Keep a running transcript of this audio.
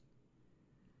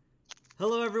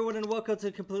Hello, everyone, and welcome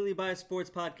to Completely Biased Sports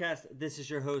Podcast. This is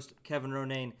your host, Kevin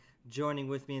Ronayne. Joining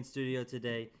with me in studio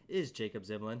today is Jacob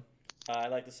Zimlin. I'd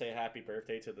like to say happy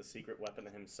birthday to the secret weapon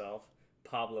himself,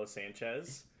 Pablo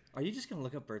Sanchez. Are you just going to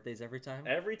look up birthdays every time?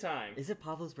 Every time. Is it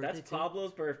Pablo's birthday That's too?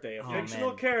 Pablo's birthday. A Oh, fictional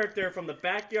man. character from the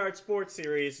Backyard Sports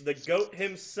series, the GOAT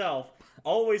himself.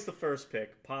 Always the first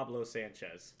pick, Pablo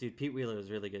Sanchez. Dude, Pete Wheeler was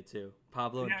really good too.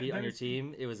 Pablo and Yeah, Pete on that your was-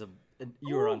 team,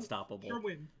 you were unstoppable. Sure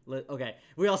win. Okay,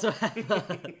 we also have,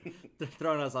 they're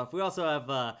throwing us off. We also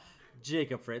have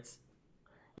Jacob Fritz.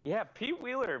 Yeah, Pete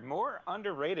Wheeler, more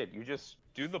underrated. You just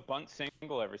do the bunt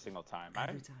single every single time.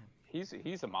 Every time.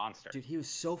 He's a monster. Dude, he was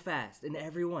so fast in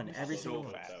every single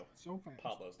one. fast. So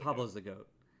fast. Pablo's The GOAT.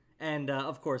 And,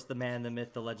 of course, the man, the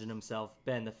myth, the legend himself,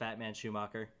 Ben the Fat Man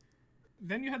Schumacher.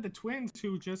 Then you had the twins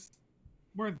who just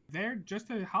were there just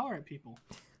to holler at people.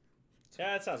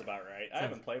 Yeah, that sounds about right. I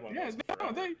haven't played one Yeah, of those no,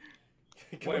 forever.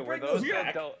 they Can we Wait, were bring those those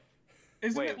back?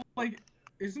 isn't Wait.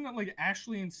 it like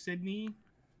Ashley and Sydney,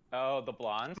 Oh, the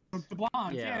blondes? the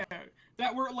blondes, Yeah.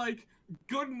 that were like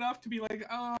good enough to be like,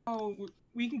 oh,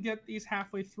 we can get these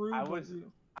halfway through. I but-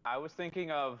 I was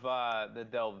thinking of the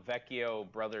Del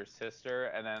Vecchio brother sister,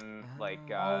 and then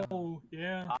oh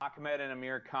yeah. Ahmed and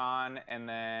Amir Khan, and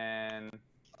then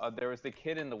there was the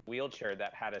kid in the wheelchair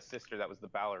that had a sister that was the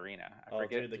ballerina. I Oh,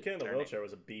 forget dude, the kid in the their name. wheelchair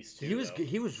was a beast, too.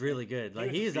 He was really good. Like,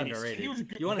 was he a is beast. underrated. He was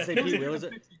good. You want to say He was Pete good Wheeler?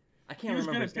 at pitching. I He can't was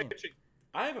remember good his at name. pitching.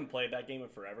 I haven't played that game in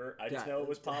forever. I just Yeah, know it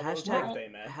was Pablo's hashtag- birthday,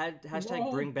 man.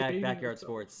 Hashtag bring back Baby. backyard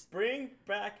sports. Bring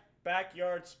back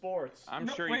Backyard Sports. I'm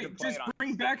No, sure wait, you could play just it on.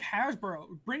 bring back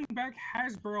Hasbro. Bring back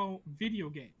Hasbro video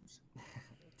games.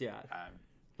 Yeah,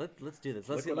 Um, let's do this.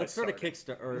 Look what Let's I start a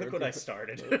started. Kickstarter. Or Look what I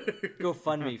started.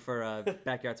 GoFundMe for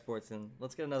Backyard Sports, and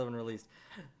let's get another one released.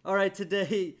 All right,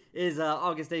 today is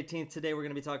August 18th. Today we're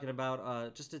going to be talking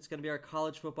about it's going to be our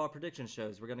college football prediction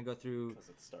shows. We're going to go through. Because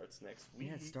it starts next week.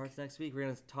 Yeah, it starts next week. We're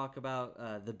going to talk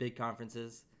about the big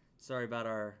conferences. Sorry about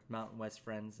our Mountain West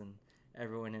friends and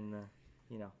everyone in the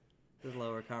the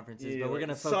lower conferences, but we're going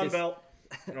to focus.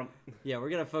 Sunbelt. Yeah, we're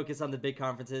going to focus on the big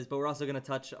conferences, but we're also going to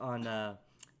touch on,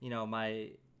 my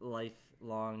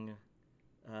lifelong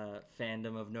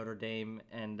fandom of Notre Dame,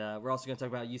 and we're also going to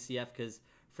talk about UCF because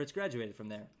Fritz graduated from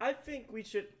there. I think we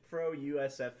should throw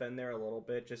USF in there a little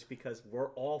bit just because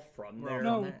we're all from there.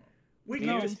 No. There. We do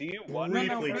can you just see one?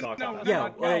 briefly no, talk no, about no, Yeah,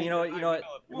 that. well, you know what?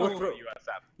 We'll We'll throw-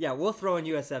 USF. Yeah, we'll throw in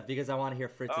USF because I want to hear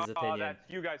Fritz's opinion.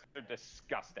 You guys are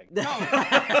disgusting. No,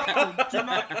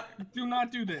 do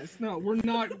not do this. No, we're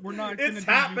not. Gonna It's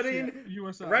do happening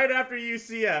USF. right after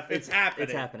UCF. It's happening.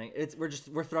 It's happening.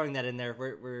 We're throwing that in there.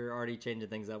 We're already changing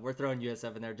things up. We're throwing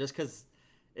USF in there just because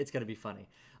it's gonna be funny.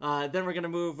 Then we're gonna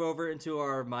move over into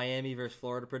our Miami versus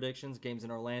Florida predictions. Games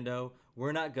in Orlando.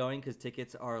 We're not going because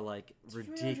tickets are like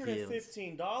ridiculous.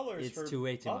 $315 It's for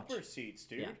way too much. upper seats,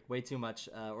 dude. Yeah, way too much.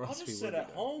 Or I'll else we just would sit at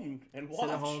home and watch. Sit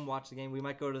at home, watch the game. We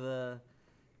might go to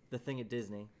the thing at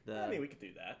Disney. I mean, we could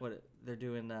do that. What they're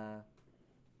doing. Wow.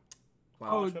 Oh,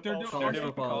 College they're football. doing College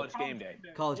football. College game day.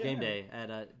 College game Yeah. day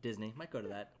at Disney. Might go to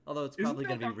that. Although it's Isn't probably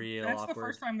that gonna be real That's awkward the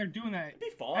first time they're doing that It'd be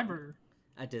fun. ever.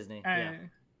 at Disney. Uh, Yeah,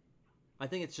 I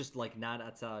think it's just like not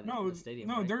outside No, the stadium.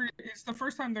 no, right? it's the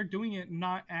first time they're doing it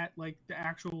not at like the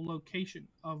actual location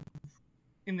of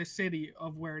in the city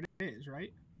of where it is,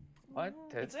 right? What?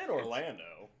 It's in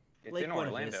Orlando. It's Lake in Buena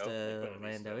Orlando. Vista, Buena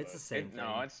Orlando. Vista, It's the but- same thing.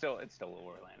 No, it's still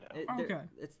Orlando. Okay.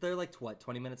 They're like what,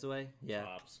 20 minutes away? Yeah,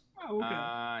 Tops. Oh,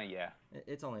 okay. Yeah.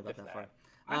 it's only about If that that. far.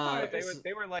 I thought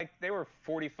But they were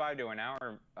 45 to an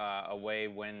hour away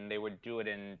when they would do it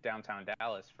in downtown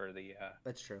Dallas for the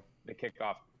That's true.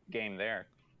 kickoff game there.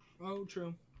 Oh,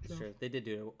 true. That's true. They did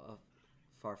do it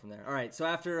far from there. All right, so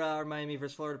after our Miami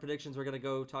versus Florida predictions, we're gonna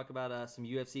go talk about some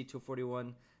UFC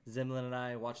 241. Zimlin and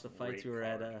I watched the fights. Great We were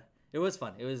card. at. It was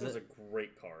fun. It was. This is a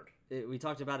great card. We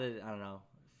talked about it. I don't know,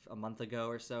 a month ago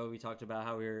or so. We talked about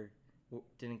how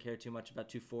didn't care too much about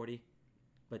 240,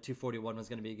 but 241 was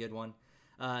going to be a good one.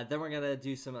 Then we're gonna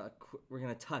do some. We're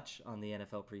gonna touch on the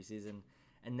NFL preseason,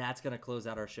 and that's gonna close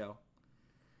out our show.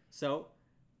 So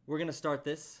we're gonna start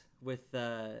this with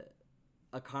a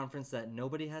conference that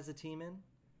nobody has a team in.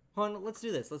 Hold on, let's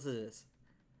do this.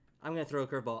 I'm gonna throw a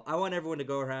curveball. I want everyone to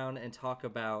go around and talk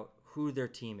about who their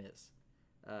team is.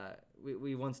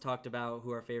 We once talked about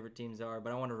who our favorite teams are,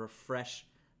 but I want to refresh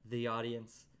the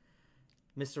audience.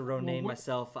 Mr. Ronayne,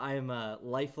 myself, I am a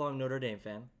lifelong Notre Dame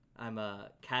fan. I'm a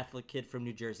Catholic kid from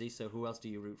New Jersey, so who else do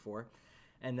you root for?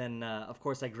 And then, of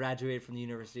course, I graduated from the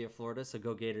University of Florida, so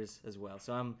go Gators as well.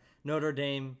 So I'm Notre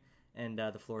Dame and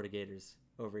the Florida Gators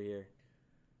over here.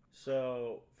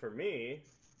 So for me,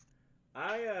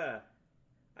 I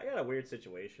I got a weird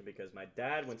situation because my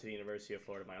dad went to the University of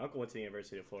Florida, my uncle went to the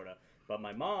University of Florida, but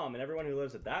my mom and everyone who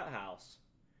lives at that house,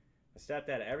 my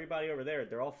stepdad, everybody over there,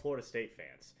 they're all Florida State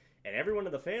fans. And everyone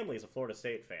in the family is a Florida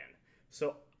State fan.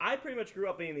 So I pretty much grew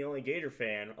up being the only Gator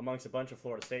fan amongst a bunch of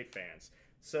Florida State fans.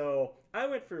 So I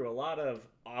went through a lot of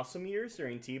awesome years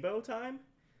during Tebow time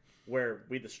where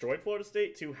we destroyed Florida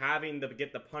State to having to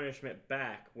get the punishment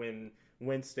back when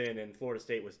Winston and Florida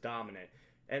State was dominant.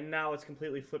 And now it's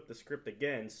completely flipped the script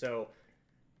again. So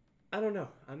I don't know.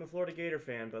 I'm a Florida Gator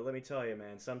fan, but let me tell you,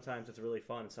 man, sometimes it's really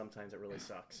fun and sometimes it really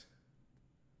sucks.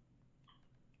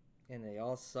 And they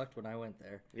all sucked when I went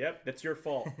there. Yep, that's your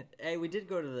fault. Hey, we did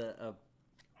go to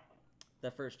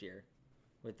the first year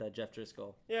with Jeff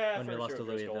Driscoll. Yeah, when we lost to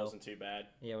Louisville. wasn't too bad.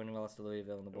 Yeah, when we lost to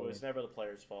Louisville in the bowl. It was never the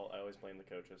players' fault. I always blame the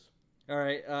coaches. All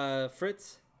right,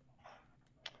 Fritz.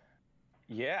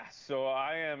 Yeah, so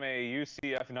I am a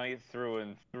UCF Knight through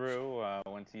and through.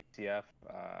 Went to UCF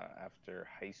after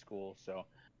high school. So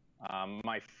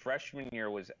my freshman year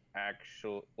was my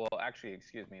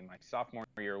sophomore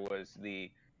year was the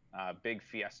big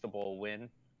Fiesta Bowl win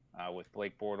with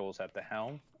Blake Bortles at the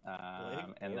helm.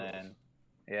 And then,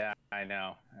 yeah, I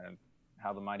know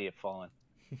how the mighty have fallen.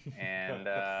 And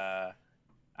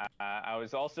I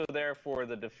was also there for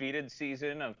the defeated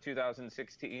season of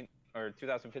 2016 or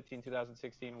 2015,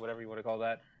 2016, whatever you want to call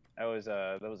that. That was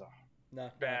a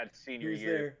bad senior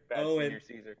year. Bad senior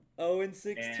season.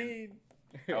 0-16.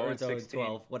 Or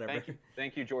 0-12, whatever.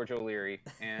 Thank you, George O'Leary.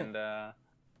 And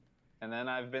then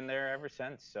I've been there ever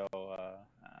since. So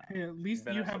hey, at least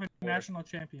you have a national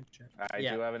championship. I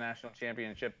do have a national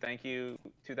championship. Thank you,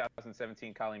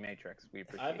 2017 Kali Matrix. We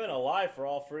appreciate I've been it. alive for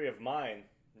all three of mine.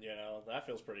 You know, that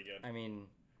feels pretty good. I mean,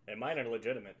 and mine are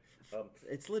legitimate.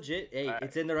 it's legit. Hey,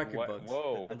 it's in the record books.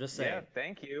 Whoa. I'm just saying. Yeah,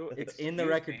 thank you. It's in the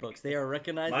record books. They are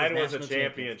recognized Mine as was a national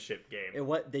champions. championship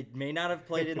game. They may not have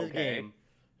played in the Okay. game,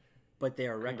 but they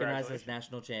are recognized as Congratulations.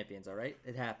 national champions, all right?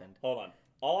 It happened. Hold on.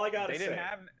 All I gotta They say. didn't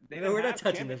have. They No, didn't we're not have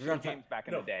touching this. We're not championship games back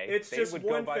in No, the day. it's they just would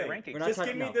one go by thing. the rankings. We're not Just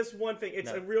talking- give me no. this one thing.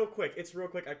 It's No. a real quick. It's real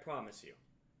quick. I promise you.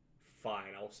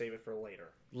 Fine. I'll save it for later.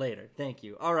 Later. Thank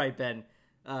you. All right, Ben.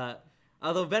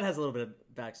 Although Ben has a little bit of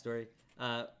backstory.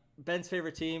 Ben's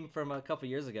favorite team from a couple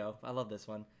years ago, I love this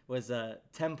one, was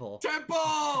Temple.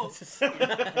 Temple!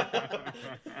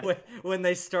 when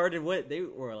they started, they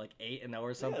were like 8-0 or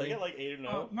Yeah, something. they got like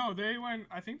 8-0. No, they went.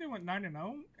 I think they went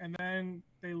 9-0, and then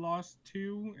they lost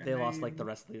 2. And They lost like the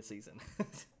rest of the season.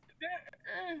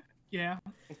 Yeah,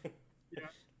 yeah,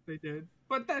 they did.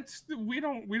 But we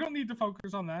don't need to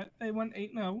focus on that. They went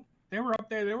 8-0. They were up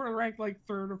there. They were ranked like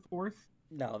 3rd or 4th.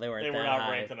 No, they weren't They were that not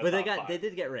high. ranked in the But top five. they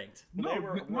did get ranked. They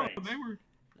were ranked. They were.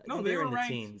 I No, think they were were in the ranked.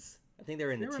 teens. I think they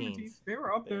were in They the were in the teens. teens. They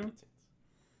were up there.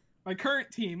 My current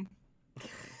team.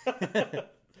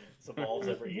 This evolves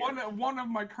every year. One of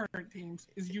my current teams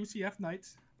is UCF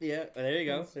Knights. Yeah, there you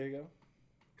go. There you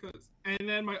go. And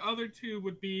then my other 2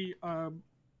 would be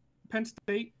Penn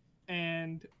State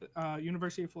and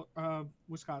University of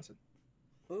Wisconsin.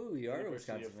 Ooh, you are a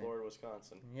University Wisconsin of man. Florida,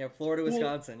 Wisconsin. Yeah, Florida,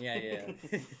 Wisconsin. Yeah.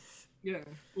 Yeah.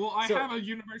 Well, I So- have a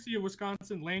University of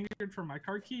Wisconsin lanyard for my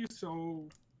car keys, so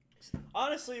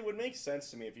Honestly, it would make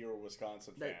sense to me if you were a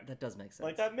Wisconsin fan. that does make sense.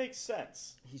 Like, that makes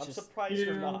sense. He's I'm just- surprised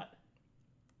you're Yeah. not.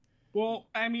 well,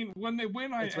 I mean, when they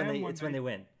win, It's when they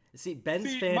win. See, Ben's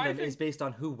See, fandom my thing- is based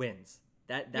on who wins.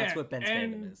 That's Yeah, what Ben's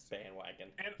and- fandom is. Bandwagon.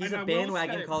 He's a I will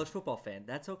bandwagon say- college football fan.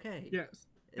 That's okay. Yes,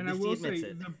 At and I least will he admits say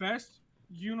it. the best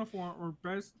uniform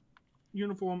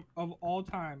of all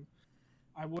time,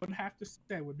 I would have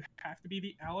to be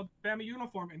the Alabama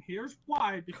uniform, and here's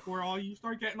why. Before all you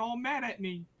start getting all mad at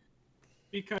me,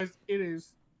 because it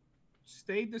is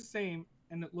stayed the same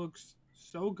and it looks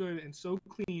so good and so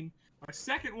clean. My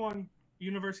second one,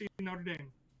 University of Notre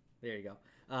Dame. There you go.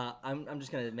 I'm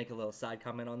just gonna make a little side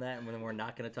comment on that, and then we're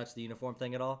not gonna touch the uniform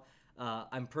thing at all.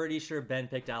 I'm pretty sure Ben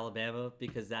picked Alabama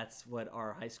because that's what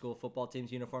our high school football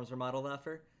team's uniforms were modeled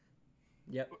after.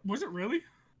 Yep. Was it really?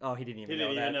 Oh, he didn't He even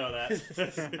didn't even know know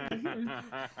that.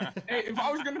 Hey, if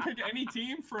I was gonna pick any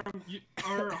team from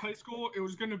our high school, it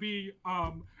was gonna be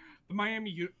the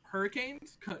Miami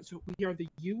Hurricanes, because we are the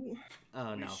U.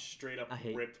 Oh You no, straight up I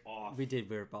hate- ripped off. we did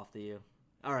rip off the U.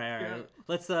 All right. Yeah.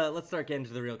 Let's start getting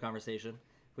to the real conversation.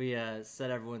 We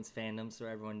said everyone's fandom, so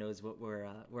everyone knows what where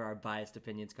our biased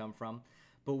opinions come from.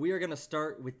 But we are gonna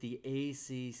start with the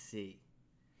ACC.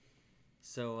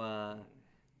 So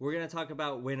we're gonna talk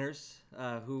about winners,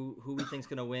 who we think's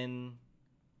gonna win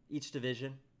each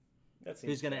division, That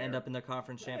seems who's gonna fair. end up in the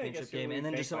conference Yeah, I championship guess who game, we and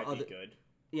then think just some might be other good.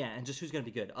 and just who's gonna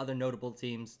be good. Other notable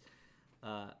teams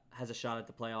has a shot at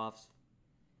the playoffs,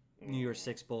 New Year's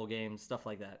Six bowl games, stuff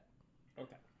like that.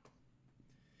 Okay.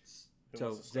 So,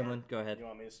 wants to start? Zimlin, go ahead. You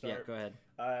want me to start? Yeah, go ahead.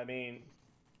 I mean,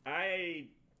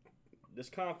 this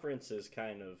conference is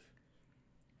kind of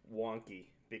wonky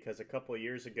because a couple of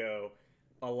years ago,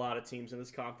 a lot of teams in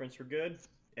this conference were good,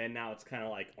 and now it's kind of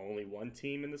like only one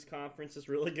team in this conference is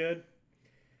really good.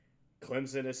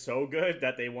 Clemson is so good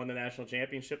that they won the national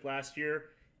championship last year,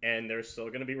 and they're still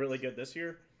going to be really good this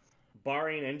year.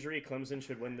 Barring injury, Clemson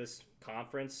should win this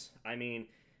conference. I mean,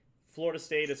 Florida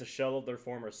State is a shell of their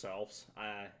former selves.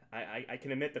 I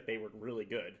can admit that they were really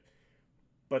good,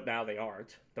 but now they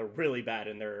aren't. They're really bad,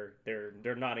 and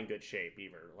they're not in good shape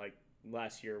either. Like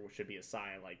last year should be a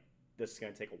sign. Like this is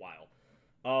going to take a while.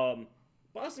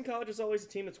 Boston College is always a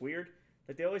team that's weird.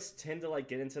 Like they always tend to like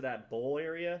get into that bowl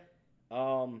area.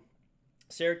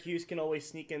 Syracuse can always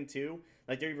sneak in too.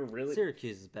 Like they're even really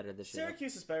Syracuse is better this year.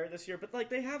 Syracuse is better this year, but like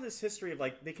they have this history of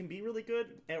like they can be really good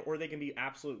or they can be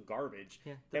absolute garbage.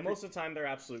 Yeah, and most of the time they're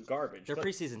absolute garbage. They're but,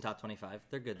 preseason top 25.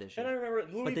 They're good this year. and I remember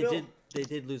But Louisville. they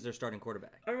did lose their starting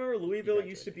quarterback. I remember Louisville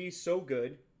used to be so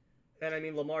good, and I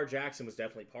mean Lamar Jackson was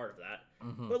definitely part of that.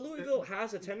 Mm-hmm. But Louisville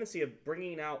has a tendency of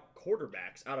bringing out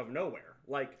quarterbacks out of nowhere,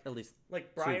 like At least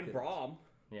Brian good. Braum.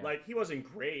 Yeah. Like he wasn't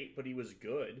great, but he was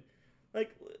good.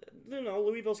 Like, you know,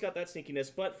 Louisville's got that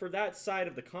sneakiness, but for that side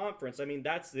of the conference, I mean,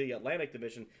 that's the Atlantic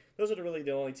Division. Those are really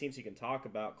the only teams you can talk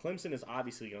about. Clemson is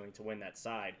obviously going to win that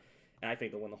side, and I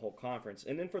think they'll win the whole conference.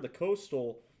 And then for the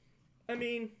Coastal, I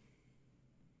mean,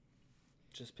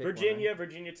 Just pick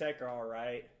Virginia Tech are all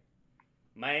right.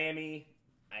 Miami,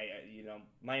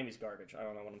 Miami's garbage. I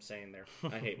don't know what I'm saying there.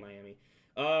 I hate Miami.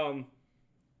 I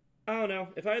don't know.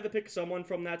 If I had to pick someone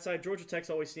from that side, Georgia Tech's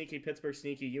always sneaky, Pittsburgh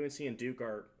sneaky, UNC and Duke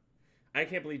are. I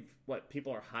can't believe what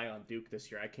people are high on Duke this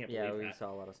year. I can't believe Yeah, that. we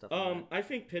saw a lot of stuff. on that. I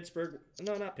think Pittsburgh.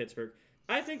 No, not Pittsburgh.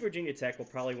 I think Virginia Tech will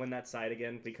probably win that side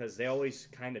again because they always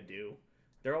kind of do.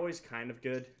 They're always kind of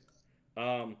good.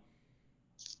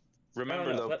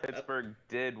 Remember know, though, but- Pittsburgh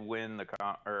did win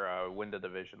win the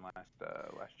division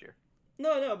last year.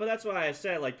 No, but that's why I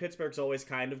said like Pittsburgh's always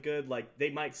kind of good. Like they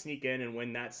might sneak in and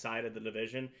win that side of the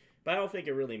division, but I don't think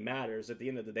it really matters. At the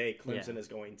end of the day, Clemson is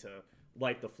going to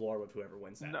wipe the floor with whoever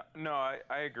wins that. No,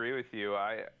 I agree with you.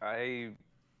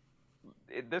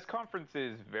 This conference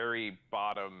is very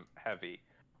bottom heavy.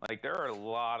 Like there are a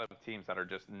lot of teams that are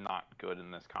just not good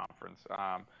in this conference.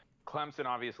 Clemson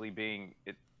obviously being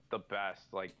the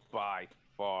best, like by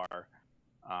far,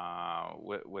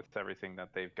 with everything that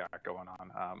they've got going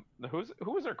on.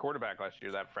 Who was their quarterback last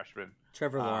year? That freshman,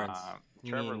 Trevor Lawrence.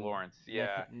 Trevor Lawrence.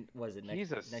 Yeah, Was it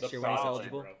He's next a year when he's solid,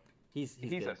 eligible? bro. He's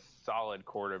he's good. a solid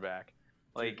quarterback.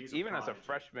 Like he's a even as a prodigy.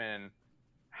 freshman,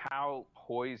 how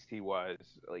poised he was.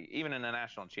 Like even in the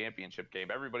national championship game,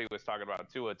 everybody was talking about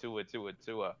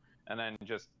Tua, and then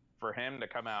just for him to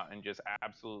come out and just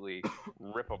absolutely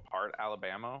rip apart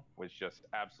Alabama was just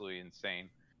absolutely insane.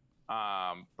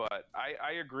 But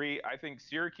I agree. I think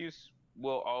Syracuse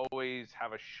will always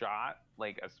have a shot,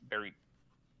 like a very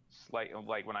slight.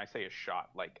 Like when I say a shot,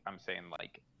 like I'm saying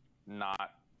like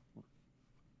not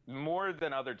more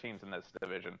than other teams in this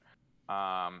division.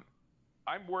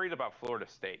 I'm worried about Florida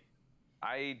State.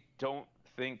 I don't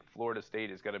think Florida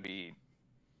State is going to be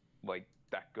like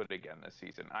that good again this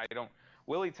season. I don't.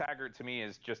 Willie Taggart to me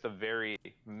is just a very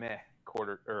meh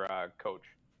coach,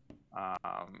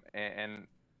 and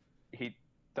he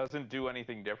doesn't do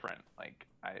anything different. Like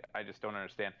I just don't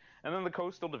understand. And then the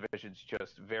Coastal Division's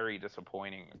just very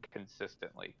disappointing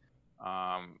consistently.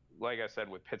 Like I said,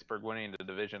 with Pittsburgh winning the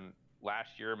division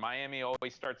last year, Miami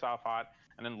always starts off hot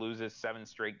and then loses 7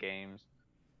 straight games.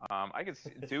 I could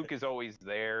see Duke is always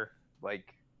there.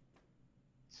 Like,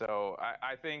 so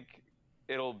I think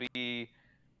it'll be,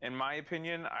 in my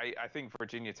opinion, I think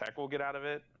Virginia Tech will get out of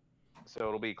it. So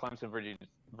it'll be Clemson,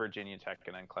 Virginia Tech,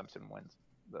 and then Clemson wins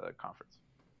the conference.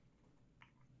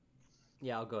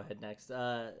 Yeah, I'll go ahead next.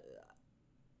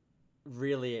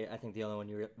 Really, I think the only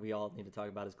one we all need to talk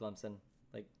about is Clemson.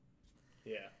 Like,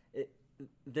 Yeah.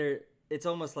 It's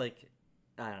almost like,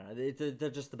 I don't know. They're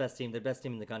just the best team. They're the best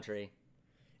team in the country.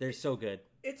 They're so good.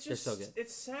 It's They're just so good.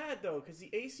 It's sad though because the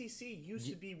ACC used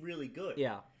to be really good.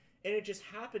 Yeah. And it just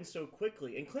happened so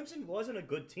quickly. And Clemson wasn't a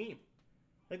good team.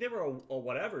 Like they were a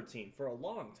whatever team for a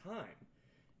long time.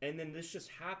 And then this just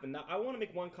happened. Now I want to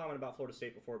make one comment about Florida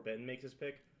State before Ben makes his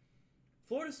pick.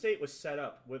 Florida State was set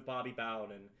up with Bobby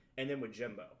Bowden and then with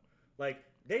Jimbo. Like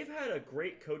they've had a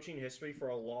great coaching history for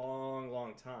a long,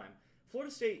 long time.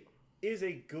 Florida State is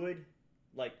a good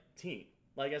team.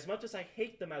 Like as much as I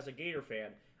hate them as a Gator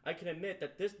fan, I can admit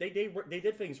that they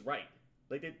did things right.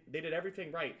 Like they did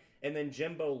everything right, and then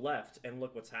Jimbo left, and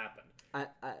look what's happened.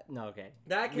 No, okay.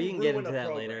 That can We can ruin get into a that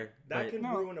program. later. That but can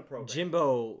ruin a program.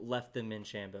 Jimbo left them in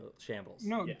shambles.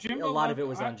 No, Yeah. Jimbo. A lot left- of it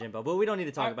was on Jimbo, but we don't need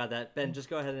to talk I- about that. Ben, just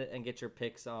go ahead and get your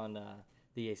picks on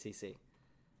the ACC.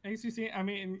 ACC. I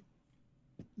mean,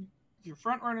 your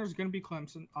front runner is going to be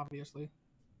Clemson, obviously,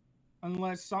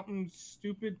 unless something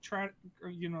stupid,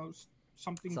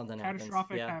 something Something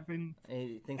catastrophic happens, yeah.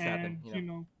 happen, Things and happen, you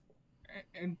know.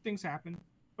 and things happen.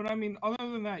 But I mean, other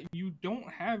than that,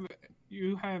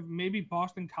 you have maybe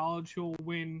Boston College who will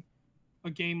win a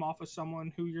game off of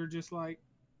someone who you're just like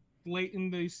late in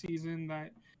the season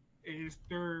that is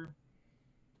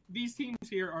these teams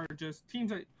here are just teams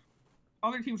that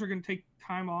other teams are going to take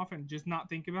time off and just not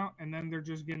think about, and then they're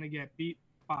just going to get beat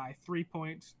by 3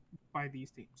 points by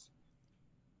these teams.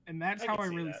 And that's how I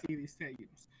really see these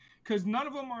teams. Because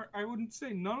I wouldn't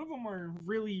say none of them are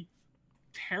really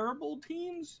terrible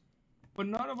teams, but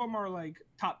none of them are like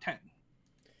top 10.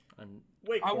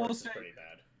 Wake I will Forest say- is pretty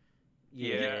bad.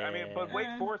 Yeah, I mean, but Wake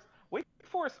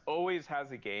Forest always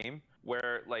has a game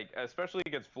where, like, especially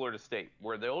against Florida State,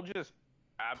 where they'll just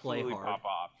absolutely hard. pop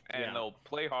off and Yeah. they'll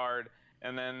play hard,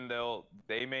 and then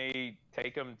they may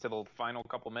take them to the final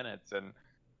couple minutes. And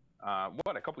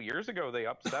a couple years ago they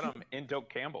upset them in Doak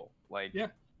Campbell. Like, Yeah.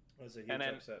 That was a huge And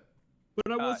then- upset.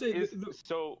 But I will say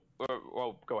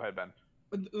well, go ahead, Ben.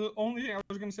 the only thing I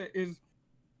was going to say is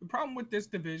the problem with this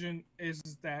division is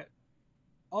that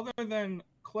other than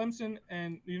Clemson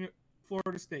and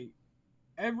Florida State,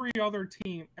 every other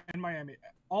team and Miami,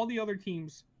 all the other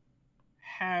teams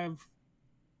have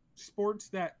sports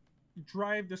that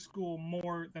drive the school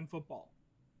more than football.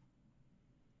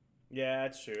 Yeah,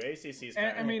 that's true. ACC is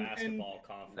And- kind of a basketball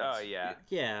conference. Oh yeah.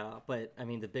 Yeah, but I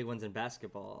mean, the big ones in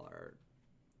basketball are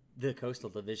the Coastal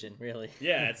Division, really.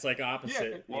 Yeah, it's like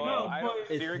opposite. Yeah, you Well, know?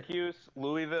 but- Syracuse,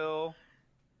 Louisville.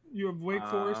 You have Wake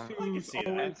Forest, I can who's see that.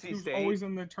 always, NC who's State. always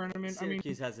in the tournament.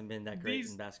 Syracuse hasn't been that great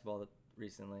these- in basketball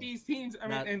recently. These teams,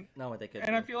 not what they could.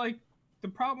 And I be. feel like the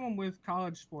problem with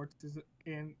college sports is,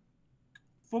 and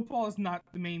football is not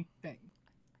the main thing.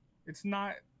 It's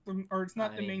not, it's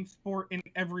not I the mean- main sport in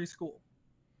every school.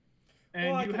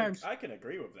 And Well, you have, I can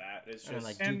agree with that. It's I mean,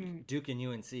 just like and- Duke and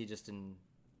UNC just in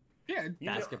yeah,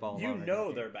 basketball You alone are know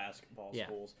gonna they're be- basketball Yeah.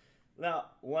 schools.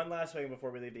 Now, one last thing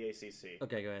before we leave the ACC.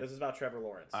 Okay, go ahead. This is about Trevor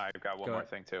Lawrence. I've got one Go more ahead.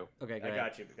 thing too. Okay, go I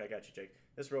ahead. got you, Jake.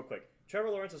 This real quick. Trevor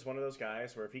Lawrence is one of those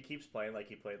guys where if he keeps playing like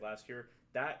he played last year,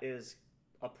 that is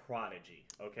a prodigy.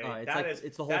 Okay, It's that like- is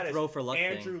it's the whole that is throw for luck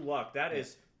thing. Andrew Luck. That Yeah.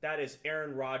 is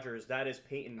Aaron Rodgers. That is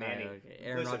Peyton Manning. Okay.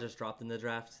 Aaron Listen, Rodgers dropped in the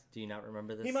draft. Do you not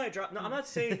remember this? He might drop. No, I'm not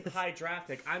saying high draft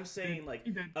pick. I'm saying like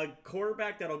He did. a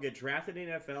quarterback that'll get drafted in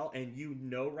the NFL, and you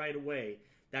know right away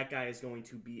that guy is going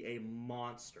to be a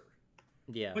monster.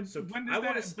 Yeah. But So when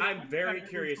does I'm that very ever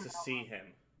curious come to out? see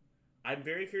him. I'm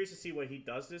very curious to see what he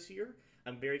does this year.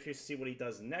 I'm very curious to see what he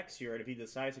does next year, and if he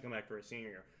decides to come back for a senior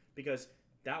year, because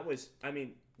that was, I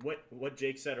mean, what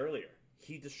Jake said earlier.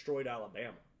 He destroyed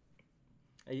Alabama.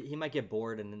 He might get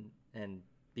bored and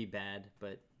be bad,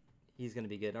 but he's going to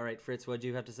be good. All right, Fritz, what do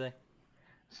you have to say?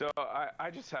 So I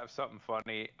just have something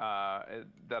funny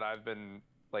that I've been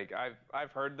like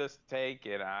I've heard this take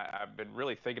and I've been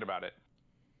really thinking about it.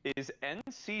 Is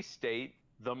NC State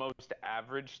the most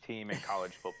average team in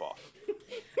college football?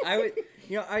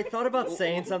 I thought about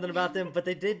saying something about them, but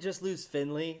they did just lose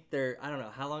Finley. I don't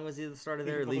know how long was he the starter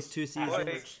there? At least 2 seasons.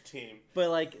 Average team. But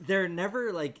like, they're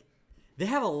never like. They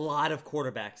have a lot of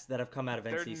quarterbacks that have come out of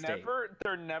They're NC State.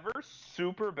 they're never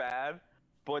super bad,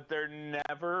 but they're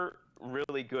never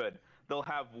really good. They'll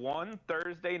have one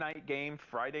Thursday night game,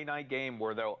 Friday night game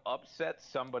where they'll upset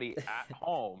somebody at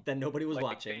home. That nobody was Like,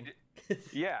 watching.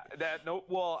 Yeah,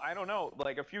 well, I don't know.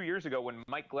 Like a few years ago when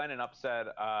Mike Glennon upset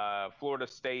Florida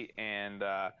State and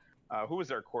who was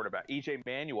their quarterback? EJ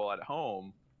Manuel at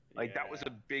home. Like that was a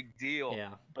big deal. Yeah.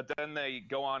 But then they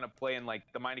go on to play in like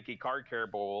the Meineke Car Care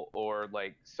Bowl or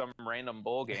like some random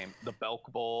bowl game, the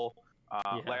Belk Bowl.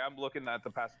 Like I'm looking at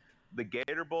the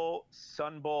Gator Bowl,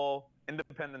 Sun Bowl,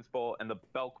 Independence Bowl, and the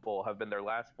Belk Bowl have been their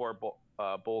last 4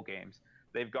 bowl games.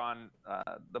 They've gone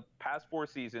the past 4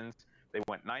 seasons. They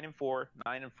went 9-4,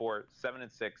 9-4, 7-6,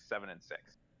 7-6.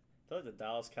 Those are the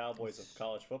Dallas Cowboys of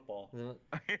college football.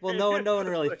 Well, no one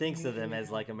really thinks of them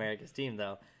as like America's team,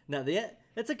 though. No,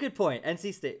 that's a good point.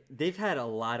 NC State, they've had a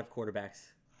lot of quarterbacks.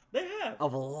 They have.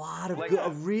 Of a lot of Like,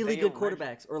 really they good orig-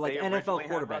 quarterbacks, or like they NFL originally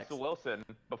had quarterbacks. Russell Wilson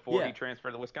before Yeah. he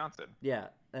transferred to Wisconsin. Yeah,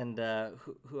 and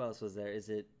who else was there? Is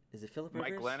it Philip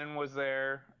Rivers? Mike Glennon was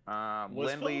there. Was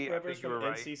Lindley, Phillip Rivers I think you from were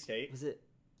right. NC State? Was it?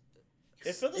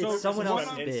 If Phillip It's Rivers someone is else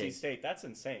from big. NC State, that's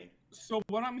insane. So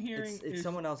what I'm hearing It's is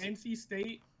someone else. NC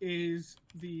State is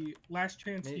the last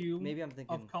chance Maybe I'm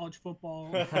thinking. of college football.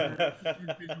 I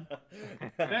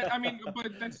mean, but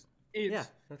it's Yeah,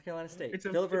 North Carolina State. it's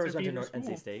a- Philip it's a Rivers went to feeder NC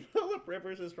school. State. Philip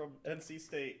Rivers is from NC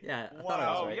State. Yeah, I wow. thought I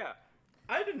was Oh right. yeah.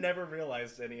 I had never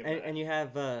realized any of that. And you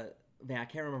have man, I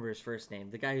can't remember his first name.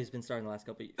 The guy who's been starting the last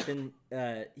couple.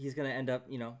 He's gonna end up,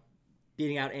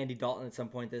 beating out Andy Dalton at some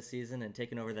point this season and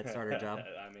taking over that starter job.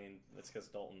 I mean, that's because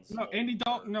Dalton's. No, old. Andy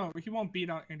Dalton. No, he won't beat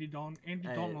out Andy Dalton. Andy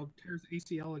Uh, Dalton will tear his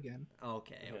ACL again.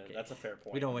 Okay, Yeah, okay. that's a fair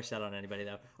point. We don't wish that on anybody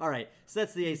though. All right, so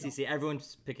that's the ACC.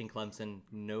 Everyone's picking Clemson.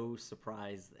 No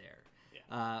surprise there.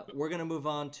 Yeah. We're gonna move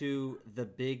on to the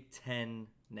Big Ten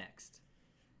next,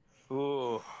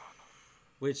 Ooh.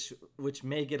 which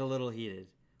may get a little heated.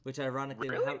 Which ironically,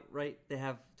 Really? right? They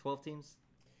have 12 teams.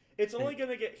 It's only going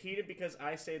to get heated because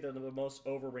I say they're the most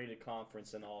overrated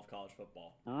conference in all of college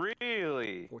football.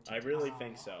 Really? 14 I teams. really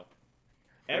think so.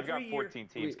 They've got Every 14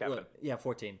 teams, Wait, Kevin. look, yeah,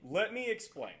 14. Let me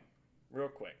explain real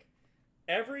quick.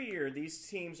 Every year, these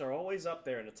teams are always up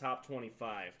there in the top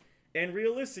 25. And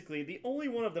realistically, the only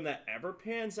one of them that ever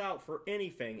pans out for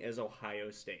anything is Ohio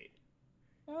State.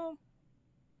 Well,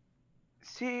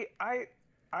 See, I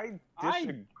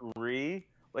disagree.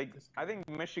 Like, I think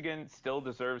Michigan still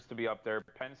deserves to be up there.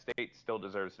 Penn State still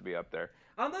deserves to be up there.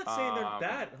 I'm not saying they're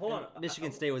bad. Hold on.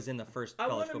 Michigan State was in the first I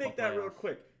college want to football make that real playoff.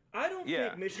 quick. I don't Yeah.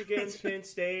 think Michigan, Penn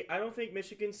State, I don't think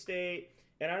Michigan State,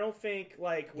 and I don't think,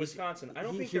 Wisconsin. I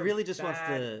don't think He they're really just bad wants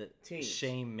to teams.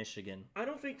 shame Michigan. I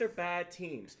don't think they're bad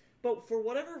teams. But for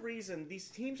whatever reason, these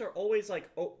teams are always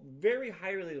very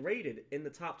highly rated in the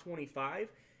top 25.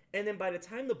 And then by the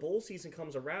time the bowl season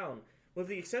comes around, with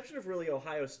the exception of really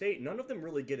Ohio State, none of them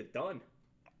really get it done.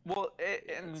 Well,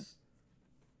 and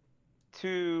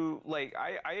to, like,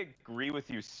 I agree with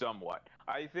you somewhat.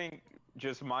 I think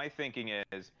just my thinking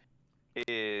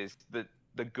is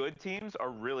the good teams are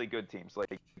really good teams.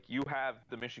 Like, you have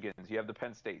the Michigans, you have the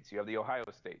Penn States, you have the Ohio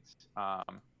States.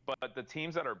 But the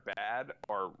teams that are bad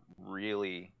are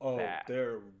really bad.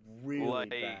 They're really Like-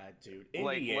 bad, dude.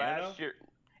 Like Indiana? last year,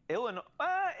 Illinois,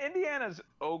 Indiana's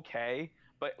okay,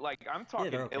 but like I'm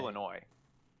talking they're okay. Illinois.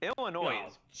 Illinois Oh,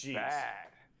 is jeez. bad.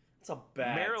 It's a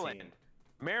bad Maryland, team.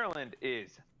 Maryland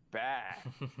is bad.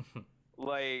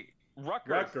 Like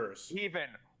Rutgers, even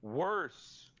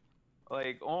worse.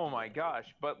 Like, oh my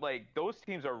gosh, but like those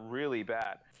teams are really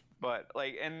bad. But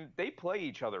like, and they play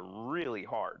each other really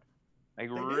hard, like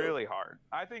They do. really hard.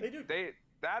 I think They do.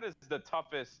 that is the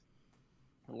toughest,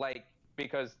 like,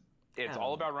 because it's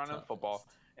all about running the football.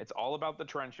 It's all about the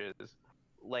trenches.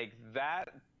 Like, that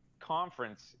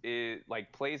conference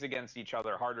plays against each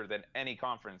other harder than any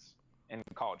conference in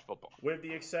college football. With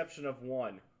the exception of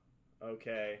one.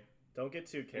 Okay. Don't get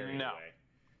too carried No. away.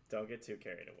 Don't get too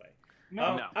carried away.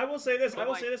 no. No. I will say this. But,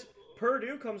 like-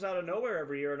 Purdue comes out of nowhere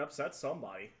every year and upsets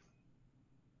somebody.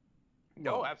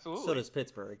 Oh, absolutely. So does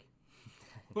Pittsburgh.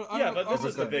 But Yeah, but this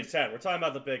is the Big Ten. We're talking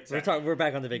about the Big Ten. We're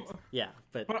back on the Big. Yeah,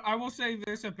 but But I will say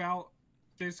this about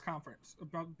this conference,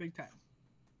 about the Big Ten.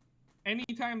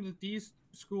 Anytime that these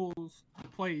schools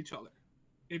play each other,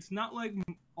 it's not like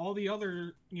all the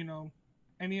other,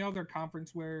 any other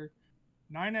conference where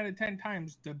 9 out of 10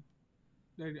 times the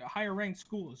higher ranked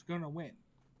school is going to win.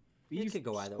 it could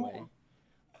go either way.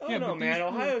 Oh Yeah, no, but man! these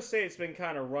Ohio State's been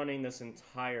kind of running this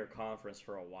entire conference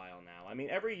for a while now. I mean,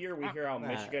 every year we hear how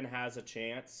Michigan has a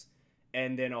chance,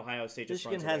 and then Ohio State just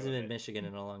Michigan runs away hasn't with been it. Michigan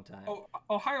in a long time. Oh,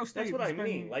 Ohio State. That's what I has been-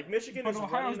 mean. Like Michigan But is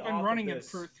Ohio's running been off running of it this.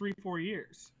 for 3-4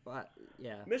 years. But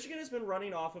yeah, Michigan has been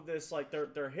running off of this, like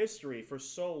their history for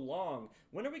so long.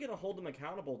 When are we going to hold them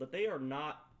accountable that they are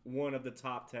not one of the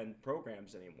top 10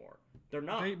 programs anymore? They're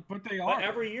not. But they are. But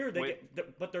every year they Wait.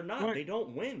 get, but they're not. Wait. They don't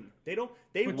win. They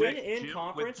win Jim- in with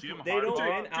conference. Jim They don't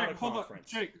Harbaugh- win out of hold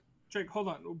conference. on. Jake, hold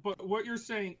on. But what you're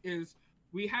saying is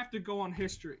we have to go on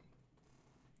history.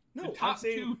 No, The I'm top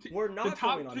saying two- we're the not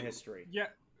top going on two- history. Yeah,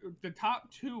 the top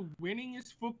 2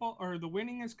 winningest football or the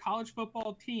winningest college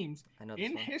football teams I know this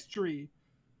in one. history,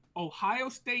 Ohio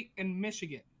State and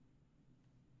Michigan.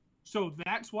 So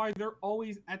that's why they're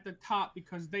always at the top,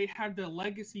 because they had the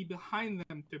legacy behind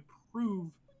them to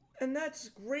prove. And that's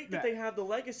great that Yeah. they have the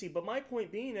legacy, but my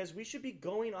point being is we should be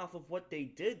going off of what they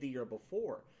did the year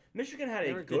before. Michigan had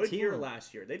They a were a good good year team.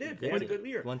 last year. They did. They They had a did. good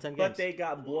year. Won 10 But games. they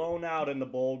got blown out in the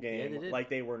bowl game they did. like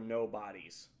they were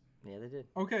nobodies. Yeah, they did.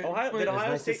 Okay, Ohio, but- did was Ohio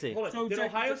nice to State see. hold on, So, did Jake,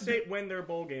 Ohio th- State win their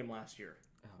bowl game last year?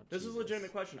 Oh, This is a Jesus.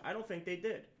 legitimate question. I don't think they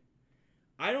did.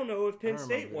 I don't know if Penn don't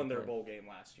State remember won who they their played. bowl game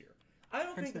last year. I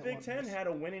don't Penn think the State Big won Ten theirs. had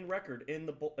a winning record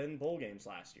in bowl games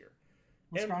last year.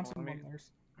 Wisconsin I mean- won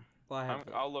theirs. Well, I have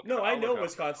I'll look. No, I'll I know look up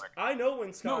Wisconsin. real quick. I know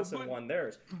Wisconsin but- won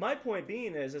theirs. My point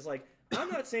being is like I'm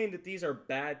not saying that these are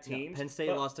bad No, teams. Penn State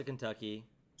but- lost to Kentucky.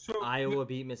 So Iowa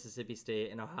beat Mississippi State,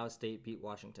 and Ohio State beat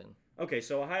Washington. Okay,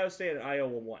 so Ohio State and Iowa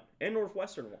won, and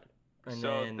Northwestern won. And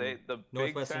So then the Big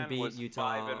Northwestern Ten beat was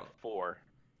Utah. 5-4.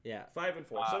 Yeah.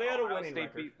 5-4. So they had a Ohio winning State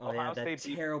record. beat- Oh, yeah, Ohio that State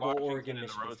beat terrible Washington Oregon, in the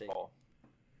Michigan Rose State. Bowl.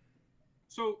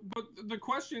 but the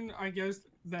question, I guess,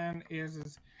 then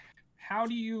is how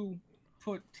do you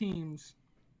put teams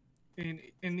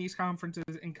in these conferences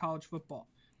in college football?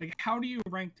 Like, how do you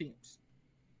rank teams?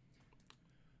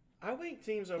 I rank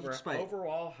teams over Just by-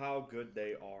 overall how good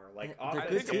they are. Like They're I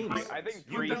good think, teams. I think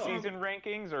You know. preseason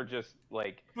rankings are just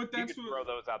like But you that's can what-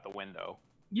 throw those out the window.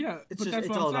 Yeah, It's but just that's it's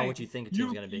what all I'm about saying. what you think a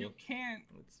team's gonna be. You can't.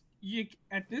 It's- You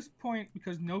at this point,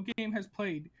 because no game has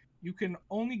played, you can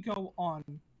only go on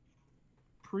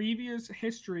previous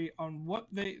history on what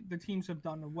the teams have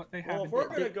done and what they Well, haven't if we're done.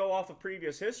 going to go off of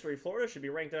previous history, Florida should be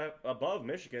ranked above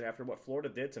Michigan after what Florida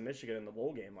did to Michigan in the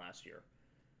bowl game last year.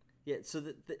 Yeah, so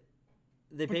they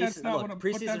But base that's not look what I'm- but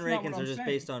preseason that's not rankings what are I'm just saying.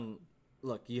 based on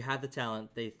look, you have the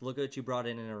talent. They look at what you brought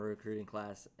in a recruiting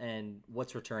class and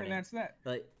what's returning. And that's that.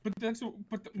 Like But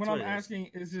what what I'm it is. asking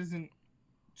isn't.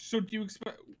 So do you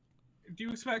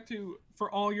expect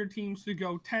for all your teams to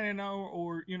go 10-0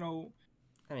 or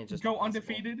I mean, just go impossible.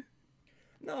 undefeated?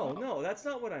 No, that's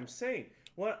not what I'm saying.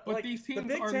 What But like these the teams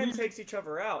Big are Ten losing- takes each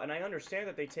other out, and I understand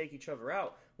that they take each other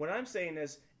out. What I'm saying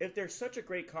is, if they're such a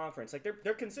great conference, like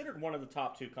they're considered one of the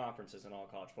top 2 conferences in all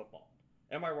college football.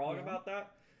 Am I wrong Yeah. about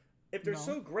that? If they're No.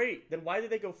 so great, then why did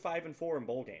they go 5-4 in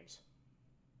bowl games?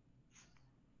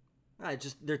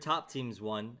 Just their top teams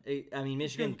won. I mean,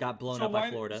 Michigan got blown So up by why-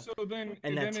 Florida, So then,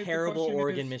 and then that the terrible question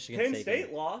Oregon is- Michigan Penn State. State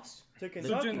game. lost to So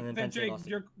Kentucky. and then then, Penn State Jake, lost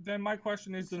it. then my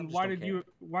question is, Some then just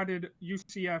why don't did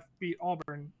UCF beat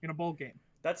Auburn in a bowl game?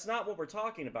 That's not what we're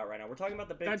talking about right now. We're talking about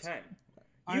the Big That's- Ten.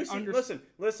 I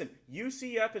Listen.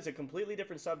 UCF is a completely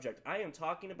different subject. I am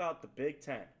talking about the Big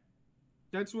Ten.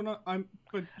 That's what I'm.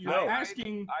 But you're No.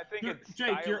 asking. I think you're- it's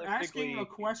Jake, you're asking a stylistically-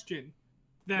 question.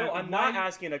 That No, I'm not why-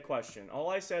 asking a question. All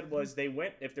I said was they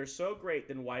went. If they're so great,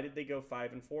 then why did they go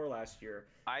 5-4 last year?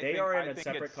 They are in a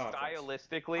separate it's conference.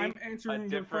 Stylistically, I'm answering your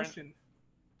different- question.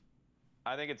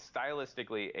 I think it's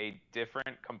stylistically a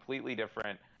different, completely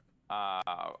different,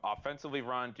 offensively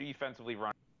run, defensively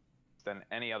run than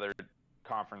any other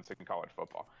conference in college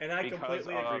football. And I Because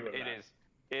completely agree with it that. is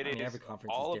it I mean, is every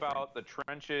conference is all different. about the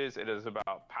trenches. It is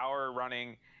about power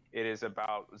running. It is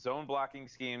about zone blocking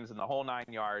schemes and the whole 9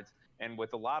 yards. And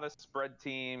with a lot of spread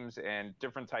teams and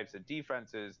different types of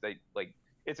defenses,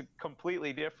 it's a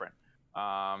completely different.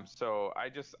 So I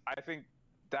think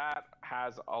that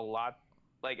has a lot.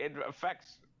 Like, it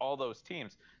affects all those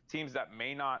teams that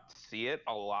may not see it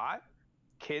a lot,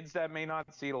 kids that may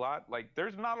not see it a lot. Like,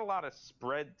 there's not a lot of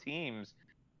spread teams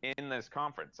in this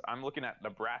conference. I'm looking at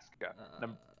Nebraska.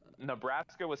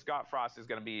 Nebraska with Scott Frost is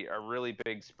going to be a really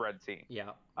big spread team.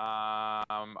 Yeah.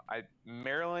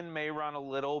 Maryland may run a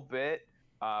little bit.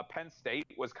 Penn State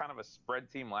was kind of a spread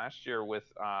team last year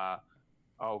with,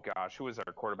 who was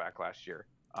our quarterback last year?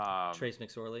 Trace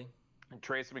McSorley.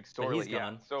 Trace But McSorley. he's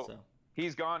gone. So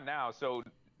he's gone now. So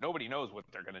nobody knows what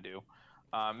they're going to do.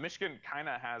 Michigan kind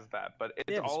of has that, but it's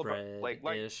They have a all about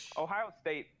spread-ish.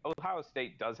 Ohio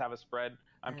State does have a spread.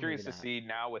 I'm Eh, curious to maybe not. see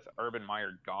now with Urban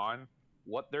Meyer gone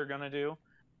what they're going to do.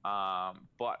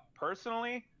 But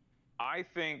personally, I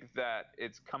think that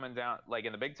it's coming down, like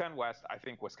in the Big Ten West, I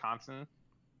think Wisconsin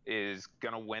is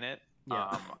going to win it.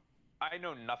 Yeah. I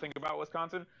know nothing about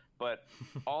Wisconsin, but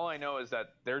all I know is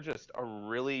that they're just a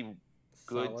really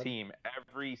good Solid. team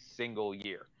every single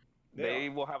year. They They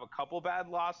are. will have a couple bad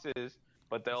losses,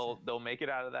 but they'll make it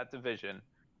out of that division.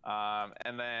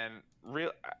 And then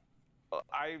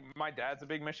my dad's a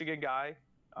big Michigan guy,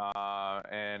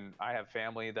 and I have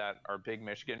family that are big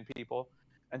Michigan people.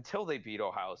 Until they beat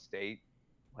Ohio State,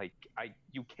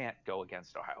 you can't go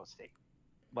against Ohio State.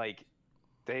 Like,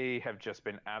 they have just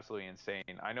been absolutely insane.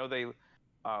 I know they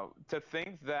to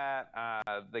think that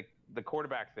the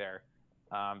quarterback there,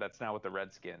 that's now with the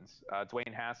Redskins,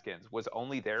 Dwayne Haskins, was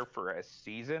only there for a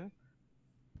season.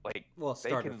 Like, Well, they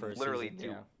starter can first literally season,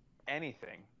 do yeah.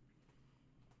 anything.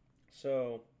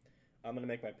 So I'm gonna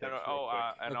make my picks.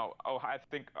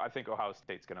 I think Ohio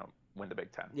State's gonna win the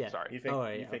Big Ten. Yeah. Sorry. You think Oh, yeah,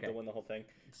 you think okay. they'll win the whole thing?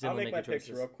 Still I'll make my making picks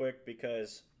choices. real quick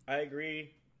because I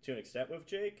agree to an extent with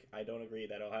Jake. I don't agree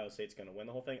that Ohio State's going to win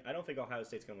the whole thing. I don't think Ohio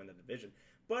State's going to win the division,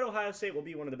 but Ohio State will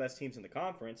be one of the best teams in the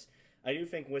conference. I do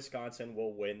think Wisconsin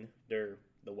will win the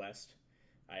West.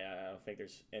 I don't think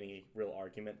there's any real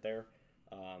argument there.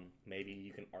 Maybe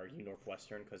you can argue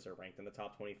Northwestern because they're ranked in the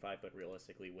top 25, but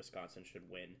realistically, Wisconsin should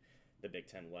win the Big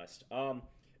Ten West.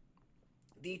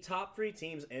 The top 3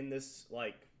 teams in this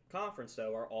conference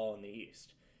though are all in the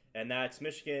East, and that's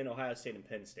Michigan, Ohio State, and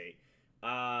Penn State.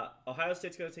 Ohio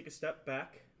State's going to take a step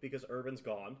back because Urban's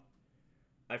gone.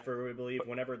 I firmly believe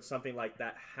whenever something like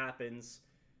that happens,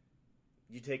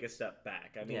 you take a step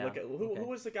back. I mean, look at who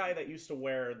was the guy that used to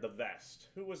wear the vest?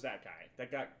 Who was that guy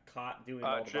that got caught doing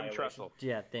all the Jim violations? Tressel.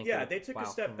 Yeah, thank you. Yeah, they took a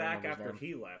step back after him.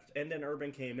 he left, and then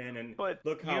Urban came in, and But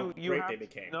look how great they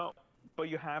became. No, but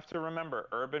you have to remember,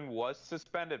 Urban was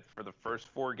suspended for the first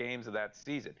 4 games of that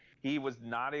season. He was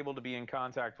not able to be in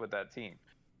contact with that team.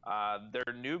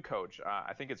 Their new coach,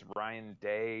 I think it's Ryan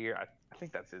Day. I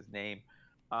think that's his name.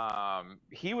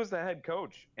 He was the head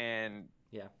coach, and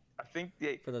yeah, I think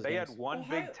For they had games. one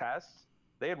big test.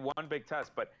 They had one big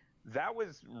test, but that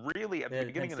was really at the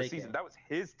beginning of the season. Game. That was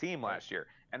his team last year,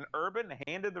 and Urban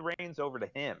handed the reins over to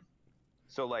him.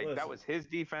 So that was his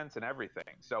defense and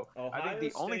everything. So I think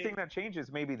the only thing that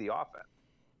changes may be the offense.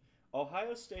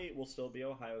 Ohio State will still be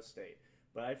Ohio State,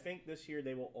 but I think this year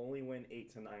they will only win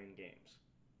 8 to 9 games.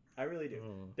 I really do.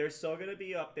 They're still going to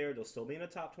be up there. They'll still be in the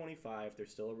top 25. They're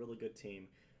still a really good team.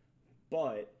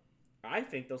 But I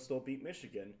think they'll still beat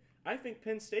Michigan. I think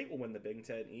Penn State will win the Big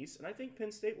Ten East, and I think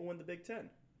Penn State will win the Big Ten.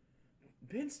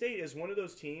 Penn State is one of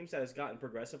those teams that has gotten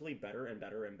progressively better and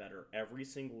better and better every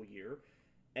single year.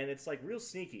 And it's like real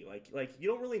sneaky. Like you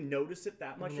don't really notice it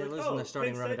that much. They're like, losing their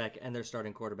starting Penn running State... back and their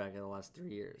starting quarterback in the last 3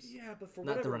 years. Yeah, but for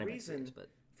Not whatever the running reason, back years, but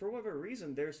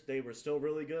they were still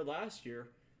really good last year.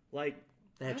 Like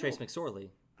they had Trace McSorley.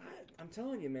 I'm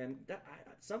telling you, man,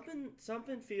 something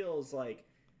feels like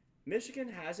Michigan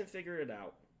hasn't figured it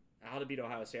out how to beat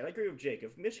Ohio State. I agree with Jake.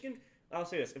 I'll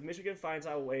say this: if Michigan finds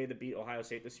out a way to beat Ohio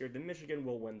State this year, then Michigan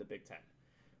will win the Big Ten.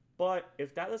 But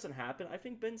if that doesn't happen, I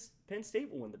think Penn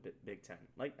State will win the Big Ten.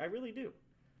 Like, I really do.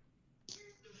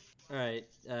 All right,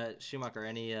 Schumacher,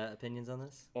 any opinions on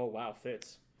this? Oh, wow,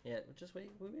 Fitz. Yeah, just wait.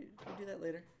 We'll do that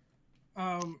later.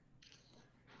 I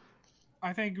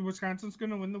think Wisconsin's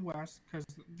going to win the West because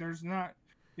there's not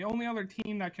the only other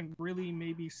team that can really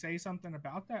maybe say something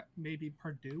about that. Maybe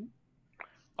Purdue.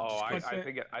 Oh, I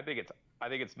think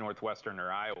it's Northwestern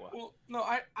or Iowa. Well, no,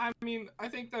 I mean I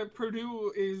think that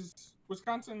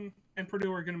Wisconsin and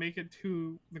Purdue are going to make it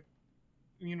to the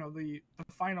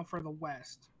final for the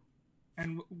West,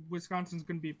 and Wisconsin's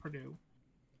going to be Purdue.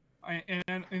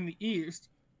 And in the East,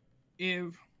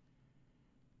 I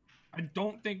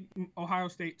don't think Ohio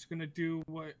State's going to do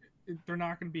what they're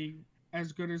not going to be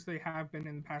as good as they have been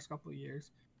in the past couple of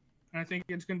years, and I think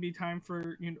it's going to be time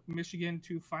for Michigan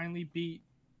to finally beat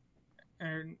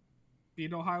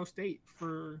Ohio State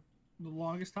for the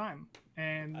longest time,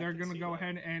 and they're going to go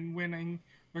ahead and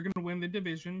they're going to win the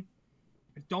division.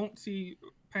 I don't see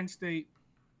Penn State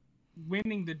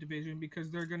winning the division because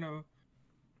they're going to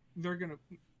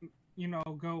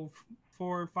go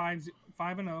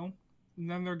 4-5-0, and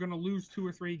then they're going to lose 2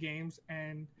 or 3 games,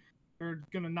 and they're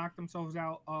going to knock themselves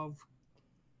out of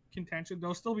contention.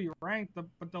 They'll still be ranked, but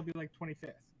they'll be like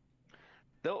 25th.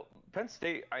 Penn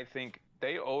State, I think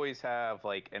they always have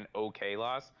like an okay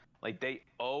loss. Like they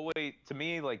always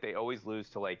lose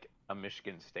to like a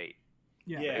Michigan State.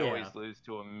 They always lose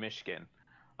to a Michigan.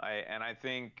 And I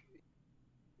think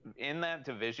in that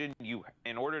division,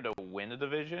 in order to win a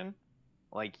division,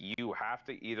 like you have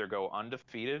to either go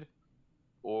undefeated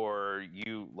or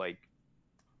you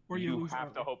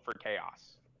have to hope for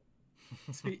chaos.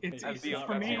 See, it's the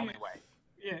only way.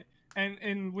 Yeah,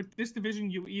 and with this division,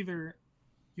 you either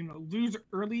lose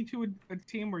early to a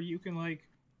team where you can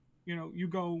you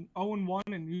go 0-1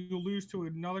 and you lose to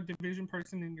another division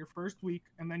person in your first week,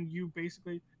 and then you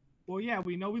basically,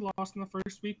 we know we lost in the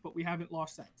first week, but we haven't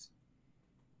lost since.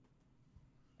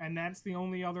 And that's the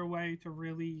only other way to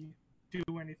really do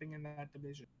anything in that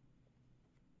division.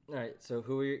 All right, so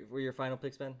who were your final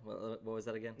picks, Ben? What was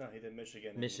that again? No, he did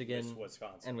Michigan, and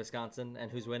Wisconsin.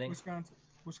 And who's winning?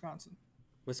 Wisconsin.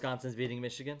 Wisconsin's beating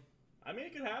Michigan? I mean,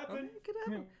 it could happen. Okay, it could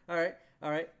happen. Yeah.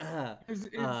 All right.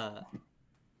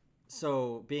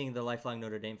 So, being the lifelong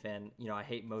Notre Dame fan, I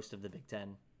hate most of the Big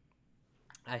Ten.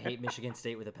 I hate Michigan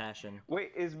State with a passion.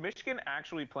 Wait, is Michigan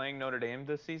actually playing Notre Dame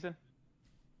this season?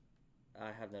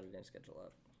 I have Notre Dame schedule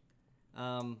up.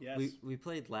 Yes. We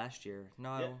played last year.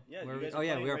 No. Yeah,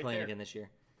 we are playing again this year.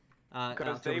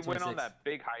 Because they went on that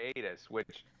big hiatus,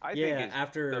 which I think is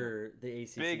after the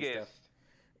ACC biggest stuff.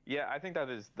 Yeah, I think that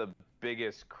is the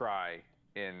biggest cry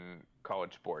in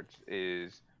college sports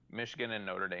is Michigan and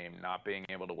Notre Dame not being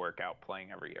able to work out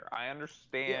playing every year. I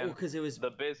understand because it was the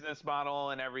business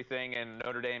model and everything, and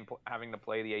Notre Dame having to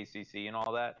play the ACC and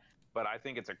all that. But I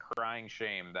think it's a crying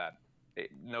shame that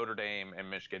Notre Dame and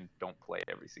Michigan don't play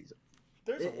every season.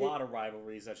 There's a lot of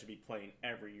rivalries that should be playing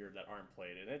every year that aren't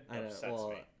played, and it upsets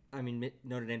me. I mean,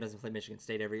 Notre Dame doesn't play Michigan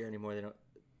State every year anymore. They don't.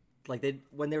 like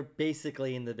when they're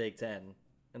basically in the Big Ten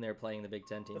and they're playing the Big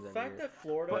Ten teams The every fact year. that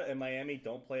Florida and Miami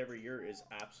don't play every year is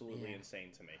absolutely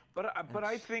insane to me. But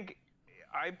I think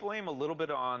I blame a little bit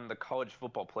on the college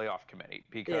football playoff committee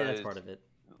because Yeah, that's part of it.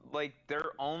 like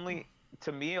they're only,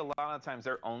 to me, a lot of times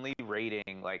they're only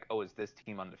rating like, oh, is this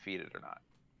team undefeated or not?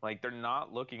 Like they're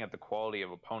not looking at the quality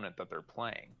of opponent that they're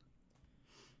playing.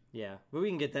 Yeah, but we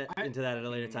can get into that at a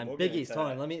later time. We'll Big get East, into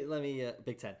hold on. that. Let me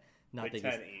Big Ten, not Big Big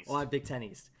Ten East. East. Oh, I'm Big Ten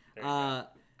East. There you go.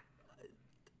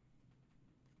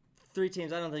 3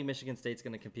 teams. I don't think Michigan State's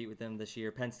going to compete with them this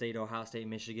year. Penn State, Ohio State,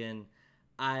 Michigan.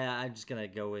 I'm just going to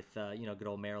go with good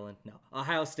old Maryland. No,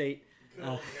 Ohio State.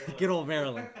 Good old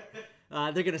Maryland.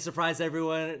 They're going to surprise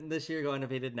everyone this year, go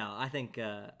undefeated. No, I think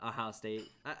Ohio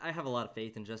State. I have a lot of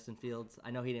faith in Justin Fields.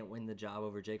 I know he didn't win the job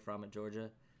over Jake Fromm at Georgia,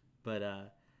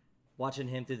 but watching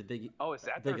him through the Big Is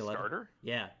that Big their 11, starter?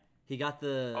 Yeah, he got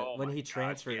the when my he gosh,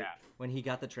 transferred. yeah. When he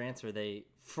got the transfer, they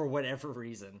for whatever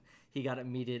reason he got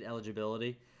immediate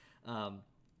eligibility, and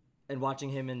watching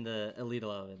him in the Elite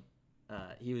 11,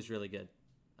 he was really good.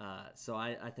 So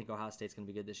I think Ohio State's going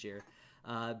to be good this year.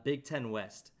 Big Ten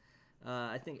West.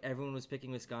 I think everyone was picking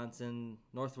Wisconsin.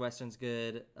 Northwestern's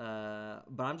good.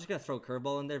 But I'm just going to throw a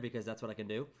curveball in there because that's what I can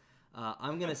do.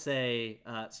 I'm going to say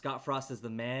Scott Frost is the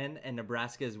man and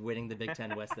Nebraska is winning the Big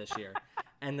Ten West this year.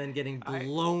 And then getting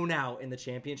blown out in the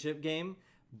championship game,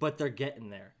 but they're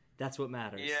getting there. That's what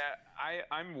matters. Yeah,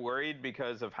 I'm worried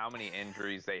because of how many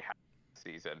injuries they had this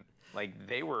season. Like,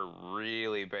 they were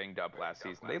really banged up last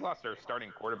season. They lost their starting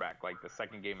quarterback, like, the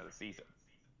second game of the season.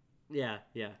 Yeah.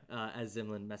 As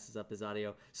Zimlin messes up his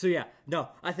audio. So yeah, no,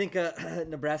 I think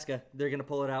Nebraska, they're gonna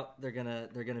pull it out. They're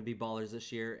gonna be ballers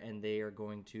this year, and they are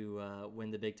going to win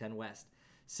the Big Ten West.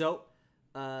 So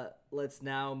let's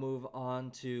now move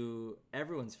on to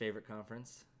everyone's favorite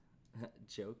conference.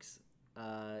 Jokes.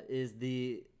 Is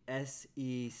the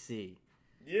SEC.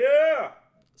 Yeah.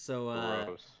 So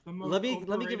Gross. The most let me give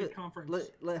overrated it. conference.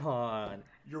 Hold on.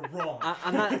 You're wrong.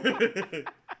 I'm not.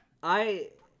 I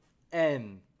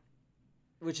am,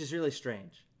 which is really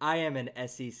strange. I am an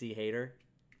SEC hater.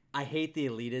 I hate the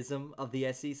elitism of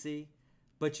the SEC,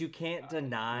 but you can't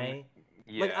deny.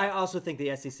 Yeah. Like, I also think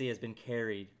the SEC has been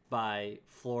carried by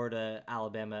Florida,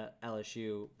 Alabama,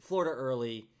 LSU. Florida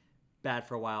early, bad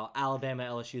for a while. Alabama,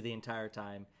 LSU the entire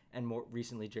time, and more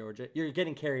recently Georgia. You're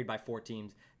getting carried by 4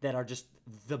 teams that are just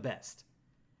the best.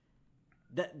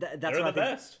 That's They're what I the think.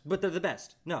 best. But they're the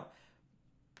best. No.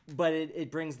 But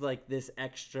it brings like this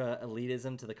extra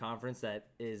elitism to the conference that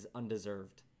is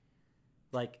undeserved.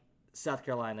 Like South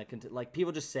Carolina, like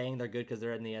people just saying they're good because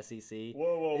they're in the SEC.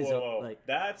 Whoa. Like,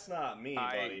 That's not me,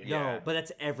 buddy. Yeah. no, but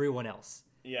that's everyone else.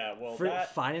 Yeah, well, For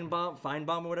that...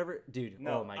 Feinbaum or whatever, dude.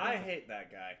 No, oh my god. I hate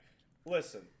that guy.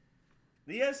 Listen,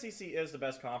 the SEC is the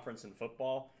best conference in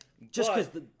football. Just but 'cause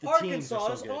the teams are Arkansas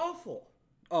so is good. awful.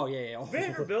 Oh yeah. Oh.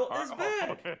 Vanderbilt is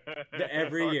bad.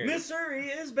 Every year. Missouri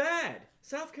is bad.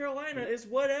 South Carolina is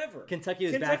whatever. Kentucky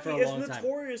is bad for a long is time.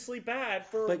 notoriously bad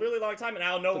for But- a really long time, and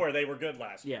out of nowhere they were good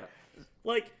last year. Yeah.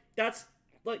 Like that's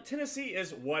like Tennessee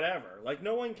is whatever. Like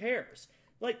no one cares.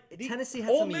 Like Tennessee had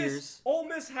Ole some Miss, years. Ole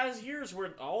Miss has years where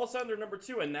all of a sudden they're number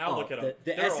 2, and now look at them.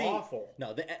 The They're SEC awful.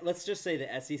 No, let's just say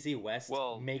the SEC West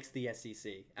Well- makes the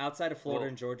SEC. Outside of Florida Well-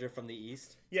 and Georgia from the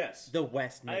East, Yes, the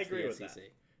West I makes agree the with SEC.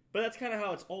 that. But that's kind of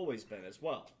how it's always been as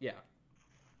well. Yeah.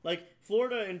 Like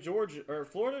Florida and Georgia, or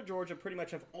Florida, Georgia, pretty much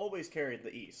have always carried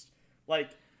the East.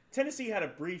 Like Tennessee had a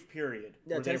brief period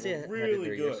Yeah, where Tennessee they had were their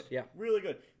really years. good, Yeah. really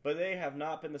good, but they have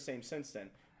not been the same since then.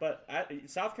 But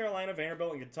South Carolina,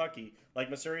 Vanderbilt, and Kentucky,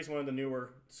 like Missouri is one of the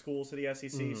newer schools to the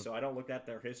SEC, so I don't look at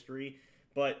their history.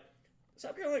 But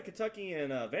South Carolina, Kentucky, and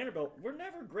Vanderbilt were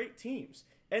never great teams.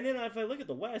 And then if I look at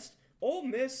the West, Ole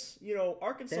Miss,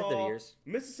 Arkansas, their years.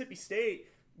 Mississippi State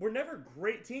were never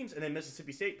great teams, and then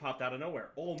Mississippi State popped out of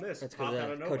nowhere. Ole Miss That's popped because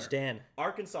out of nowhere. Coach Dan.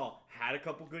 Arkansas had a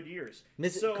couple good years.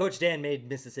 Coach Dan made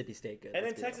Mississippi State good. And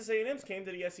then Let's be Texas A&M's came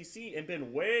to the SEC and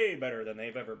been way better than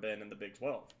they've ever been in the Big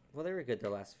 12. real. Well, they were good their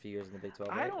last few years in the Big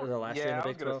 12, I right? don't. Or the last year in Yeah, the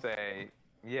I Big was 12. gonna say.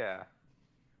 Yeah.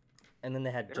 And then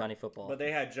they had Johnny Football. But they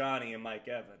had Johnny and Mike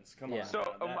Evans. Come Yeah. on.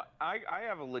 So now, I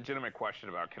have a legitimate question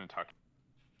about Kentucky.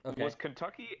 Okay. Was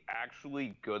Kentucky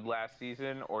actually good last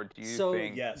season, or do you So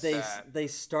think Yes. they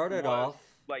started was,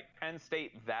 off. like Penn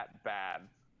State that bad?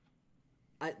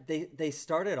 They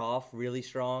started off really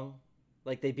strong.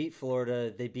 Like they beat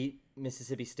Florida, they beat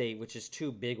Mississippi State, which is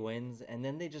 2 big wins, and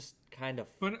then they just kind of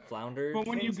floundered. But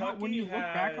when you Kentucky look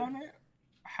back had- on it,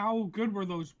 how good were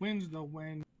those wins though?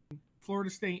 When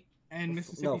Florida State and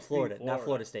Mississippi no, Florida, State, not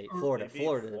Florida State. Or- Florida, They beat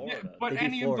Florida. Florida. Yeah, They but beat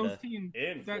any Florida. of those teams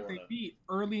In that they Florida. beat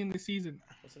early in the season,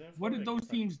 What's the name? what did Florida, those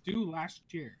teams do last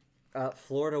year?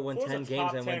 Florida won Florida's 10 a games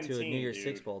top and went 10 to a New team, Year's dude.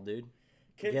 Six bowl, dude.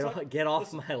 Kentucky, Get off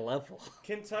listen, my level.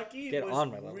 Kentucky Get was on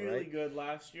my level, really right? good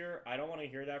last year. I don't want to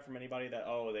hear that from anybody that,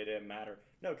 they didn't matter.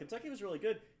 No, Kentucky was really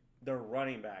good. Their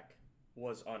running back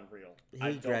was unreal. He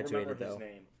I don't graduated, remember his though.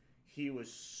 name. He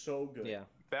was so good.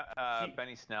 Yeah.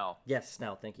 Benny Snell. Yes,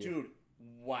 Snell, thank you. Dude,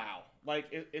 wow. Like,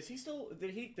 is he still? Did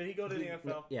he go to the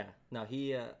NFL? Yeah. No,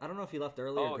 he. I don't know if he left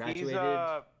early or Oh, graduated.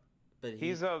 But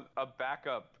he's a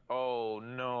backup. Oh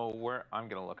no, I'm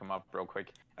gonna look him up real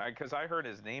quick because I heard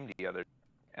his name the other,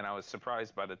 and I was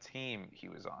surprised by the team he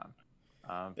was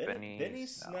on. Benny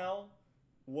Snell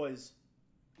was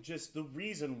just the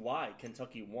reason why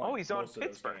Kentucky won. Oh, he's on most of those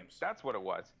Pittsburgh. games. That's what it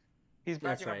was. He's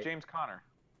That's backing right. up James Conner.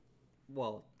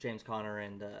 Well, James Conner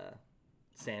and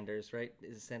Sanders, right?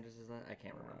 Is it Sanders? Is that? I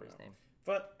can't remember his name.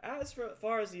 But as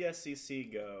far as the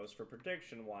SEC goes, for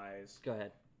prediction wise, Go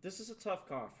ahead. this is a tough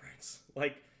conference.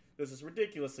 Like, this is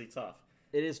ridiculously tough.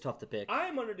 It is tough to pick.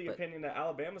 I'm under the But- opinion that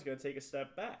Alabama's going to take a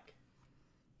step back.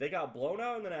 They got blown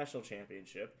out in the national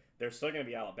championship. They're still going to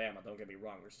be Alabama. Don't get me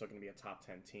wrong. They're still going to be a top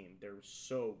 10 team. They're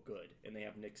so good, and they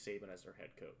have Nick Saban as their head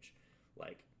coach.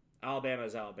 Like, Alabama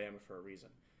is Alabama for a reason.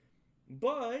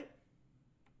 But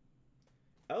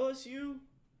LSU,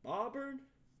 Auburn,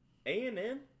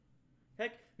 A&M,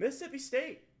 heck, Mississippi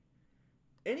State,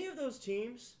 any of those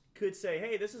teams could say,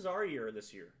 hey, this is our year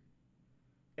this year,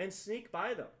 and sneak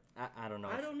by them. I don't know.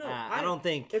 I don't know. I don't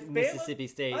think if Bama- Mississippi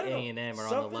State, I don't know. A&M are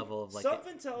on the level of like.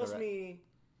 Something tells the re- me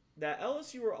that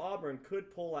LSU or Auburn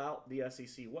could pull out the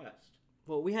SEC West.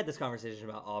 Well, we had this conversation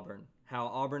about Auburn. How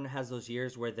Auburn has those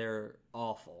years where they're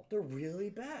awful, They're really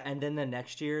bad. and then the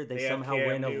next year they They have somehow Cam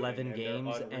win Newton, 11 and they're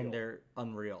games unreal. and they're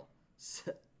unreal.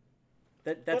 So,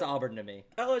 that's But- Auburn to me.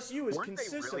 LSU is Weren't they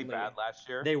consistently really bad last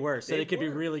year? They were, so They they could be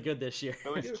were. really good this year.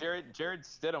 It was Jared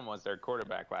Stidham was their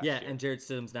quarterback last Yeah, year. and Jared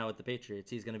Stidham's now with the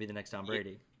Patriots. He's going to be the next Tom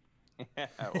Brady.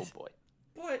 Oh boy.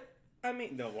 But I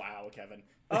mean, no, wow, Kevin.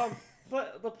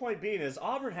 But the point being is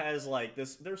Auburn has like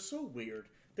this. They're so weird.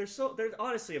 They're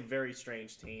honestly a very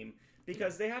strange team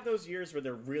because they have those years where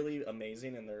they're really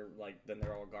amazing and then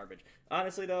they're all garbage.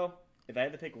 Honestly, though, if I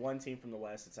had to pick one team from the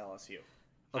West, it's LSU.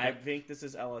 Okay. I think this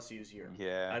is LSU's year.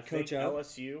 Yeah. I think Coach O?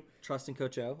 LSU. Trust in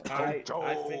Coach O.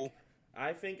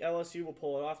 I think LSU will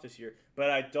pull it off this year, but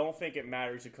I don't think it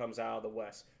matters who comes out of the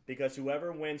West because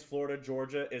whoever wins Florida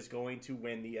Georgia is going to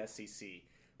win the SEC.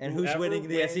 And who's Whoever winning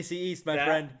the wins SEC East, my that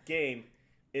friend? game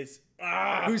is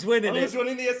Who's winning Who's it?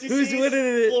 winning the SEC? Who's winning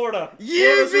it? Florida.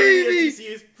 Yeah, Florida's winning the baby! SEC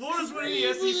East. Florida's winning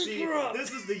the Jesus SEC. Christ.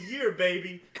 This is the year,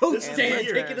 baby. Coach This is Dan the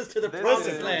year. taking us to the This promised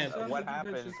is land. What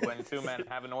happens when two men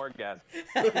have an orgasm?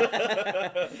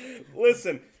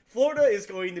 Listen, Florida is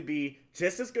going to be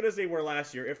just as good as they were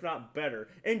last year, if not better.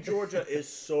 And Georgia is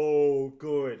so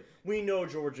good. We know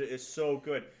Georgia is so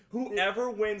good. Whoever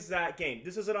wins that game,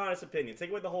 this is an honest opinion. Take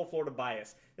away the whole Florida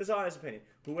bias. This is an honest opinion.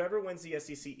 Whoever wins the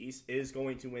SEC East is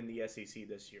going to win the SEC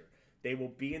this year. They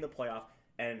will be in the playoff.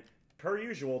 And per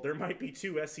usual, there might be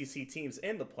two SEC teams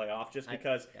in the playoff just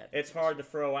because it's hard to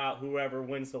throw out whoever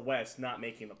wins the West not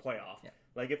making the playoff. Yeah.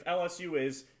 Like if LSU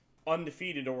is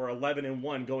undefeated or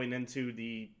 11-1 going into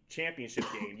the championship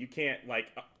game, you can't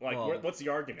Well, what's the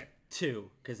argument? 2,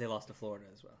 because they lost to Florida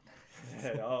as well.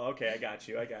 Oh, okay, I got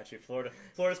you.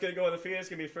 Florida's gonna go undefeated. It's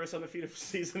gonna be the first undefeated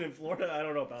season in Florida. I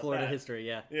don't know about Florida that. history,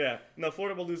 yeah. Yeah, no,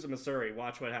 Florida will lose to Missouri.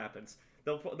 Watch what happens.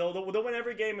 They'll win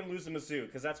every game and lose to Mizzou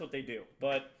because that's what they do.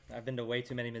 But I've been to way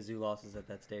too many Mizzou losses at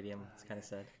that stadium. It's kind of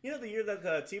sad. you know, the year that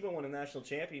Tebow won a national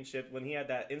championship, when he had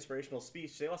that inspirational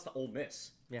speech, they lost to Ole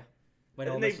Miss. Yeah. When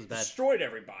Ole And they Miss was bad. destroyed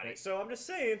everybody. So I'm just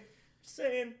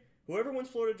saying, whoever wins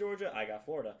Florida, Georgia, I got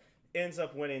Florida, ends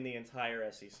up winning the entire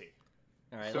SEC.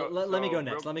 All right, So- let me so go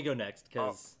next. real- Let me go next,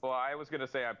 because Well, I was gonna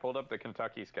say I pulled up the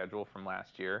Kentucky schedule from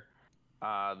last year.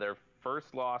 Their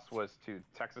first loss was to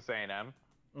Texas A&M.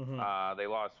 They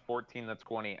lost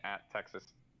 14-20 at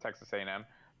Texas A&M.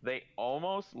 They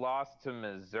almost lost to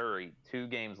Missouri 2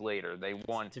 games later. They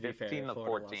won to be fair, 15-14,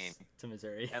 Florida lost to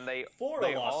Missouri. and they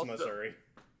Florida lost also, to Missouri.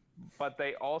 but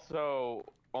they also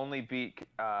only beat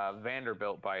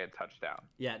Vanderbilt by a touchdown.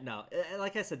 Yeah, no,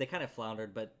 like I said, they kind of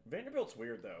floundered, but Vanderbilt's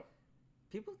weird though.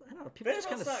 people, I don't know, people just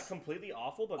kind Vanderbilt's of. not completely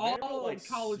awful, but Vanderbilt All like of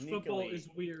college football sneakily- is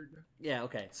weird. Yeah,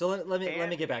 okay. So let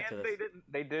me get back to this.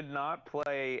 They did not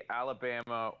play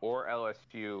Alabama or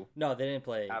LSU No, they didn't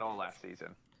play. at all last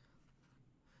season.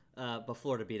 But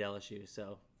Florida beat LSU,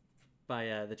 so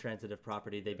by the transitive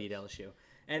property, they beat LSU.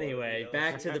 Anyway,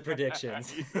 back to the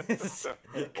predictions, because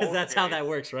that's how that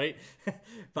works, right?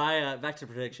 Back to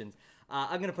predictions.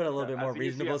 I'm gonna put a little bit more As a UCF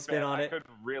reasonable spin fan, on I it. could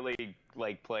really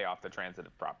play off the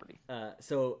transitive property.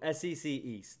 So SEC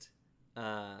East,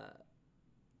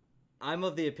 I'm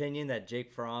of the opinion that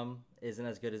Jake Fromm isn't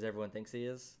as good as everyone thinks he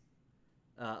is.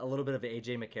 A little bit of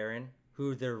AJ McCarron,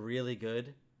 who they're really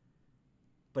good,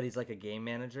 but he's like a game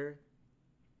manager.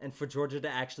 And for Georgia to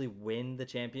actually win the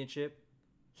championship,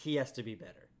 he has to be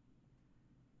better.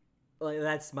 Like,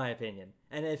 that's my opinion.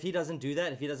 And if he doesn't do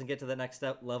that, if he doesn't get to the next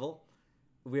step level,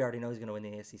 we already know he's going to win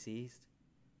the ACC East.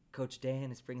 Coach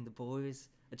Dan is bringing the boys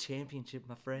a championship,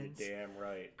 my friends. You're damn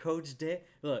right. Coach Dan.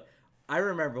 Look, I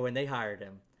remember when they hired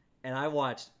him, and I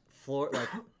watched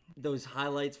those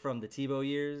highlights from the Tebow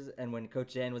years and when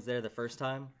Coach Dan was there the first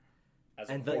time. As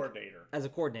a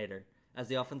coordinator. As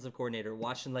the offensive coordinator,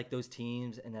 watching like those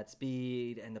teams and that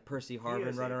speed and the Percy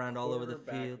Harvin run around all over the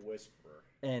field. Whisperer.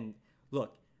 And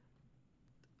look,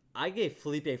 I gave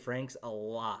Felipe Franks a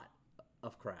lot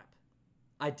of crap.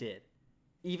 I did.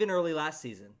 Even early last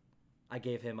season, I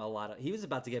gave him a lot of. He was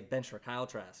about to get benched for Kyle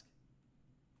Trask.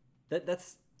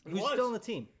 That's who's still on the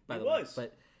team, by the way.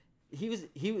 But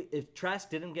if Trask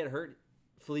didn't get hurt,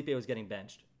 Felipe was getting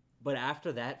benched. But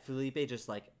after that, Felipe just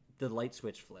like the light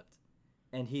switch flipped,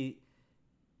 and he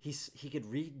could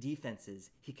read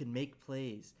defenses. He could make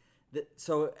plays.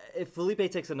 So if Felipe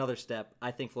takes another step,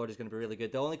 I think Florida's going to be really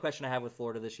good. The only question I have with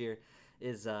Florida this year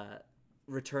is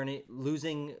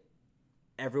losing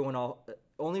everyone,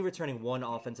 only returning one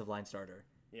offensive line starter.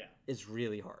 Yeah, is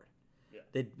really hard.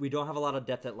 Yeah, we don't have a lot of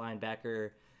depth at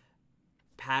linebacker.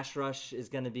 Pass rush is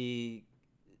going to be,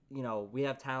 we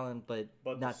have talent, but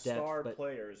not the depth. Star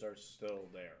players are still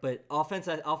there. But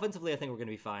offensively, I think we're going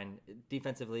to be fine.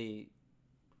 Defensively,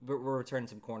 we're returning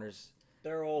some corners.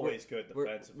 They're always good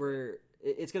defensively.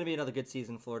 It's going to be another good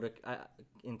season, Florida,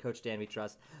 in Coach Dan we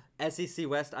trust. SEC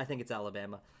West, I think it's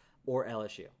Alabama or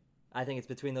LSU. I think it's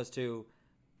between those two.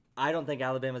 I don't think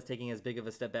Alabama's taking as big of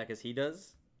a step back as he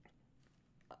does.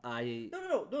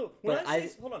 No.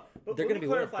 Hold on. But they're let me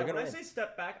clarify. When I say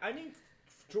step back, I mean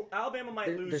Alabama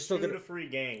might lose 2 to 3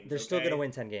 games. They're still going to win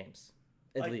 10 games.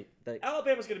 At least.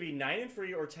 Alabama's going to be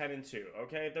 9-3 or 10-2.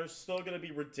 Okay, they're still going to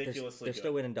be ridiculously They're good.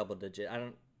 still winning double digit.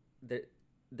 I'm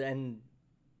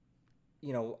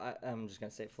just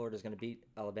gonna say Florida's gonna beat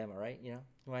Alabama, right?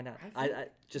 Why not?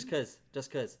 Just cause.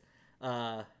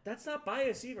 That's not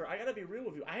bias either. I gotta be real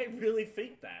with you. I really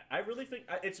think that. I really think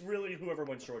it's really whoever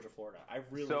wins Georgia, Florida. I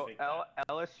really think that.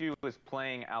 LSU was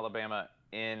playing Alabama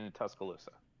in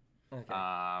Tuscaloosa. Okay.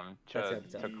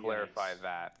 To clarify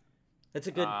that. That's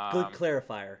a good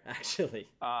clarifier, actually.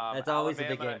 That's always a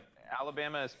big game.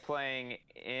 Alabama is playing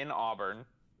in Auburn.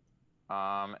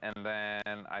 And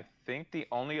then I think the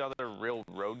only other real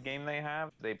road game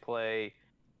they play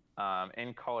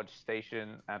in College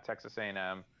Station at Texas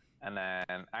A&M, and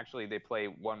then actually they play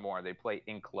one more. They play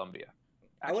in Columbia.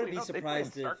 I wouldn't be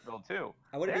surprised if Starkville too.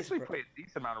 They actually play a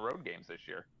decent amount of road games this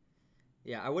year.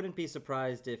 Yeah, I wouldn't be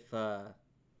surprised if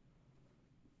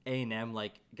A&M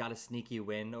got a sneaky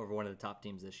win over one of the top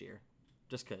teams this year,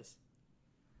 just cause.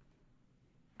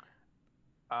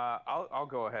 I'll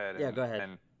go ahead. Yeah, go ahead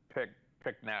and pick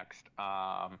next.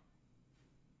 I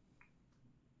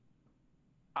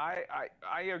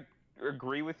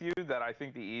agree with you that I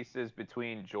think the East is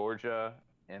between Georgia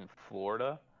and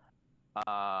Florida.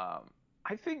 I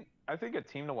think a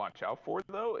team to watch out for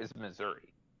though is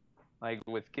Missouri.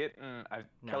 With getting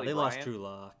Kelly they Bryant, lost Drew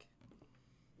Lock.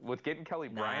 With getting Kelly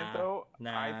Bryant though,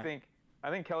 I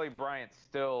think Kelly Bryant's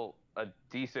still a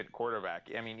decent quarterback.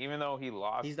 I mean, even though he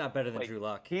lost, he's not better than Drew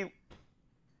Lock.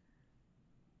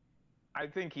 I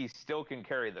think he still can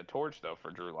carry the torch though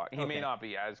for Drew Lock. He may not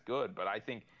be as good, but I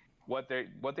think what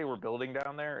they were building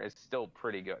down there is still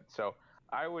pretty good. So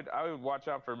I would watch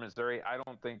out for Missouri. I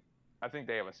think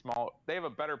they have a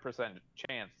better percentage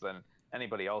chance than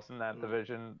anybody else in that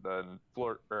division than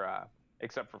Florida,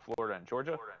 except for Florida and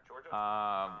Georgia.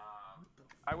 I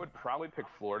would probably pick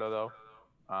Florida though,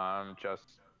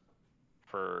 just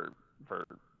for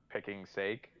picking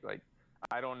sake.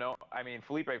 I don't know. I mean,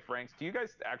 Felipe Franks, do you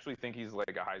guys actually think he's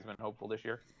like a Heisman hopeful this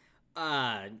year?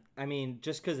 I mean,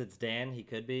 just because it's Dan, he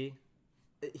could be.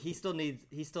 He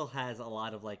still has a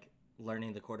lot of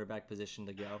learning the quarterback position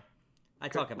to go. I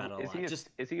talk about it a lot.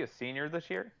 Is he a senior this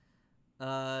year?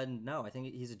 No, I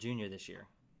think he's a junior this year.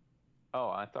 Oh,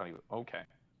 I thought he was okay.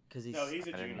 Because he's a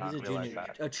junior. He's a junior,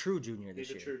 a true junior this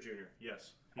year. He's a true junior.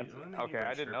 Yes. Okay,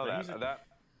 I didn't know that.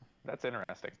 That's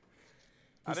interesting.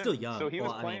 He's still young. So he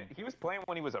was playing. He was playing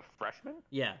when he was a freshman.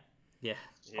 Yeah. Yeah,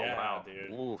 oh, wow. Dude.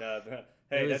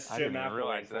 Hey, that's Jim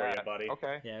McElwain for you, buddy.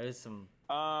 Okay. Yeah, it was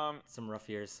some rough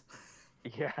years.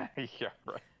 Yeah,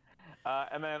 right.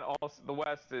 And then also the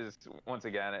West is once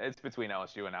again it's between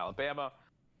LSU and Alabama.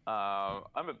 I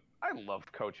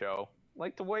love Coach O.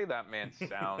 Like the way that man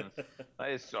sounds.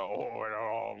 It's so.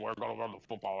 Oh, we're gonna run the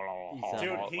football.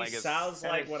 Dude, he Like, sounds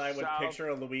like what I would sound- picture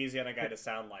a Louisiana guy to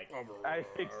sound like.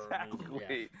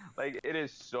 Exactly. Like it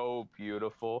is so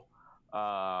beautiful.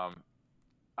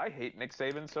 I hate Nick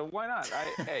Saban, so why not?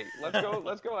 Hey,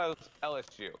 let's go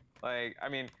LSU. Like, I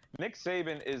mean, Nick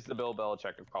Saban is the Bill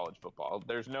Belichick of college football.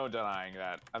 There's no denying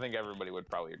that. I think everybody would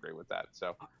probably agree with that.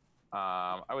 So,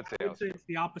 I would say I would say LSU. it's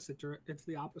the opposite. It's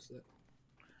the opposite.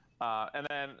 And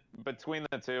then between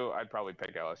the two, I'd probably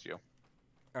pick LSU.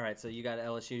 All right, so you got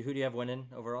LSU. Who do you have winning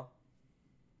overall?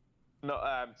 No,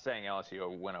 I'm saying LSU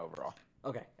will win overall.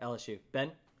 Okay, LSU.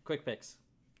 Ben, quick picks.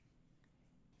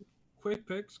 Quick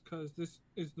picks, because this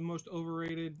is the most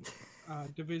overrated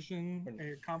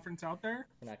division conference out there.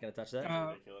 We're not going to touch that.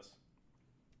 Ridiculous.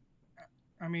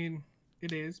 I mean,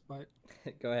 it is, but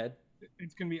Go ahead.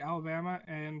 it's going to be Alabama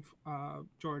and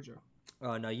Georgia.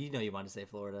 Oh, no, you know you want to say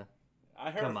Florida.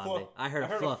 I heard Come a on, fluff. babe. I heard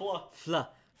a fluff.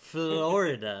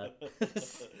 Florida.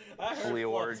 I heard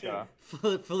Fleorgia.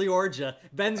 Fleorgia.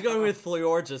 Ben's going with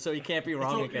Fleorgia, so he can't be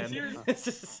wrong So, again.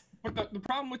 here's- But the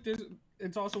problem with this,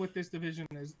 it's also with this division,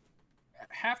 is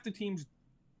half the teams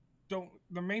don't.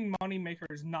 The main money maker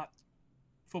is not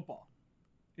football;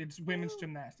 it's women's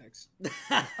gymnastics.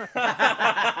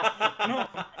 No,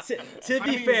 To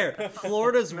be mean- fair,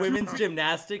 Florida's women's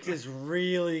gymnastics is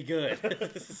really good.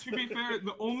 to be fair,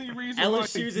 the only reason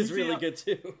LSU's is why really good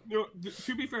too.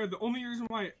 To be fair, the only reason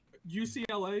why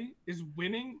UCLA is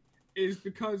winning is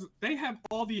because they have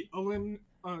all the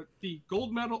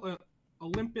gold medal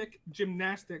Olympic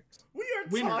gymnastics. We are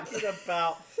Winners. talking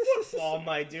about football,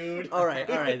 my dude. All right.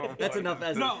 That's enough.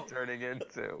 As No. Turning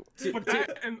into. But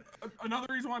that, and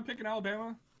another reason why I'm picking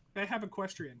Alabama, they have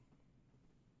equestrian.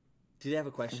 Do they have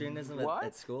equestrianism What?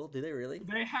 at school? Do they really?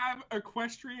 They have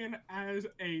equestrian as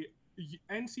a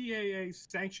NCAA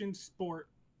sanctioned sport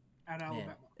at Man,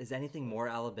 Alabama. is anything more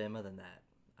Alabama than that?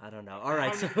 I don't know. All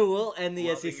right, so we'll end the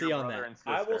Loving SEC your on brother that. and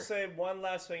I will sister. say one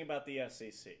last thing about the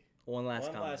SEC. One last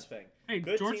One comment. last thing. Hey,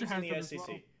 Good Georgia teams has in the them as SEC.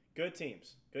 well. Good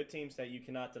teams. Good teams that you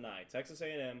cannot deny. Texas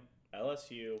A&M,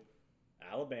 LSU,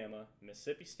 Alabama,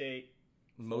 Mississippi State,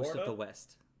 Most of Florida? the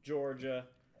West. Georgia,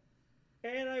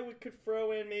 and could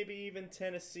throw in maybe even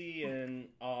Tennessee and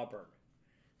Auburn,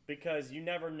 because you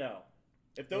never know.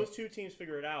 If those two teams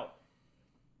figure it out,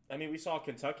 I mean, we saw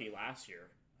Kentucky last year.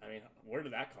 I mean, where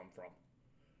did that come from?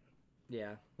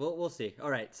 Yeah, we'll see. All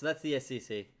right, so that's the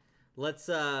SEC. Let's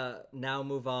now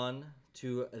move on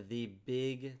to the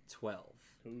Big 12.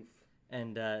 Oof.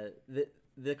 And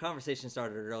the conversation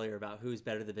started earlier about who's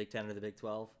better, the Big 10 or the Big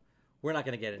 12. We're not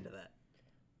going to get into that.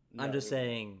 I'm No, just we won't.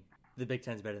 saying the Big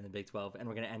 10 is better than the Big 12, and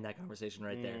we're going to end that conversation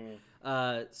right there.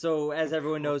 Mm. So as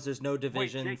everyone knows, there's no Wait,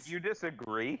 divisions. Jake, you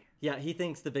disagree? Yeah, he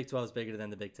thinks the Big 12 is bigger than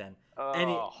the Big 10. Oh,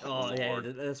 yeah,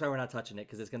 Lord. that's why we're not touching it,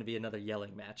 because it's going to be another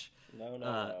yelling match.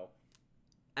 No.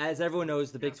 As everyone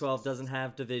knows, the Big 12 doesn't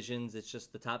have divisions. It's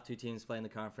just the top two teams playing the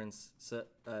conference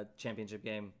championship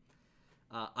game.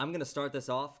 I'm going to start this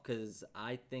off because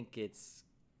I think it's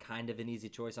kind of an easy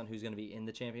choice on who's going to be in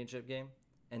the championship game,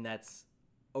 and that's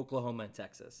Oklahoma and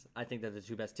Texas. I think they're the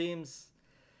two best teams.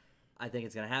 I think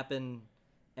it's going to happen,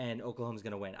 and Oklahoma's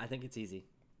going to win. I think it's easy.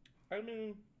 I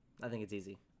mean, I think it's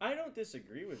easy. I don't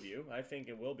disagree with you. I think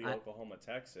it will be Oklahoma,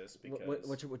 Texas, because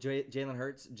Jalen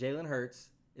Hurts? Jalen Hurts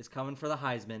is coming for the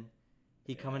Heisman.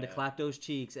 He coming to Yeah. clap those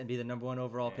cheeks and be the number one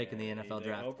overall pick in the NFL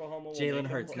draft. Oklahoma will Jalen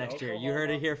make Hurts him- next year. You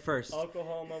heard it here first.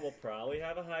 Oklahoma will probably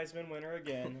have a Heisman winner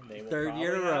again. They will Third probably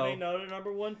year in a have row. another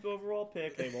number one overall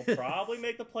pick. They will probably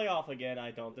make the playoff again.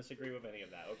 I don't disagree with any of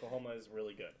that. Oklahoma is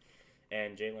really good,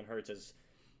 and Jalen Hurts has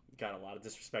got a lot of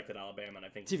disrespect at Alabama, and I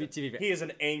think To be fair, he is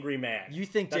an angry man. You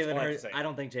think That's Jalen all I have to Hurts? say. I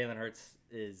don't think Jalen Hurts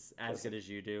is as Listen. good as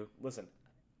you do. Listen,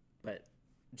 But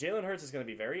Jalen Hurts is going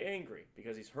to be very angry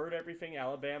because he's heard everything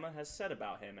Alabama has said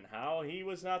about him and how he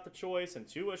was not the choice and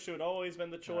Tua should always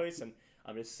been the choice. And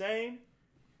I'm just saying,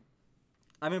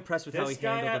 I'm impressed with how he this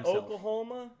guy handled at himself.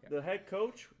 Oklahoma, the head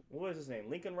coach, what was his name?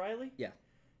 Lincoln Riley? Yeah.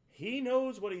 He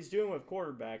knows what he's doing with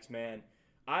quarterbacks, man.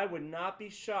 I would not be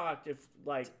shocked if,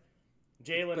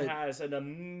 Jalen But- has an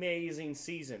amazing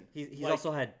season. He's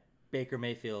also had Baker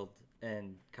Mayfield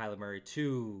and Kyler Murray,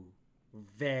 two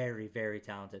very, very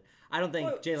talented. I don't think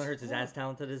Well, Jalen Hurts is as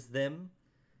talented as them,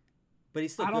 but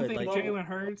he's still I don't good. think Like, Jalen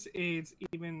Hurts is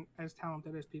even as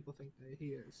talented as people think that he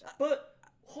is. But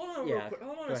hold on, Yeah, real quick.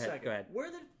 Hold on go a ahead, second. go ahead.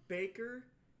 Where did Baker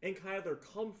and Kyler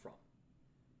come from?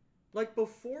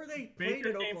 Before they played Baker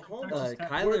at came from Oklahoma, Texas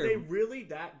Tech. were Kyler- they really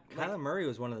that? Kyler Murray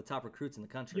was one of the top recruits in the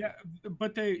country. Yeah,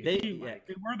 but they yeah.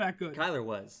 were that good. Kyler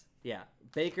was. Yeah.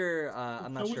 Baker,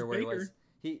 I'm not So sure was where he Baker. was.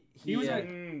 He was at-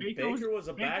 Baker was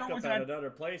a Baker backup was at at- another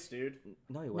place, dude.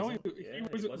 No, he No, wasn't. he Yeah,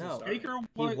 was he wasn't No. starting. Baker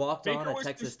He was walked on Baker at was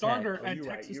Texas the starter Tech. Oh, at you're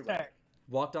right, Texas you're right. Tech.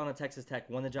 Walked on at Texas Tech,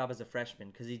 won the job as a freshman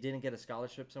because he didn't get a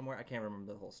scholarship somewhere. I can't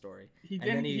remember the whole story. He And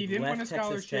didn't. then he He didn't win a left Texas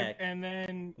scholarship, Tech, and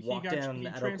then he walked down he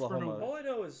at transferred Oklahoma. over. All I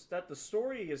know is that the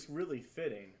story is really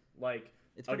fitting. Like,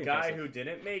 It's a pretty guy impressive. who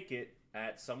didn't make it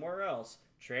at somewhere else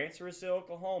transfers to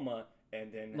Oklahoma and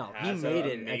then No, he has made an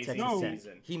it at amazing Texas Tech.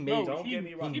 season. He No, made. Don't he- get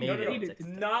me wrong. he No, made no, it no. at Texas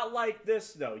Tech. Not like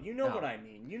this, though. You know No. what I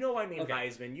mean. You know I mean Okay.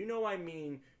 Heisman. You know I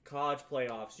mean college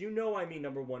playoffs. You know I mean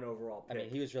 #1 overall I pick.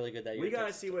 mean, he was really good that year. We at gotta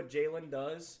Texas see Tech. what Jalen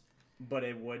does, but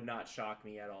it would not shock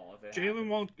me at all if it Jalen happened.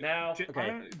 won't. Now, J- I Okay,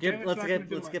 don't- Jalen's let's not get gonna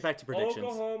do let's much. get back to predictions.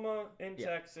 Oklahoma and Yeah.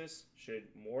 Texas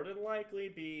should more than likely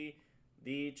be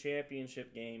the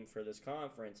championship game for this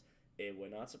conference. It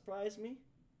would not surprise me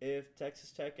if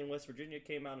Texas Tech and West Virginia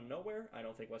came out of nowhere. I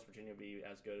don't think West Virginia would be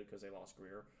as good because they lost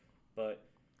Greer, but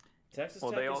Texas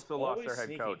Well, Tech they is also lost always their head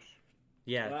sneaky. coach.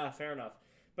 Yeah, Fair enough.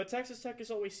 But Texas Tech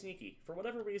is always sneaky. For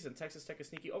whatever reason, Texas Tech is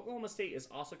sneaky. Oklahoma State is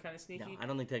also kind of sneaky. no, I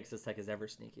don't think Texas Tech is ever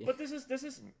sneaky. But this is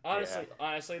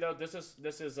honestly though, this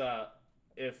is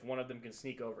if one of them can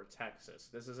sneak over Texas.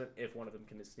 This isn't if one of them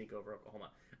can sneak over Oklahoma.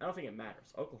 I don't think it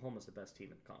matters. Oklahoma's the best team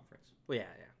in the conference. Well, yeah,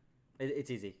 it's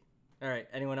easy. All right,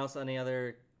 anyone else? Any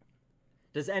other?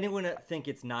 Does anyone think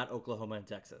it's not Oklahoma and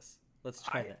Texas? Let's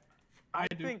try that. I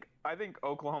do. think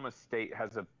Oklahoma State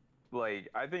has a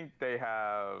I think they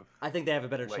have. I think they have a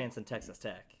better Like- chance than Texas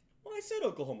Tech. Well, I said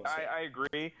Oklahoma State. I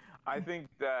agree. I think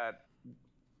that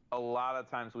a lot of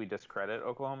times we discredit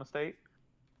Oklahoma State.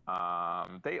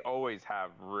 They always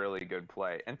have really good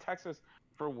play, and Texas,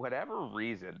 for whatever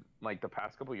reason, like the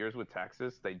past couple years with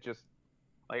Texas, they just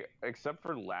except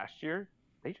for last year,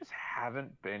 they just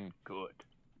haven't been good.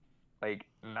 Like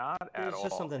not at There's all.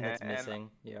 just something that's And- missing.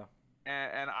 Yeah,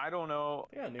 And I don't know.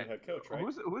 They got a new head coach, right?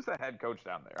 Who's the head coach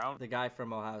down there? I don't. the guy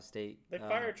from Ohio State. They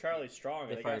fired Charlie Strong,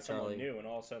 they and they fired got someone Charlie. new, and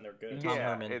all of a sudden they're good. Tom yeah,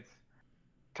 Herman. it's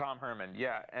Tom Herman.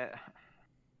 Yeah.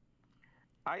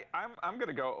 I'm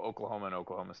gonna go Oklahoma and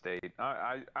Oklahoma State.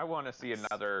 I want to see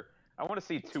another. I want to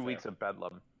see 2 weeks of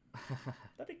bedlam.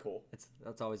 That'd be cool.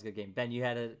 That's always a good game. Ben, you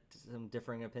had some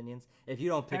differing opinions. If you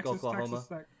don't pick Texas, Oklahoma, Texas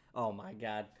Tech. oh my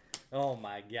god,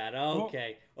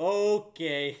 okay,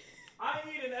 okay. I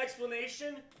need an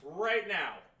explanation right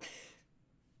now.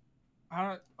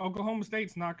 Oklahoma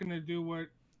State's not going to do what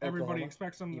everybody Oklahoma?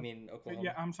 expects them to. You mean Oklahoma?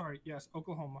 Yeah, I'm sorry. Yes,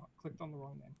 Oklahoma. Clicked on the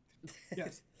wrong name.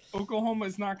 Yes, Oklahoma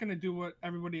is not going to do what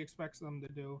everybody expects them to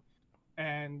do,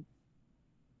 and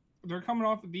they're coming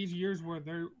off of these years where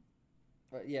they're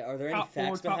Yeah. Are there any Top four,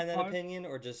 facts behind top that five? opinion,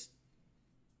 or just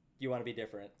you want to be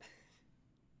different?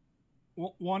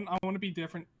 one. I want to be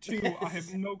different. Two, I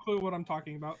have no clue what I'm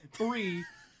talking about. Three,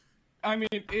 I mean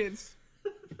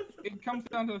it comes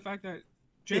down to the fact that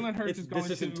Jalen Hurts is going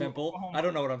This isn't to Temple. Oklahoma. I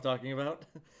don't know what I'm talking about.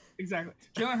 Exactly.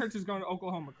 Jalen Hurts is going to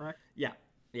Oklahoma, correct? Yeah.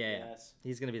 Yes.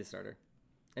 He's gonna be the starter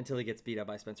until he gets beat up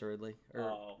by Spencer Ridley or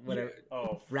Oh. whatever.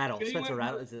 Oh, Rattle. Jalen Spencer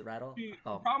Rattle. Hurts- Is it Rattle? The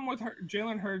Oh. problem with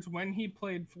Jalen Hurts when he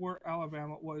played for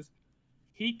Alabama was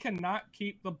he cannot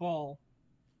keep the ball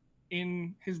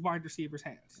in his wide receiver's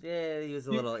hands. Yeah, he was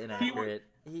a He- little he inaccurate.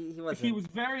 He wasn't. He was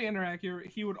very inaccurate.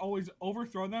 He would always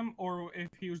overthrow them, or if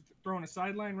he was throwing a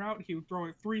sideline route, he would throw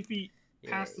it 3 feet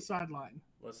past Yeah. the sideline.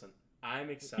 listen, I'm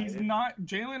excited. He's not.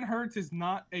 Jalen Hurts is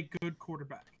not a good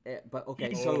quarterback. But okay,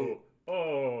 he's- so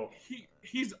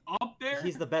He's up there.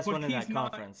 he's the best but one in he's that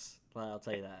not- conference. I'll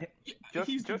tell you that.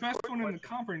 He's the just best quick one in the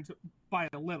question. conference by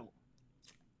a little.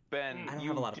 Ben, I don't you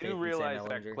have a lot of faith do in Sam realize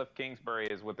that Ehlinger. Cliff Kingsbury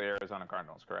is with the Arizona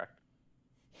Cardinals, correct?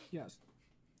 Yes.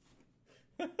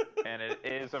 And it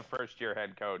is a first-year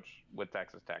head coach with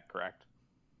Texas Tech, correct?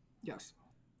 Yes.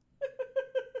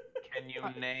 Can you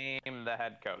name the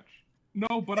head coach?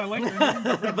 No, but I like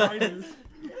the Red Riders.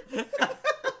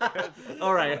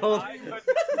 All right, hold. I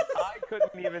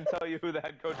couldn't even tell you who the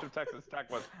head coach of Texas Tech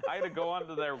was. I had to go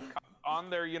onto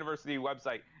their university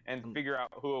website and figure out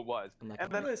who it was. I'm not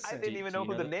And gonna- then Listen, I didn't even know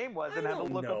do you who know the that? name was I and had to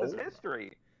don't look up his know.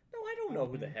 history. No, I don't know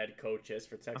who the head coach is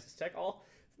for Texas Tech.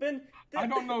 I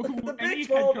don't know who the any Big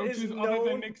head 12 coach is is other known.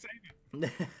 than Nick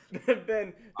Saban.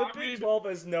 Ben, the I Big mean- 12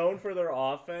 is known for their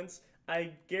offense.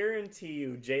 I guarantee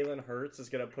you, Jalen Hurts is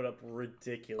going to put up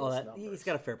ridiculous numbers. He's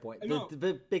got a fair point. No,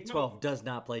 The Big 12 no. does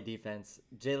not play defense.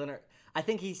 Jalen, I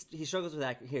think he struggles with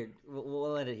accuracy. Here,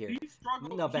 we'll end it here. He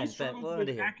struggled, No, Ben, he struggled we'll end with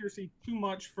it here. accuracy too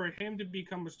much for him to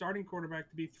become a starting quarterback,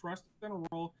 to be thrust in a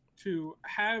role, to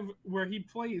have where he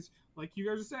plays, like you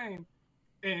guys are saying,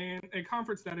 in a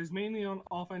conference that is mainly on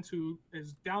offense, who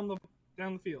is down the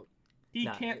field. He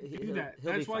Nah, can't do he'll- that.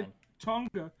 he'll be That's why fine.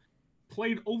 Tonga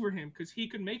played over him because he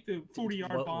could make the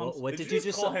 40-yard bombs. What Did did you you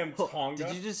just just call him Tonga?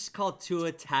 Did you just call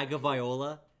Tua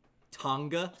Tagovailoa?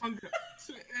 Tonga? It's-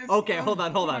 Okay, hold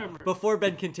on. whatever. Before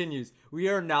Ben continues, we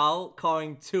are now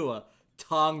calling Tua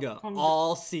Tonga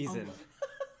all season.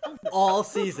 All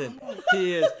season.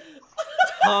 He is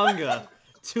Tonga.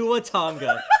 Tua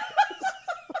Tonga.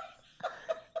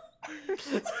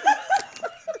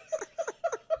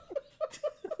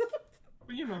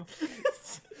 But, you know,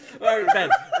 All right,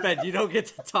 Ben, you don't get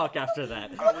to talk after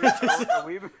that. Are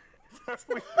we being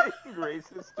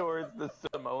racist towards the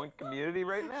Samoan community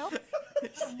right now?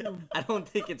 I don't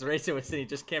think it's racist, he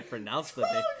just can't pronounce the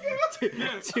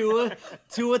name.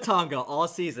 Tua Tonga all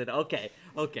season. Okay,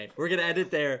 we're gonna end it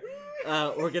there.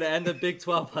 We're gonna end the Big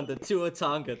 12 on the Tua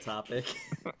Tonga topic,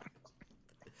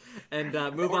 and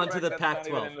move on to the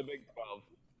Pac-12. In the Big 12.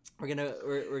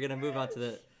 We're gonna move on to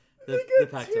the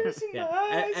Pac-12.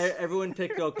 Yeah, everyone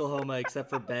picked Oklahoma except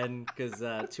for Ben because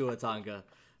Tua Tonga,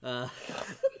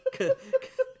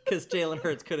 because Jalen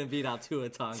Hurts couldn't beat out Tua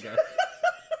Tonga.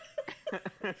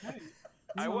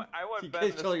 I want Ben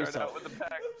to start out with the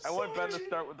Pac. I want Ben to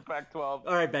start with the Pac-12. All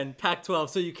right, Ben, Pac-12.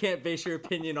 So you can't base your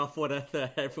opinion off what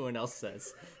everyone else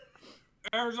says.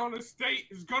 Arizona State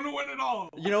is going to win it all.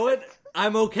 You know what?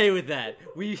 I'm okay with that.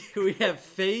 We have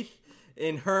faith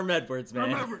in Herm Edwards, man.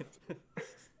 Remember,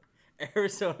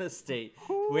 Arizona State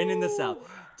winning the South.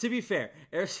 To be fair,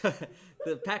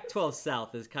 the Pac-12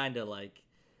 South is kind of like,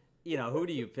 who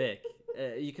do you pick?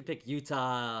 You could pick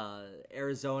Utah,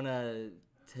 Arizona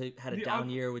had a down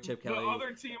year with Chip Kelly. The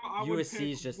other team I would USC pick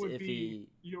is just would iffy. be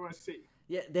USC.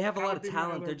 Yeah, they have a That lot would of be my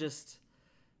talent. other- They're just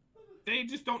They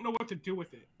just don't know what to do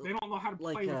with it. They don't know how to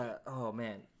play with it. oh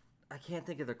man, I can't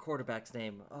think of their quarterback's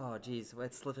name. Oh geez,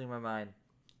 it's slipping my mind.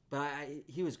 But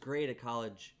he was great at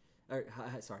college.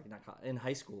 In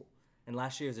high school. And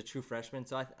last year was a true freshman,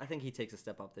 so I think he takes a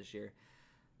step up this year.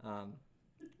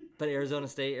 But Arizona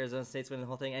State's winning the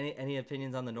whole thing. Any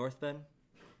opinions on the North, Ben?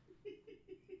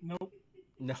 Nope.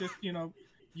 No. Just,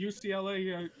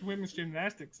 UCLA women's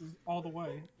gymnastics is all the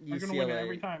way. They're going to win it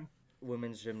every time.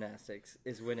 Women's gymnastics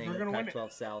is winning They're gonna win it.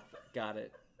 Pac-12 South. Got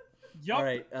it. Yup. All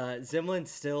right, Zimlin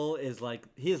still is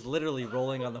he is literally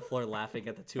rolling on the floor laughing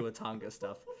at the Tua Tonga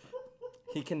stuff.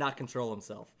 He cannot control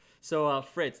himself. So,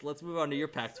 Fritz, let's move on to your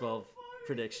Pac-12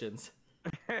 predictions.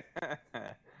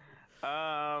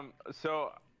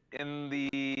 So in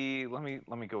the let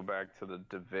me go back to the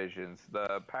divisions.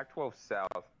 The Pac-12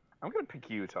 South. I'm gonna pick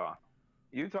Utah.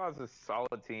 Utah's a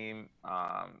solid team.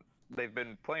 They've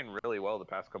been playing really well the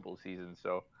past couple of seasons.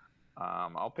 So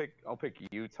I'll pick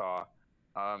Utah.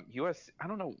 USC. I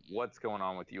don't know what's going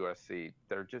on with USC.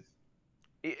 They're just.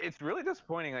 It's really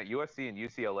disappointing that USC and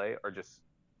UCLA are just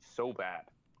so bad.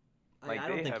 I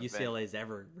don't think UCLA is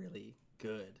ever really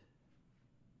good.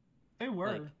 They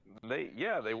were.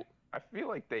 I feel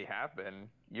like they have been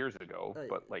years ago,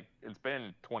 but it's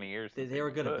been 20 years. They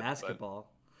were good at basketball.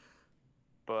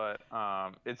 But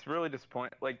it's really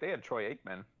disappointing. They had Troy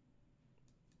Aikman.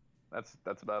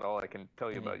 That's about all I can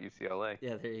tell you about UCLA.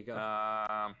 Yeah, there you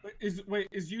go. Is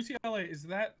UCLA, is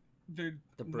that the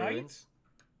Bruins? Knights?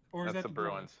 Or is That's that the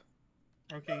Bruins.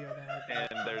 Okay, yeah.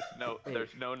 And there's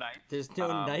no Knights. There's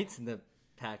no Knights in the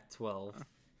Pac-12.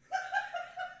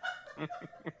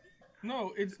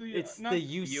 No, it's the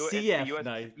UCF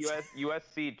Knights.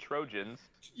 USC Trojans.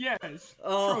 Yes.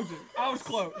 Oh. Trojan. I was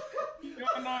close.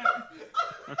 You're not...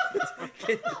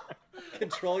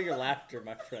 Control your laughter,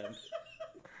 my friend.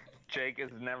 Jake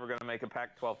is never going to make a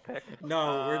Pac-12 pick.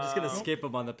 No, we're just going to skip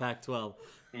him on the Pac-12.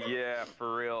 Yeah,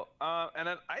 for real. And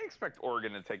then I expect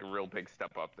Oregon to take a real big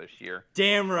step up this year.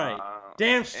 Damn right.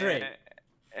 Damn straight.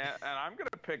 And I'm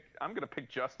gonna pick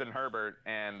Justin Herbert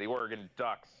and the Oregon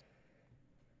Ducks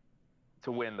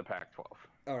to win the Pac-12.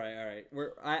 All right.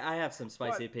 I have some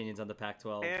spicy opinions on the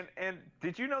Pac-12. And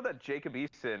did you know that Jacob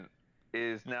Eason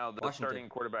is now the starting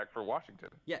quarterback for Washington?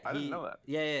 Yeah, I didn't know that.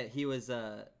 Yeah, he was.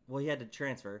 He had to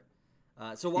transfer.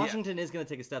 So Washington is going to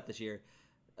take a step this year.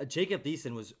 Jacob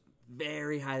Eason was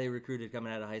very highly recruited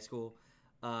coming out of high school.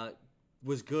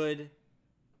 Was good,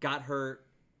 got hurt.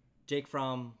 Jake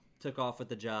Fromm took off with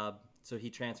the job, so he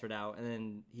transferred out, and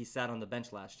then he sat on the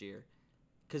bench last year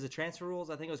because of transfer rules.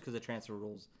 I think it was because of transfer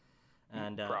rules,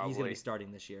 and he's going to be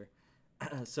starting this year.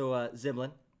 So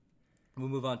Zimlin, we'll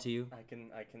move on to you. I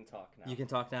can talk now. You can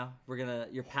talk now. We're gonna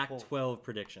your Pac-12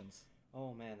 predictions.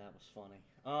 Oh man, that was funny.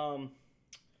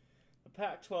 The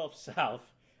Pac-12 South.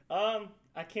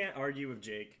 I can't argue with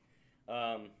Jake.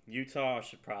 Utah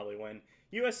should probably win.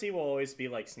 USC will always be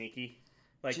sneaky.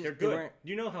 They're good.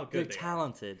 You know how good they're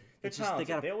talented. They're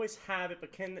talented. They always have it,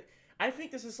 but I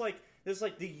think this is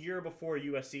the year before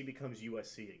USC becomes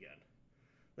USC again.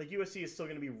 Like USC is still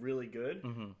going to be really good,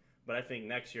 Mhm. but I think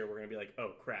next year we're going to be like,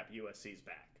 oh crap, USC's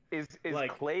back. Is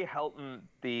like- Clay Helton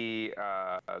the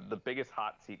biggest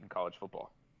hot seat in college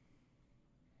football?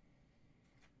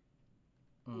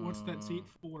 What's that seat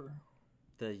for?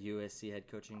 The USC head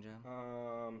coaching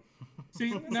job.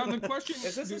 See, now the question Is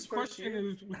this his the first question year?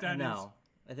 is with that No,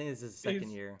 I think this is his second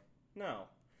is- year. No.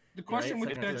 the question Right, with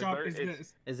second that or job third? is It's-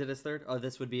 this. Is it his third? Oh,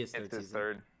 this would be his third It's his season.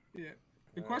 third. Yeah.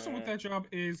 The question with that job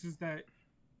is that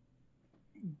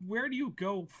where do you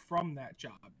go from that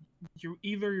job? You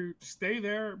either stay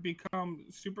there, become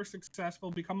super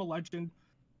successful, become a legend,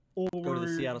 or Go to the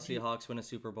Seattle Seahawks, win a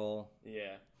Super Bowl.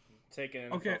 Yeah. Take an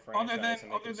NFL Okay, franchise other than- and make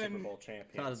them other Super than- Bowl Other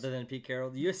champions. than Pete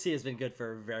Carroll, USC has been good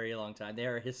for a very long time. They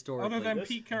are historically other than this-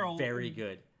 Pete Carroll, very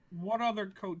good. what other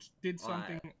coach did Well,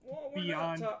 something? Well,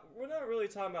 beyond- we're not really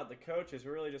talking about the coaches.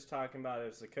 We're really just talking about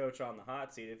as the coach on the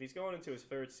hot seat. If he's going into his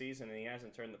third season and he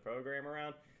hasn't turned the program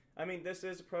around, I mean, this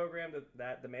is a program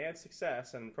that demands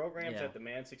success, and programs Yeah. that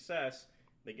demand success,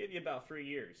 they give you about 3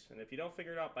 years. And if you don't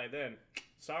figure it out by then,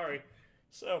 sorry.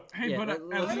 So, Hey, Yeah, but let's- at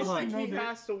let's I least move don't on. you think know he that.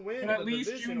 has to win But at the least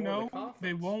you division or the know conference.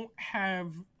 they won't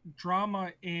have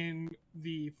drama in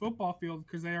the football field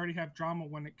because they already have drama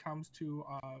when it comes to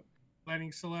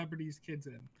letting celebrities' kids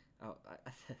in. Oh,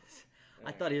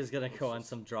 I thought he was gonna go on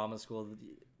some drama school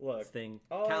Look, thing.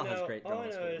 All Cal I know, has great all drama I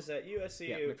know school. is that USC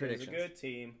Yeah, the is a predictions. good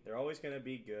team. They're always going to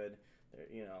be good.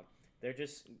 They're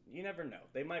just, you never know.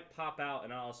 They might pop out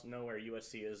and out of nowhere.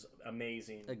 USC is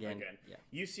amazing Again, yeah.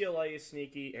 UCLA is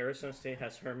sneaky. Arizona State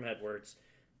has Herm Edwards.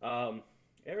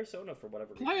 Arizona, for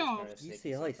whatever reason, is Playoffs. kinda sneaky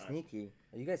UCLA sometimes. sneaky.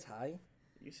 Are you guys high?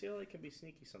 UCLA can be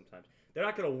sneaky sometimes. They're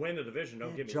not going to win the division.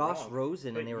 Don't Yeah, get me Josh wrong.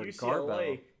 Rosen but and they were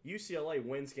UCLA, Garbo. UCLA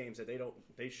wins games that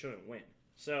they shouldn't win.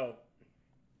 So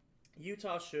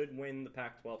Utah should win the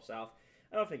Pac-12 South.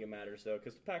 I don't think it matters though,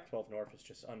 because the Pac-12 North is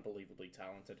just unbelievably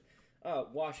talented.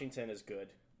 Washington is good.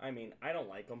 I mean, I don't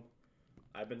like them.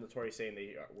 I've been notorious saying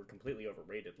they were completely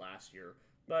overrated last year,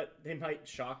 but they might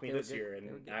shock me They were this good. year They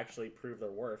were and good. actually prove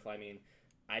their worth. I mean,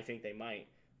 I think they might.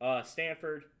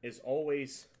 Stanford is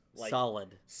always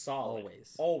Solid. solid,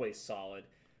 Always. always solid.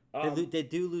 They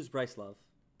do lose Bryce Love,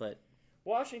 but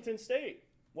Washington State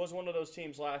was one of those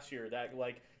teams last year that,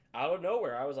 like, out of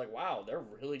nowhere, I was like, wow, they're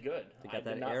really good. they I got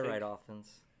did that not air think- raid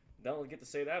offense. Don't get to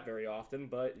say that very often,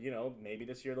 but, maybe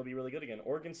this year they'll be really good again.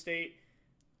 Oregon State,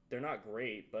 they're not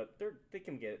great, but they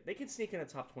can sneak in a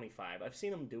top 25. I've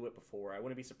seen them do it before. I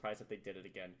wouldn't be surprised if they did it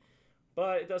again.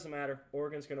 But it doesn't matter.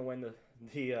 Oregon's going to win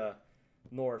the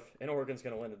North, and Oregon's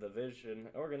going to win the division.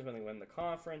 Oregon's going to win the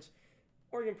conference.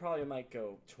 Oregon probably might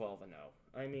go 12-0.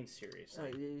 I mean,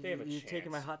 seriously, they have a You're chance.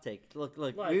 taking my hot take. Look,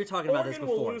 Like, we were talking about this Oregon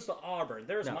will before. lose to Auburn.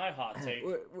 There's No. my hot take.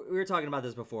 We were talking about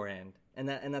this beforehand, and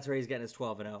that's where he's getting his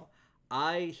 12-0.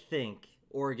 I think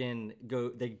Oregon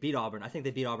they beat Auburn. I think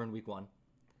they beat Auburn week 1,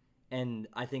 and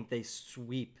I think they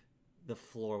sweep the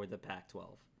floor with the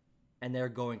Pac-12, and they're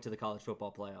going to the college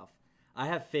football playoff. I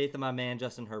have faith in my man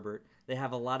Justin Herbert. They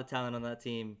have a lot of talent on that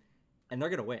team, and they're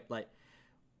gonna win. Like,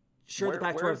 sure, the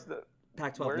Pac-12.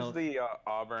 Pac-12. Where's No, the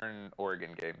Auburn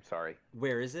Oregon game? Sorry.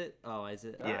 where is it? Oh, is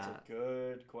it? That's Yeah. a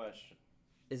good question.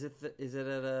 Is it? Is it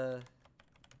at a?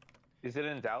 Is it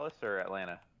in Dallas or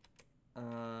Atlanta?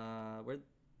 Where?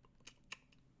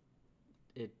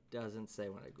 It doesn't say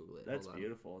when I Google it. That's Hold on.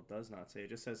 beautiful. It does not say. It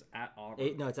just says at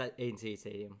Auburn. No, it's at A&T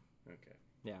Stadium. Okay.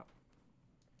 Yeah.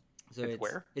 So It's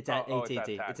where? It's at Oh,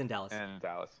 AT&T. at It's in Dallas. In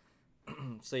Dallas.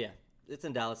 So yeah, it's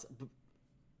in Dallas.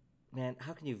 Man,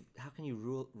 how can you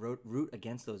root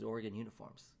against those Oregon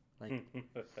uniforms? Like,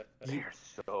 They're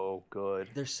so good.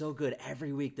 they're so good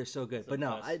every week. They're so good. the But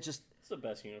no, best. It's the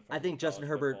best uniform. I think in Justin college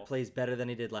Herbert football. plays better than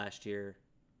he did last year,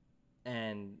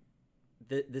 and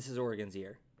this is Oregon's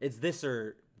year. It's this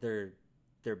or they're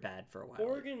bad for a while.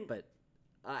 Oregon- but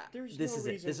There's this no is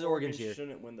it. reason This is Oregon's year.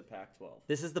 shouldn't win the Pac-12.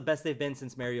 This is the best they've been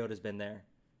since Mariota's been there,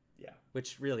 Yeah,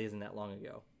 which really isn't that long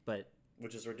ago. But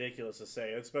which is ridiculous to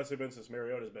say, especially been since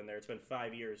Mariota's been there. It's been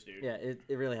 5 years, dude. yeah, it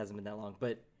really hasn't been that long.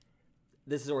 But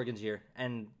this is Oregon's year,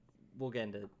 and we'll get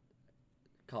into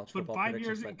college But football 5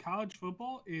 predictions. years in but college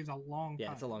football is a long time.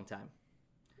 yeah, it's a long time.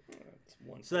 It's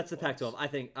one So that's the plus. Pac-12. I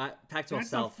think Pac-12 That's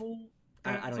South. a full.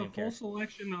 I That's don't a even full care.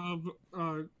 selection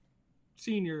of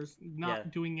seniors not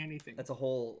Yeah. doing anything. That's a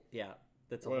whole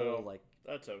That's a Well, whole like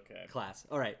That's okay. class.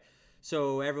 All right.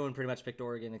 So everyone pretty much picked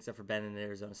Oregon except for Ben in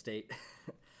Arizona State.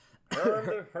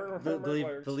 Herm believe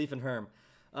Edwards. in Herm.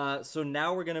 So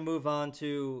now we're gonna move on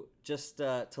to just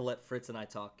to let Fritz and I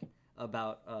talk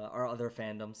about our other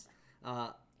fandoms.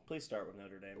 Please start with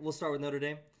Notre Dame. We'll start with Notre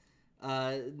Dame.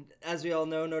 As we all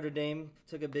know, Notre Dame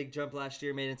took a big jump last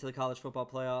year, made it into the college football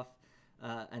playoff,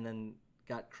 and then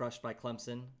got crushed by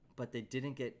Clemson. but they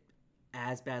didn't get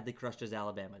as badly crushed as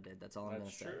Alabama did. That's all I'm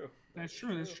going to say. That's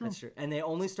true. That's true. And they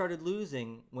only started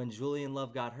losing when Julian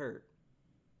Love got hurt.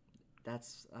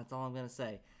 That's all I'm going to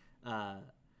say.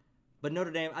 But Notre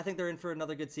Dame, I think they're in for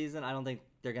another good season. I don't think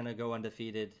they're going to go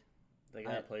undefeated. They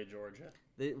got to play Georgia.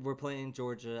 We're playing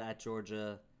Georgia at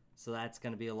Georgia, so that's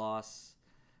going to be a loss.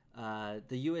 The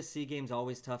USC game's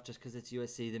always tough just because it's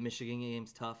USC. The Michigan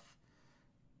game's tough.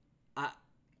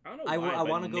 I don't know why, I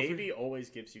want to but go Navy always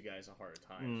gives you guys a hard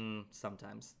time.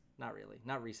 Sometimes. Not really.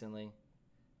 Not recently.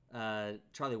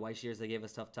 Charlie Weiss years, they gave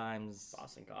us tough times.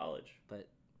 Boston College. But,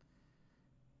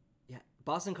 yeah.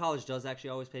 Boston College does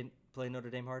actually always play Notre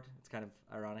Dame hard. It's kind of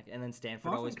ironic. And then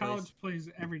Stanford always plays. Boston College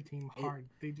plays every team hard.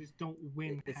 They just don't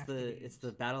win. It's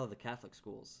the battle of the Catholic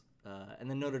schools. And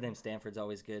then Notre Dame Stanford's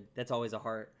always good. That's always a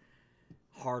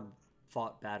hard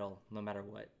fought battle no matter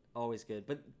what. Always good.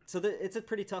 But so it's a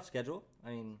pretty tough schedule.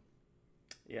 I mean,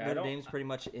 Notre Dame's pretty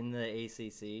much in the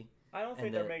ACC. I don't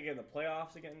think they're making the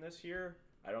playoffs again this year.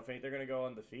 I don't think they're going to go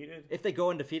undefeated. If they go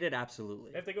undefeated,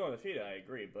 absolutely. If they go undefeated, I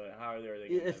agree. But how are they going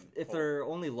to if their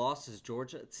only loss is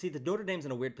Georgia? See, the Notre Dame's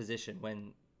in a weird position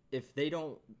when if they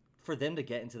don't, for them to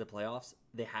get into the playoffs,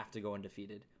 they have to go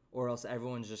undefeated, or else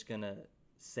everyone's just going to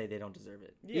say they don't deserve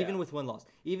it. Yeah. Even with one loss.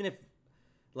 Even if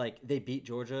they beat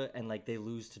Georgia and they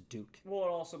lose to Duke. Well, it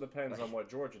also depends on what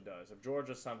Georgia does. If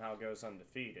Georgia somehow goes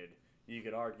undefeated, you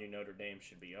could argue Notre Dame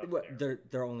should be up there.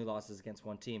 Their only losses against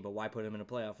one team, but why put them in a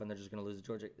playoff when they're just going to lose to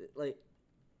Georgia?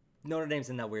 Notre Dame's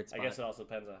in that weird spot. I guess it also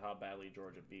depends on how badly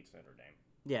Georgia beats Notre Dame.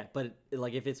 Yeah, but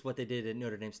if it's what they did at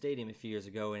Notre Dame Stadium a few years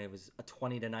ago, and it was a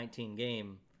 20-19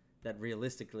 game that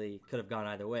realistically could have gone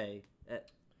either way.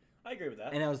 I agree with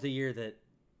that. And that was the year that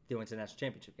they went to the national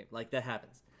championship game. That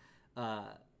happens.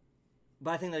 But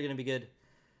I think they're going to be good.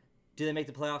 Do they make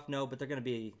the playoff? No, but they're going to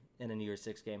be in a New Year's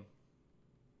Six game.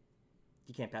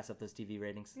 You can't pass up those TV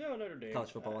ratings. No, Notre Dame.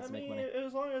 College football wants to make money.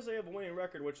 As long as they have a winning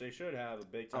record, which they should have, a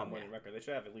big-time winning record. They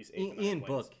should have at least 8 to 9 Ian wins.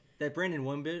 Book. That Brandon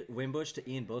Wimbush to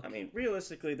Ian Book. I mean,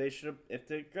 realistically, they should have. If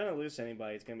they're going to lose to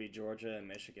anybody, it's going to be Georgia and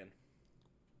Michigan.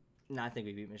 No, I think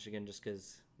we beat Michigan just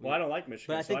because. Well, I don't like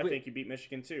Michigan, I think you beat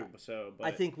Michigan too. But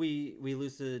I think we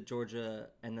lose to Georgia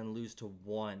and then lose to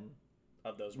one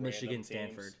of those Michigan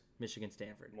Stanford.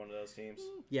 One of those teams.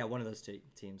 Yeah, one of those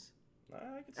teams.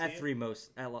 I could see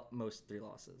at most 3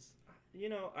 losses.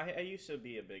 I used to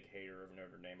be a big hater of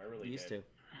Notre Dame. I really used to,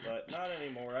 but not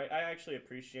anymore. I actually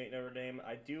appreciate Notre Dame.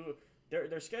 I do.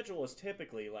 Their schedule is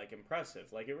typically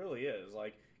impressive. It really is.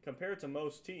 Compared to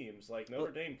most teams,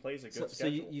 Notre Dame plays a good schedule. So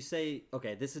you say,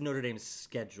 okay, this is Notre Dame's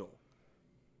schedule.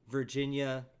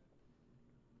 Virginia,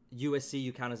 USC,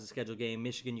 you count as a schedule game.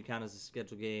 Michigan, you count as a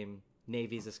schedule game.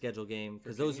 Navy's a schedule game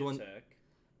because those ones.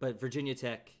 But Virginia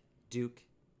Tech, Duke,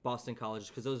 Boston College,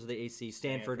 because those are the AC.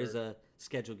 Stanford is a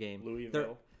schedule game.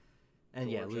 Louisville.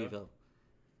 Louisville.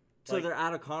 So their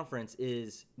out of conference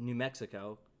is New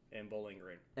Mexico and Bowling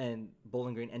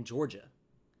Green and Georgia.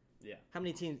 Yeah. How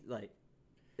many teams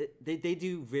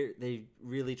they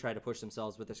really try to push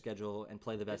themselves with their schedule and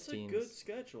play the best teams. It's a good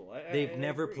schedule. They've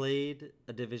never played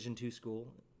a Division II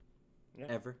school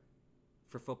ever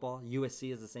for football.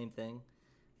 USC is the same thing.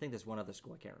 I think there's one other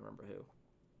school, I can't remember who.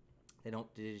 They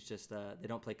don't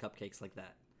play cupcakes like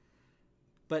that.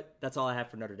 But that's all I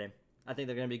have for Notre Dame. I think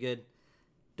they're going to be good.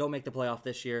 Don't make the playoff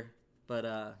this year, but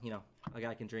a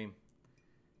guy can dream.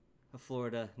 A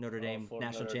Florida Notre Dame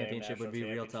national championship would be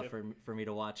real tough for me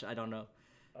to watch. I don't know.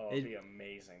 Oh, it'd be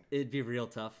amazing. It'd be real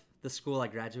tough. The school I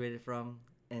graduated from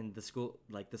and the school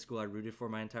I rooted for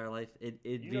my entire life, it'd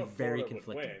be very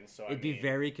conflicting. It'd be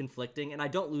very conflicting, and I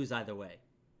don't lose either way.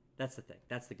 That's the thing.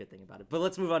 That's the good thing about it. But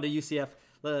let's move on to UCF.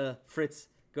 Fritz,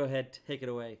 go ahead. Take it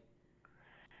away.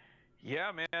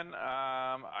 Yeah, man.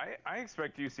 I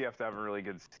expect UCF to have a really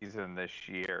good season this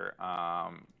year.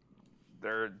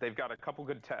 They've got a couple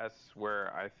good tests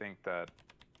where I think that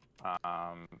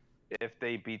if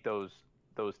they beat those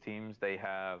teams, they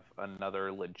have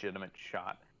another legitimate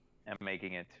shot at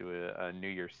making it to a New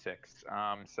Year's Six.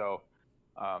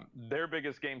 Their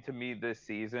biggest game to me this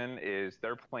season is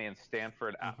they're playing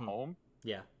Stanford at home.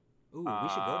 Yeah. Ooh, we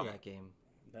should go to that game.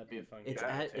 That'd be a fun game.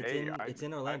 It's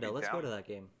in Orlando. Let's go to that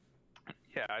game.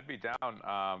 Yeah, I'd be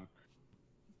down.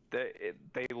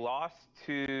 They lost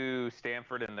to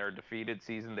Stanford in their defeated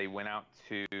season. They went out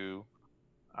to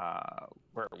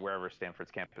wherever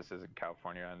Stanford's campus is in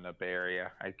California, in the Bay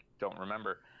Area. I don't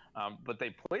remember. But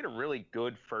they played a really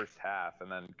good first half and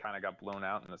then kind of got blown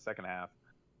out in the second half.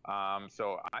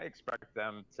 So I expect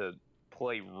them to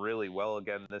play really well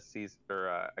again this season,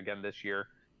 or again this year,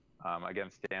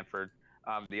 against Stanford.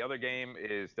 The other game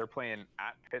is they're playing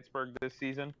at Pittsburgh this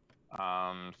season.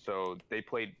 So they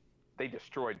they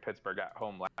destroyed Pittsburgh at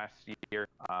home last year,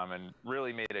 and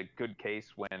really made a good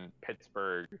case when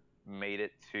Pittsburgh made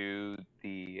it to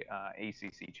the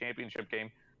ACC championship game.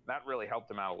 That really helped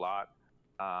them out a lot.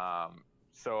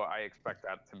 So I expect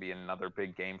that to be another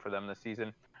big game for them this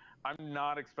season. I'm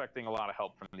not expecting a lot of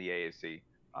help from the AAC.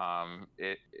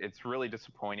 It's really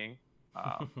disappointing.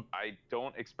 I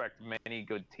don't expect many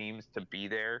good teams to be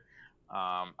there.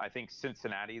 I think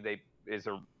Cincinnati is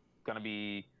going to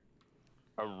be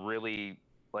a really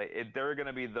they're going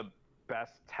to be the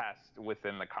best test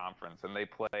within the conference, and they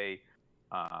play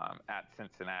at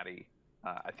Cincinnati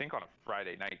I think on a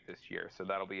Friday night this year, so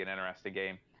that'll be an interesting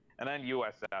game. And then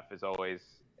USF is always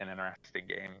an interesting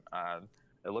game.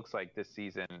 It looks like this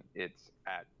season it's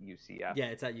at UCF. Yeah,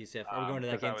 it's at UCF. Are we going to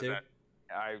that game too?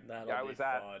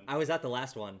 I was at the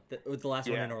last one. The last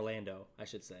one in Orlando, I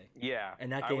should say. Yeah, and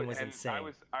that game was insane.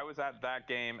 I was at that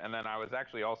game, and then I was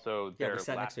actually also there we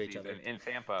sat last next to each season other. in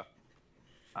Tampa.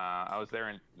 I was there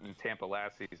in Tampa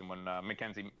last season when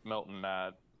Mackenzie Milton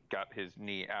got his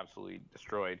knee absolutely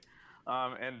destroyed,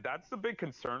 and that's the big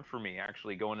concern for me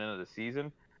actually going into the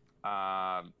season.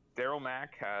 Daryl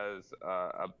Mack has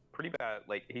a pretty bad,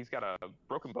 he's got a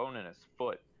broken bone in his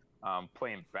foot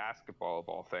playing basketball of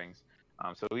all things.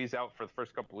 So he's out for the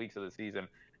first couple weeks of the season.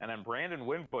 And then Brandon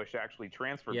Wimbush actually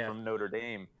transferred from Notre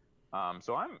Dame.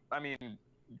 So I mean,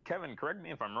 Kevin, correct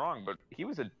me if I'm wrong, but he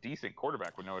was a decent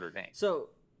quarterback with Notre Dame.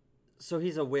 So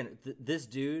he's a winner. This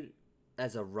dude,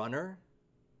 as a runner,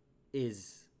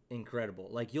 is incredible.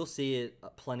 Like, you'll see it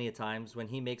plenty of times when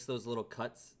he makes those little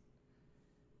cuts.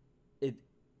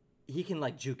 He can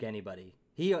juke anybody.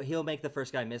 He'll make the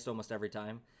first guy miss almost every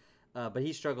time, but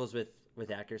he struggles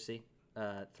with accuracy,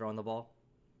 throwing the ball.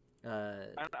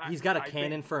 He's got a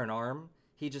cannon for an arm.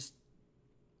 He just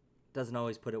doesn't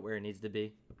always put it where it needs to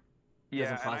be.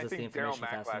 Yeah, and I think Daryl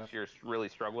Mack last year really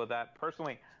struggled with that.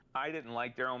 Personally, I didn't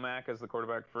like Daryl Mack as the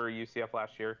quarterback for UCF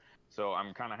last year, so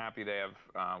I'm kind of happy they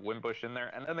have Wimbush in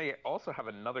there. And then they also have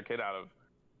another kid out of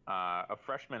a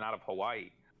freshman out of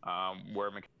Hawaii,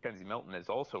 where Mackenzie Milton is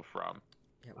also from.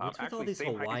 Yeah, what's with all these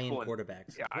Hawaiian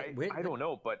quarterbacks? Yeah, I don't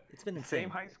know, but it's been insane. Same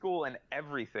high school and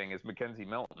everything is Mackenzie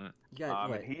Milton.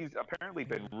 And he's apparently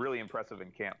been really impressive in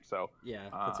camp. So yeah,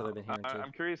 that's what I've been hearing too.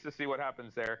 I'm curious to see what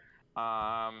happens there.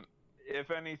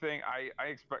 If anything,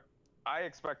 I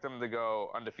expect them to go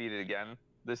undefeated again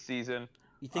this season.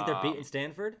 You think they're beating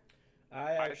Stanford?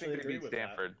 I think they beat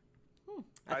Stanford.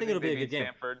 I think it'll be a good game.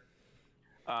 Stanford.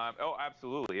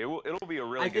 Absolutely. It'll be a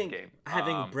really good game.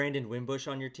 Having Brandon Wimbush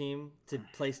on your team to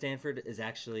play Stanford is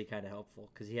actually kind of helpful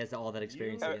because he has all that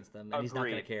experience against them, and he's not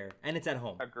going to care. And it's at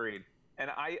home. Agreed. And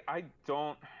I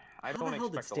don't How the hell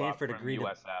did Stanford agree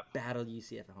to battle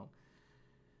UCF at home?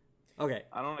 Okay.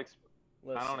 I don't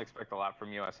expect a lot from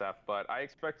USF, but I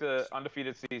expect an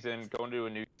undefeated season, go into a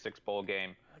New Six Bowl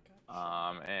game,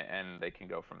 and they can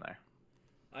go from there.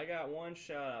 I got one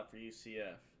shout out for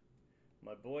UCF.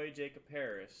 My boy Jacob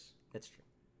Harris. That's true.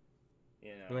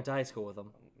 You know, we went to high school with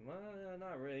him. Well,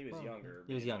 not really. He was younger.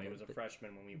 He was younger. He was a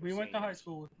freshman when we went to high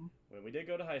school with him. When we did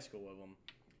go to high school with him,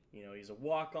 he's a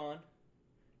walk-on.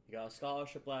 He got a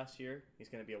scholarship last year. He's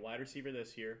going to be a wide receiver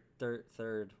this year.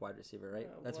 Third wide receiver, right?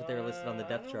 That's what they were listed on the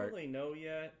depth chart. I don't really know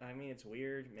yet. I mean, it's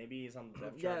weird. Maybe he's on the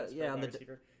depth chart. On the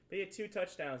receiver. But he had 2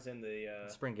 touchdowns in the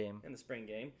spring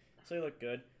game. So he looked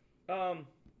good.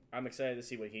 I'm excited to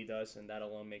see what he does, and that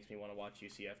alone makes me want to watch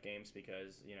UCF games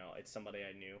because it's somebody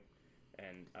I knew,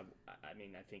 and I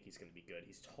mean I think he's going to be good.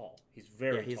 He's tall. He's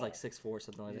very tall. He's like 6'4",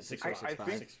 something like that. 6'4",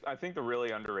 6'5". I think the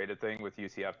really underrated thing with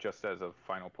UCF, just as a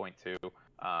final point too,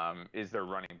 is their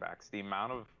running backs. The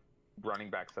amount of running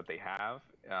backs that they have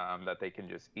that they can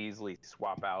just easily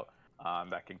swap out,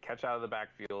 that can catch out of the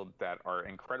backfield, that are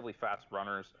incredibly fast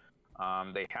runners.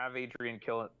 They have Adrian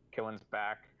Killens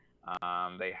back.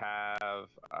 They have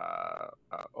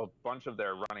a bunch of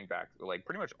their running backs,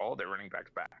 pretty much all their running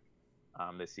backs back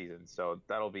this season. So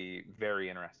that'll be very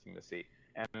interesting to see.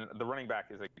 And the running back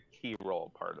is a key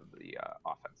role part of the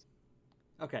offense.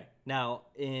 Okay. Now,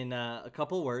 in a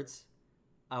couple words,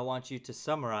 I want you to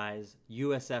summarize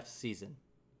USF's season.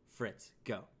 Fritz,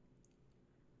 go.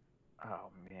 Oh,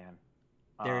 man.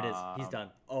 There it is. He's done.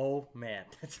 Oh, man.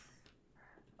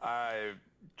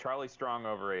 Charlie Strong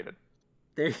overrated.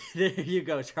 There you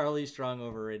go. Charlie Strong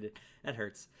overrated. That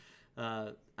hurts.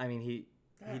 I mean, he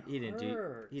didn't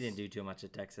do too much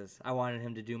at Texas. I wanted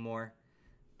him to do more.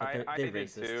 But I did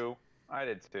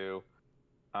too.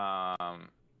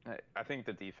 I think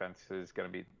the defense is going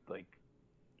to be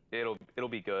it'll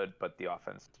be good, but the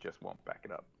offense just won't back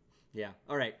it up. Yeah.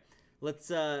 All right. Let's.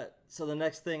 So the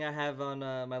next thing I have on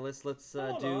my list. Let's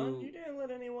Hold on. You didn't let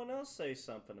anyone else say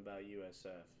something about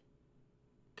USF.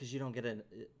 Because you don't get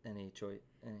any choice,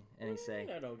 any say.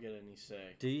 I don't get any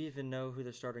say. Do you even know who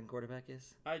their starting quarterback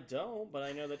is? I don't, but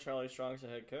I know that Charlie Strong's the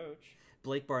head coach.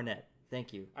 Blake Barnett.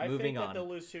 Thank you. I Moving think that on. they'll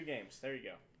lose 2 games. There you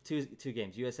go. Two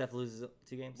games. USF loses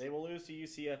 2 games. They will lose to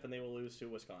UCF and they will lose to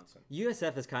Wisconsin.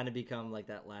 USF has kind of become like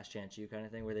that last chance you kind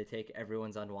of thing where they take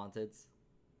everyone's unwanteds,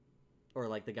 or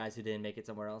like the guys who didn't make it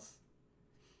somewhere else.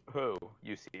 Who?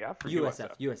 UCF or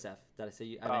USF. USF. Did I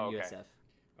say? I meant okay. USF.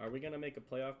 Are we gonna make a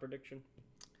playoff prediction?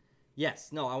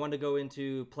 Yes. No. I want to go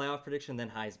into playoff prediction,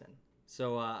 then Heisman.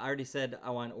 So I already said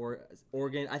I want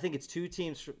Oregon. I think it's 2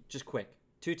 teams. Just quick.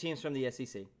 2 teams from the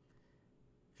SEC.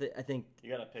 I think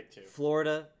You gotta pick 2.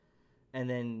 Florida, and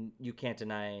then you can't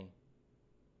deny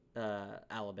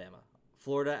Alabama.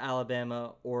 Florida,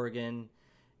 Alabama, Oregon,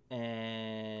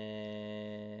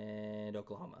 and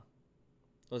Oklahoma.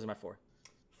 Those are my 4.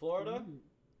 Florida.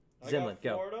 Zimlin,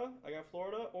 go. I got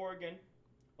Florida, Oregon,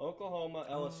 Oklahoma,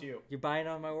 LSU. You're buying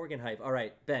on my Oregon hype. All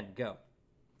right, Ben, go.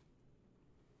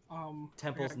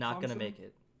 Temple's I got not going to Clemson. make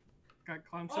it. Got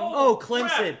Clemson. Oh, Clemson.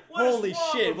 crap! What is Holy wrong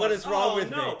shit, with what us? is wrong with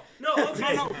no. me? No,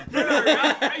 okay. No, Hold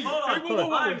on. Hey,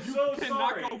 whoa. I'm You so cannot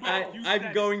sorry. go back. You I'm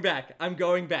said- going back. I'm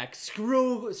going back.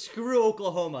 Screw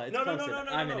Oklahoma. It's No, Clemson. no,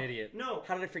 I'm no. an idiot. No.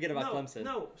 How did I forget about Clemson?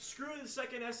 No, screw the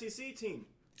second SEC team.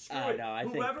 Screw Oh, it. no, I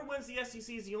think- Whoever wins the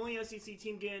SEC is the only SEC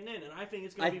team getting in, and I think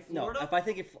it's going to be Florida. No, I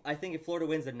think if Florida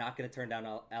wins, they're not going to turn down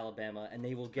Alabama, and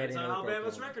they will get That's in. on over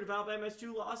Alabama's Oklahoma. record. If Alabama has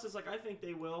 2 losses, like I think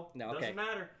they will, No, okay. doesn't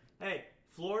matter. Hey,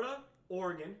 Florida,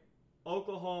 Oregon,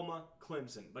 Oklahoma,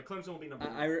 Clemson. But Clemson will be number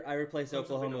 1. I replaced Clemson will be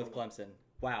Oklahoma with number 1. Clemson.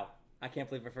 Wow, I can't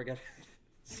believe I forgot.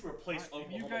 You replaced And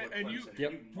Oklahoma you guys, with and Clemson. you,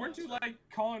 Yep. weren't you like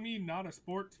calling me not a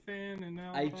sports fan? And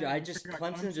now I just forgot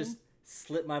Clemson just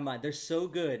slipped my mind. They're so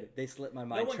good. They slipped my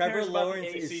mind. No one Trevor cares about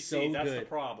Lawrence the ACC. is so That's good. the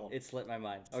problem. It slipped my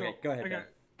mind. So, Okay, go ahead. I Ben.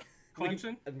 got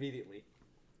Clemson, Immediately.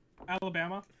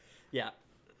 Alabama, Yeah.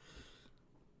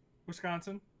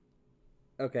 Wisconsin,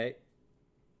 Okay.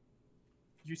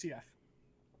 UCF.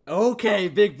 Okay,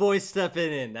 big boy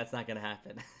stepping in. That's not gonna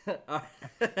happen.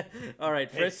 All right,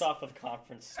 Based Fritz. off of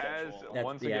conference As schedule.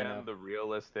 once yeah, I again know. the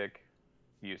realistic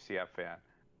UCF fan,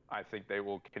 I think they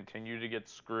will continue to get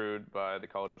screwed by the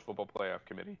College Football Playoff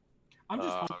Committee. I'm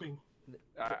just hoping.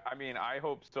 I mean, I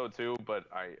hope so too, but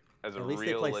as a At least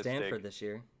they play realistic, Stanford this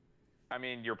year. I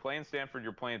mean, you're playing Stanford,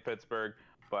 you're playing Pittsburgh,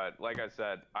 but like I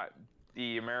said,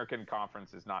 the American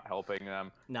Conference is not helping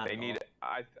them. Not they at need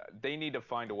they need to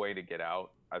find a way to get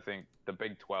out. I think the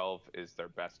Big 12 is their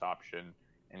best option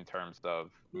in terms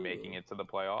of making it to the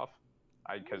playoff,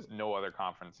 because no other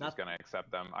conference is going to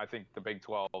accept them. I think the Big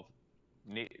 12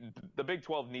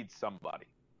 needs somebody.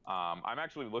 I'm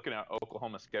actually looking at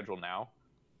Oklahoma's schedule now.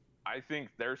 I think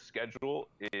their schedule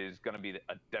is going to be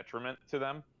a detriment to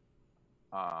them.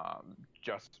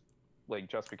 Just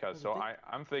because. So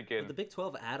I'm thinking Would the Big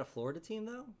 12 add a Florida team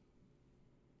though?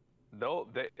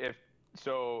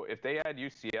 if they add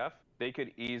UCF, they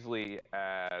could easily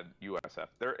add USF.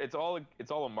 It's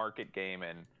all a market game,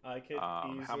 and I could how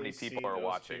many easily people see are those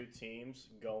watching. 2 teams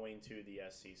going to the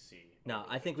SEC. No, over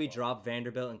I the think Big we 12. drop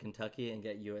Vanderbilt and Kentucky and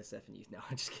get USF and No,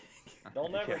 I'm just kidding. They'll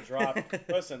never Yeah. drop.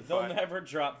 Listen, they'll But- never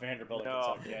drop Vanderbilt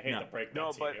No. and Kentucky. I hate to break that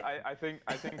No, to but you. I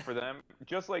think for them,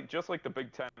 just like the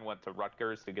Big Ten went to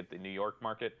Rutgers to get the New York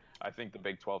market, I think the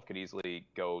Big 12 could easily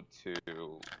go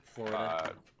to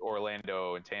Florida.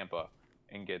 Orlando and Tampa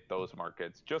and get those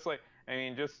markets. Just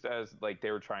as like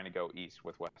they were trying to go east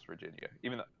with West Virginia.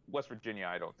 Even though West Virginia,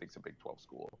 I don't think is a Big 12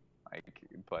 school.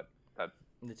 But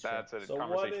It's true. that's a So what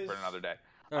conversation for is- another day.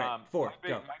 All right, 4, my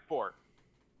go. 4.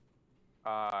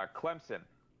 Clemson.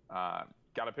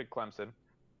 Gotta pick Clemson.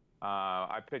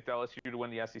 I picked LSU to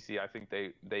win the SEC. I think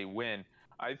they win.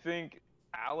 I think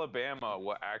Alabama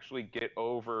will actually get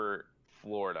over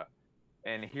Florida,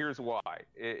 and here's why.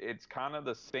 It's kind of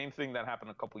the same thing that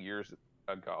happened a couple years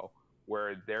ago,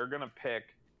 where they're gonna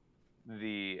pick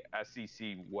the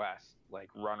SEC West like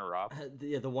runner-up.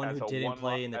 The one as who a didn't one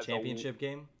play lo- in the as a- championship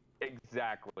game.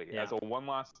 Exactly. Yeah. As a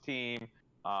one-loss team,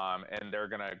 and they're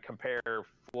going to compare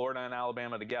Florida and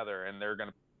Alabama together, and they're going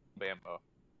to put Alabama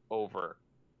over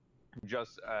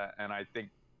and I think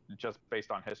just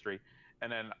based on history.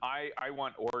 And then I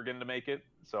want Oregon to make it.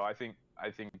 So I think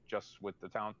just with the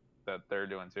talent that they're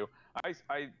doing too,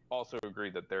 I also agree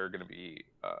that they're going to be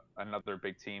another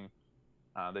big team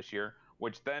this year,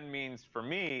 which then means for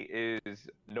me is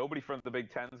nobody from the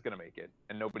Big 10 is going to make it,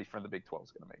 and nobody from the Big 12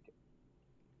 is going to make it.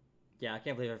 Yeah, I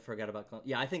can't believe I forgot about Clemson.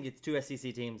 Yeah, I think it's 2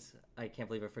 SEC teams. I can't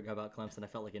believe I forgot about Clemson. I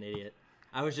felt like an idiot.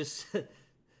 I was just...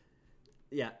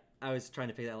 yeah, I was trying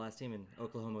to pick that last team, and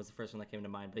Oklahoma was the first one that came to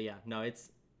mind. But yeah, no,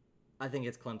 I think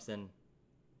it's Clemson,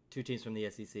 2 teams from the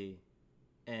SEC,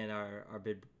 and our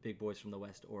big boys from the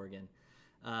West, Oregon.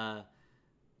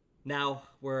 Now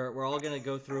we're all gonna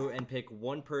go through and pick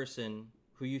one person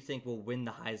who you think will win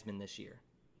the Heisman this year.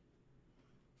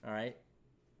 All right.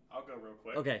 I'll go real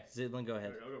quick. Okay, Zidlin, go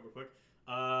ahead. I'll go real quick.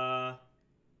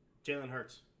 Jalen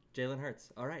Hurts. Jalen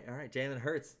Hurts. All right. Jalen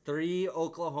Hurts. 3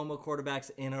 Oklahoma quarterbacks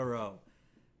in a row.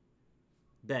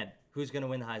 Ben, who's gonna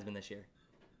win the Heisman this year?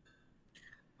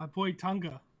 My boy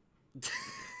Tunga.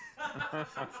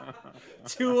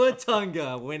 Tua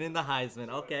Tunga winning the Heisman.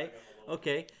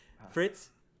 Okay.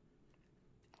 Fritz?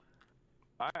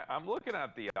 I'm looking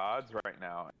at the odds right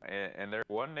now, and there's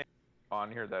one name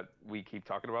on here that we keep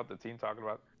talking about, the team talking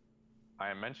about.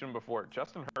 I mentioned before,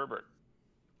 Justin Herbert.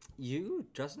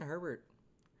 Justin Herbert.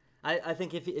 I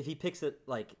think if he picks it,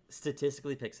 like,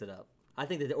 statistically picks it up, I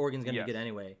think that Oregon's going to be good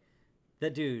anyway.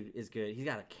 That dude is good. He's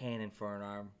got a cannon for an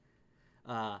arm.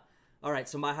 All right,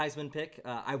 so my Heisman pick,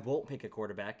 I won't pick a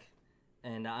quarterback,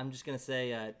 and I'm just going to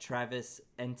say Travis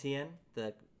Etienne,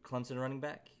 the Clemson running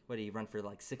back. What did he run for,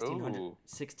 like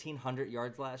 1,600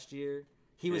 yards last year?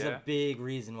 He was a big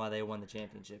reason why they won the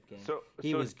championship game.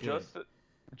 He was good.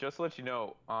 Just to let you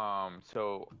know,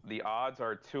 so the odds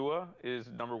are Tua is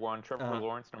number 1, Trevor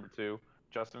Lawrence number 2,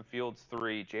 Justin Fields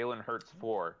 3, Jalen Hurts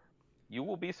 4. You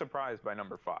will be surprised by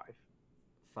number 5.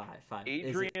 5.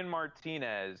 Adrian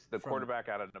Martinez, the quarterback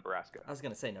out of Nebraska. I was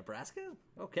going to say Nebraska?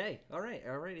 Okay. All right,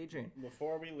 Adrian.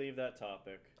 Before we leave that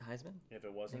topic, Heisman? If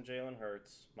it wasn't Jalen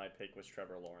Hurts, my pick was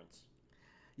Trevor Lawrence.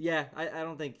 Yeah, I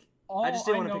don't think... I just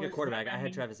didn't want to pick a quarterback. I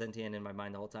had Travis Etienne in my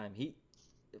mind the whole time.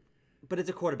 But it's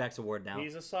a quarterback's award now.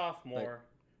 He's a sophomore,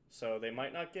 so they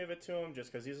might not give it to him just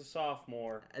because he's a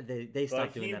sophomore. They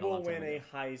stopped doing that a long time ago. But he will win a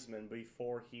Heisman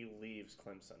before he leaves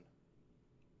Clemson.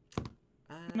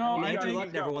 Andrew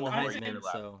Luck never won the Heisman,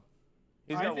 so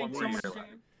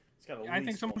I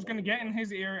think someone's going to get in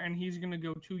his ear, and he's going to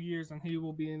go 2 years, and he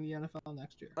will be in the NFL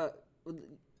next year.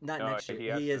 Not next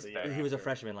year. He was a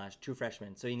freshman true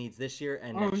freshman, so he needs this year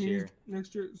and next year.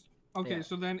 Next year. Okay,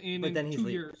 so then in 2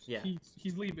 years,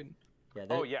 he's leaving.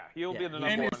 Yeah, he'll be the number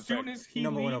 1 and as soon as he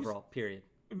number leaves, 1 overall. Period.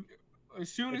 As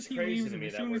soon as he leaves, and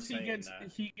as soon as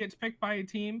he gets picked by a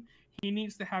team, he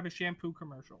needs to have a shampoo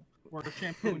commercial or a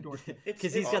shampoo endorsement.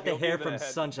 Because he's got the hair from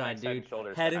Sunshine, dude.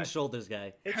 Head and shoulders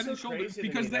guy. Head and shoulders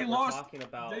because they lost Tony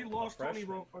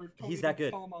He's that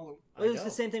good. Palomalo. It was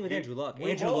the same thing with Andrew Luck.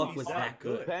 Andrew Luck was that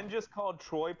good. Ben just called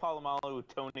Troy Polamalu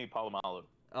Tony Polamalu.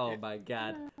 Oh my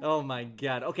god.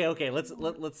 Okay.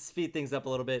 Let's speed things up a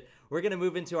little bit. We're gonna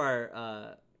move into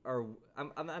our. I'm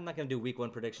not gonna do week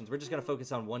 1 predictions. We're just gonna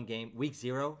focus on one game. Week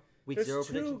 0 predictions.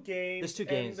 There's 2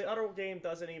 games. And the other game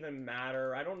doesn't even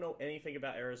matter. I don't know anything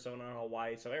about Arizona and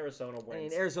Hawaii, so Arizona wins. I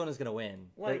mean, Arizona's gonna win.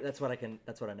 That's what I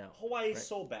know. Hawaii's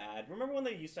so bad. Remember when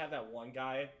they used to have that one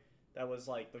guy that was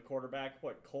like the quarterback?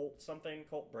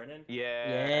 Colt Brennan?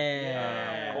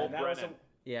 Yeah. Colt Brennan.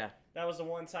 That was the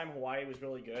one time Hawaii was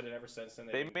really good, and ever since then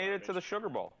they made it to the Sugar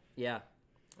Bowl. Yeah.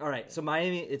 All right. So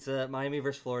Miami, it's Miami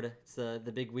versus Florida. It's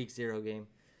the big week 0 game.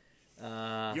 You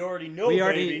already know,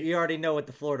 baby. You already know what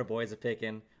the Florida boys are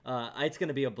picking. It's going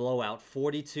to be a blowout,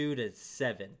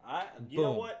 42-7. You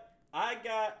know what? I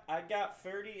got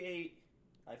 38.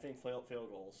 I think field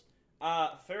goals.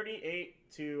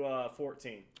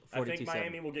 38-14. I think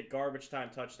Miami will get garbage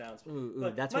time touchdowns.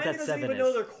 Ooh, that's Miami what that 7 is. doesn't even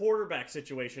know their quarterback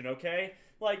situation. Okay,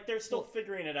 like they're still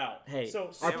figuring it out. Hey,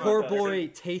 so our poor boy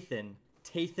Tathan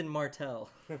Martell.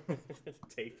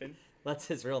 Tathan. That's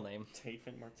his real name.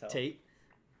 Tathan Martell.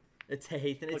 It's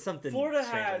Tathan. It's something. Florida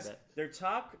has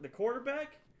the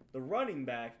quarterback, the running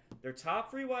back, their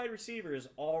top 3 wide receivers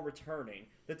all returning.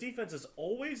 The defense is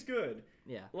always good.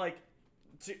 Yeah.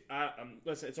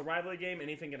 Listen, it's a rivalry game.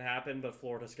 Anything can happen, but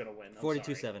Florida's going to win.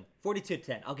 42-7.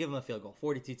 42-10. I'll give him a field goal.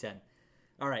 42-10.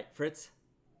 All right, Fritz?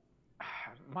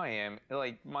 Miami.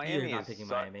 You're not picking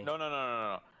Miami.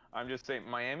 No. I'm just saying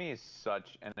Miami is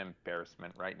such an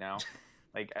embarrassment right now.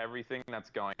 Everything that's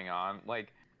going on.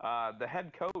 The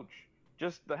head coach.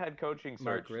 Just the head coaching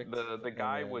search. The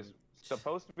guy was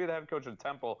supposed to be the head coach of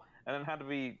Temple and then had to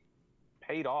be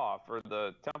paid off, or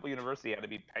the Temple University had to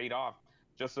be paid off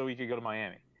just so he could go to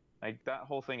Miami. That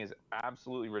whole thing is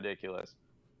absolutely ridiculous.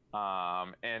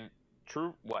 And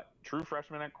true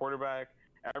freshman at quarterback,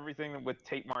 everything with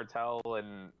Tate Martell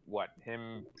and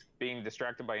him being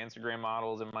distracted by Instagram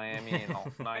models in Miami and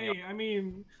all. Hey, I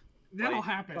mean, that'll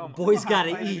happen. Boys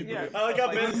gotta eat. Yeah. I like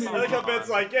how Ben's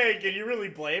like, hey, can you really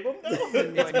blame him?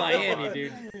 It's Miami,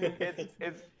 dude.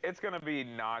 It's gonna be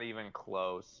not even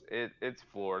close. It's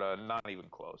Florida, not even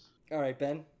close. All right,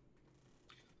 Ben.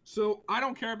 So I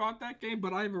don't care about that game,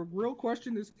 but I have a real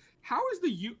question: is how is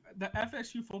the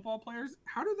FSU football players?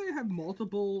 How do they have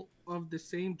multiple of the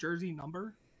same jersey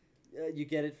number? You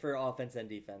get it for offense and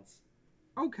defense.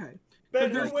 Okay.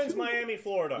 Ben, there's who wins two- Miami,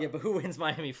 Florida? Yeah, but who wins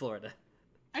Miami, Florida?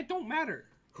 It don't matter.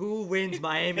 Who wins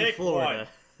Miami, Pick Florida?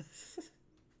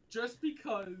 Just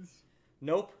because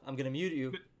Nope, I'm gonna mute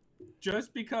you.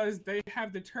 they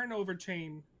have the turnover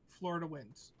chain, Florida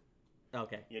wins.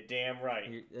 Okay, You're damn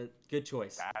right. good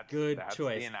choice. That's Good the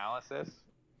choice. analysis.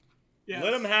 Yes.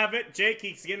 Let him have it. Jake,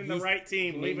 he's getting the He's- right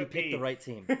team. Leave You it picked be. the right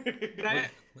team.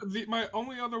 My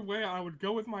only other way I would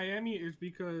go with Miami is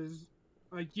because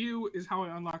you is how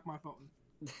I unlock my phone.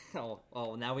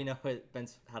 Oh, now we know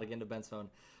how to get into Ben's phone.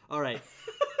 All right.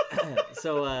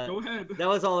 So Go ahead. that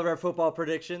was all of our football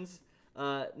predictions.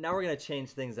 Now we're gonna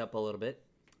change things up a little bit.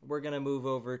 We're gonna move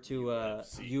over to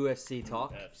UFC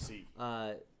talk. UFC.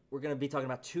 We're gonna be talking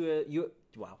about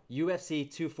UFC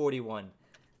 241.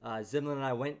 Zimlin and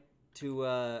I went to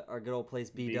our good old place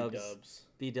B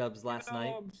Dubs last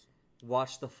night.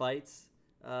 Watched the fights.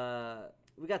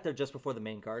 We got there just before the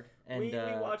main card, and We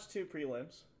watched 2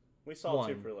 prelims. We saw one.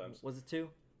 2 prelims. Was it 2?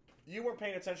 You weren't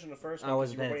paying attention to the first I one because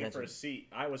wasn't you were paying waiting for a attention. seat.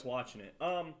 I was watching it.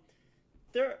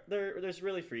 There's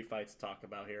really 3 fights to talk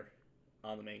about here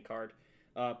on the main card.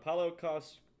 Paulo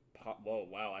Costa. Whoa,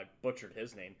 wow, I butchered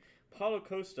his name. Paulo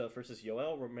Costa versus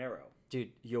Yoel Romero. Dude,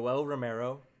 Yoel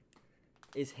Romero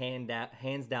is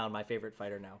hands down my favorite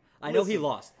fighter now. I know he Listen.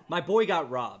 lost. My boy got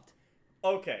robbed.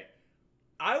 Okay,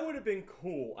 I would have been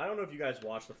cool. I don't know if you guys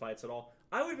watched the fights at all.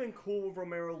 I would have been cool with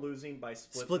Romero losing by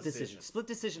split decision. Split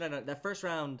decision. I know that first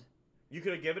round You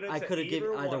could have given it I to could have given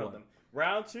either either one of one. them.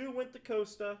 Round 2 went to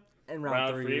Costa. and Round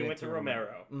round 3 went to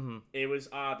Romero. Mm-hmm. It was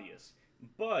obvious.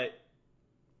 But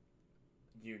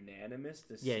unanimous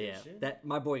decision? Yeah. That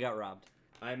my boy got robbed.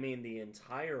 I mean, the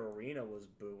entire arena was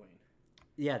booing.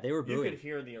 Yeah, they were You booing. could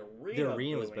hear the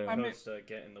arena, was booing. I mean- Costa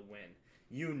getting the win.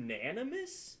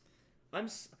 Unanimous?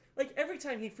 Like, every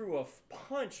time he threw a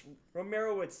punch,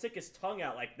 Romero would stick his tongue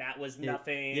out like that was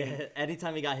nothing. Yeah,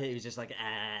 anytime he got hit, he was just like,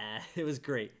 ah. It was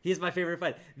great. He's my favorite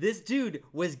fight. This dude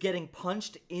was getting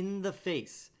punched in the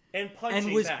face. And punching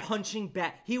And was back. punching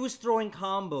back. He was throwing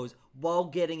combos while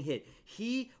getting hit.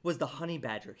 He was the honey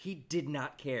badger. He did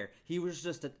not care. He was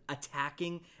just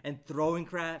attacking and throwing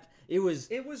crap. It was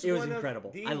one of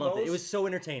incredible. the I loved it. It most- was so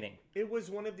entertaining. It was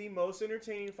one of the most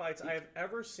entertaining fights I have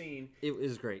ever seen. It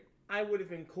was great. I would have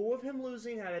been cool with him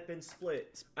losing had it been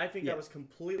split. I think Yeah. that was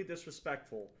completely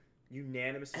disrespectful.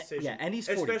 Unanimous decision. yeah, and he's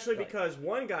 40, especially right. because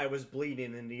one guy was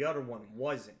bleeding and the other one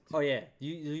wasn't. Oh yeah,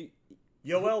 you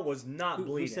Yoel was not who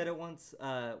bleeding. said it once?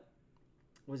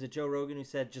 Was it Joe Rogan who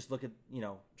said, "Just look at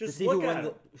Just to see look who at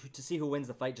wins to see who wins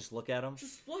the fight. Just look at him.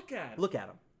 Just look at him. Look at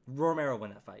him. Romero won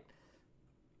that fight."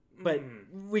 But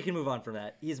we can move on from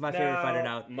that. He's my favorite fighter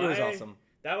now. It was awesome.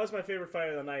 That was my favorite fight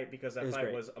of the night because that It was fight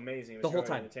great. was amazing. It The was whole really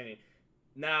time. entertaining.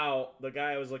 Now, the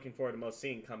guy I was looking forward to most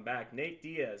seeing come back, Nate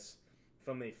Diaz,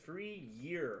 from a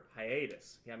 3-year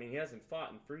hiatus. I mean, he hasn't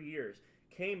fought in 3 years.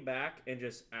 Came back and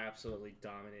just absolutely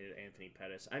dominated Anthony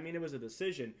Pettis. I mean, it was a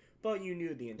decision, but you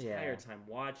knew the entire Yeah. time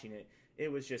watching it.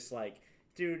 It was just like,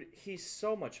 dude, he's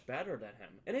so much better than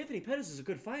him. And Anthony Pettis is a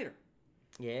good fighter.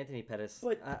 Yeah, Anthony Pettis.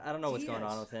 But I don't know what's going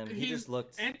Diaz- on with him. He He's- just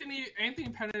looked. Anthony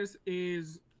Pettis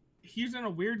he's in a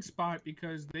weird spot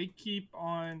because they keep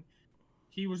on.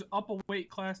 He was up a weight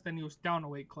class, then he was down a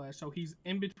weight class, so he's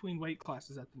in between weight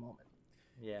classes at the moment.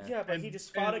 Yeah. Yeah, but he And-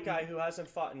 just fought a and- guy who hasn't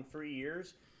fought in 3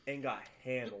 years and got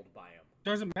handled by him.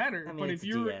 Doesn't matter. I mean, but it's if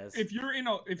you're Diaz.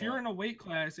 you're in a weight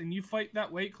class and you fight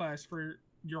that weight class for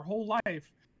your whole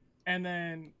life, and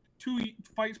then 2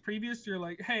 fights previous you're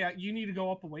like, hey, you need to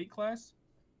go up a weight class.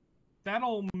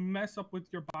 That'll mess up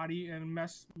with your body and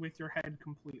mess with your head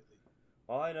completely.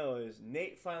 All I know is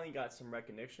Nate finally got some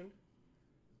recognition.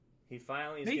 He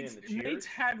finally is getting the cheers. Nate's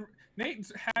had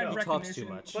No. He talks recognition.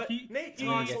 too much. But He- Nate he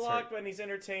talks a gets lot hurt. when he's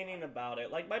entertaining about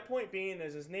it. Like, my point being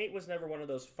is Nate was never one of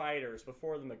those fighters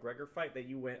before the McGregor fight that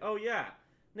you went, oh yeah,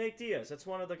 Nate Diaz, that's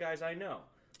one of the guys I know.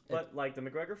 But, like, the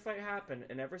McGregor fight happened,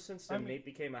 and ever since then, Nate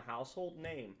became a household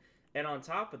name. And on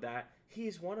top of that,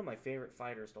 he's one of my favorite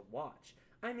fighters to watch.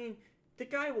 I mean, the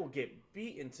guy will get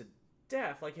beaten to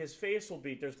death. Like, his face will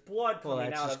be, there's blood Well,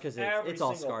 coming that's out just of because every it's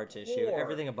all single scar tissue. pore.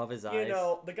 Everything above his eyes. You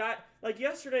know, the guy, like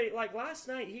yesterday, like last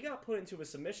night, he got put into a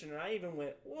submission, and I even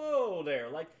went, whoa there.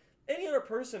 Like, any other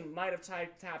person might have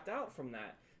tapped out from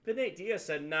that. But Nate Diaz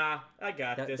said, nah, I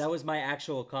got this. That was my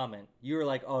actual comment. You were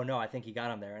like, "Oh no, I think he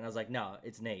got him there," and I was like, "No,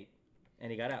 it's Nate,"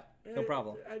 and he got out. No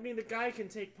problem. I mean, the guy can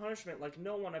take punishment like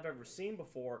no one I've ever seen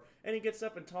before, and he gets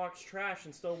up and talks trash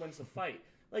and still wins the fight.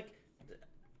 Like,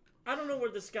 I don't know where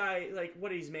this guy, like,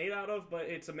 what he's made out of, but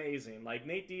it's amazing. Like,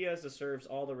 Nate Diaz deserves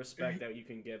all the respect that you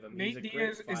can give him. He's Nate a great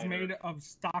Diaz is fighter. made of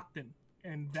Stockton,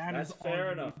 and That's is all fair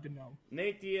you enough. need to know.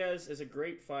 Nate Diaz is a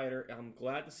great fighter. I'm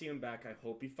glad to see him back. I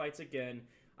hope he fights again.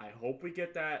 I hope we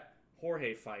get that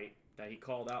Jorge fight that he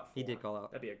called out for. He did call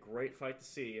out. That'd be a great fight to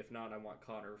see. If not, I want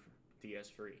Connor Diaz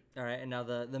free. All right, and now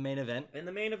the main event. In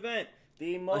the main event,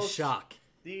 the A most shock.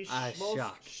 most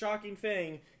shock. shocking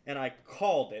thing, and I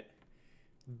called it.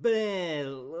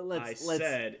 Let's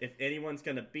said if anyone's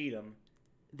gonna beat him,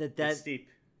 that it's Stipe.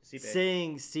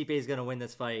 saying Stipe is gonna win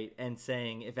this fight and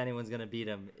saying if anyone's gonna beat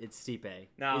him, it's Stipe.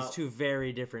 Now, is two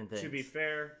very different things. To be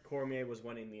fair, Cormier was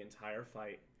winning the entire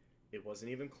fight. It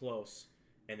wasn't even close.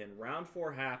 And then round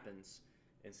 4 happens,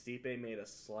 and Stipe made a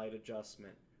slight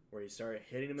adjustment where he started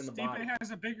hitting him in the body. Stipe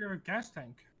has a bigger gas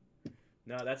tank.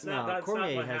 No, that's No, not. That's Cormier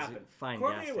not what has happened. fine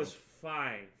Cormier gas was tank.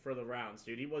 fine for the rounds,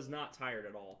 dude. He was not tired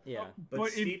at all. Yeah, But, But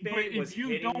if- Stipe but if was you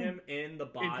hitting don't- him in the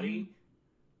body.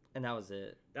 and that was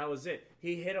it. That was it.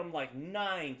 He hit him like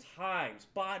 9 times.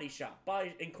 Body shot.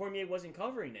 And Cormier wasn't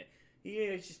covering it. He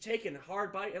was just taking a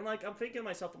hard bite. And like I'm thinking to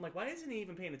myself, I'm like, why isn't he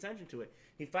even paying attention to it?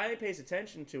 He finally pays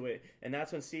attention to it, and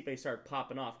that's when Stipe started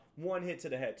popping off. 1 hit to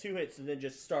the head, 2 hits, and then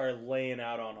just started laying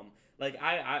out on him. Like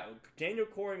Daniel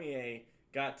Cormier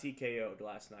got TKO'd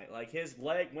last night. Like his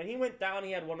leg, when he went down,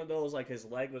 he had one of those, like his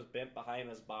leg was bent behind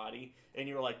his body, and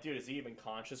you were like, dude, is he even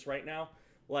conscious right now?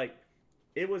 Like,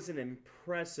 it was an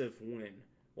impressive win.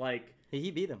 Like,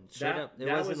 He beat him straight up. It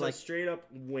that wasn't was like a straight up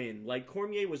win. Like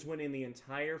Cormier was winning the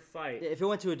entire fight. if it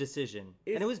went to a decision,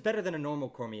 and it was better than a normal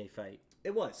Cormier fight.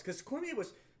 It was, because Cormier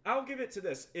was. I'll give it to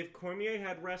this. If Cormier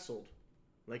had wrestled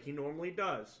like he normally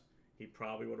does, he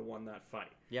probably would have won that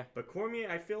fight. Yeah. But Cormier,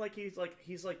 I feel like he's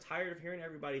tired of hearing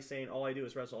everybody saying, "All I do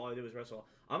is wrestle. All I do is wrestle."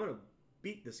 I'm gonna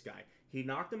beat this guy. He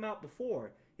knocked him out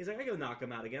before. He's like, I gotta knock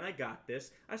him out again. I got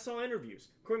this. I saw interviews.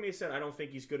 Cormier said, "I don't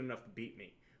think he's good enough to beat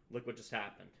me." Look what just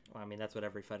happened. Well, I mean, that's what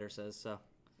every fighter says. So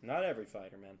Not every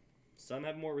fighter, man. Some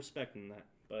have more respect than that.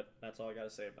 But that's all I gotta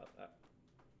say about that.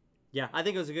 yeah, I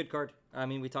think it was a good card. I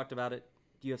mean, we talked about it.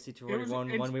 UFC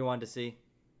 241, one we wanted to see.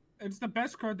 It's the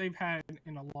best card they've had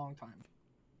in a long time.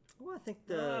 Well, I think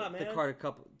Nah, the man. card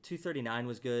 239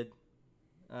 was good.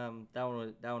 That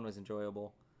one was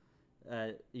enjoyable.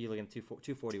 You looking at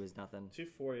 240 was nothing.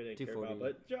 240 I didn't care 240.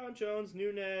 about. But John Jones,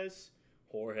 Nunes,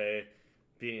 Jorge,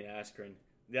 beating Askren.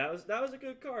 That was a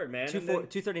good card, man. And then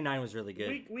 239 was really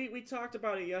good. we talked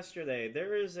about it yesterday.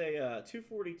 There is a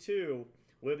 242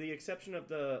 with the exception of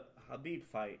the Habib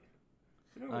fight.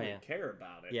 I don't really yeah. care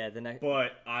about it. Yeah, the next.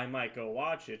 But I might go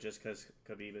watch it just because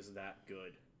Khabib is that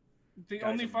good. The Guy's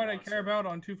only a fight I monster. care about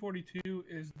on 242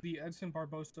 is the Edson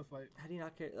Barbosa fight. How do you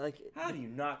not care? Like, How do you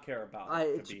not care about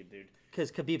it's- Khabib, dude? because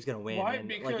Khabib's gonna win. Why? And,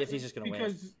 Because, like, if he's just gonna win.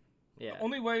 because Yeah. the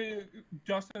only way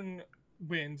Justin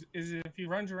wins is if he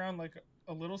runs around like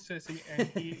a little sissy and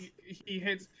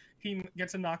he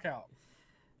gets a knockout.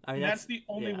 I mean, That's the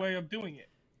only yeah. way of doing it.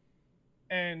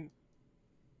 And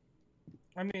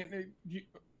I mean,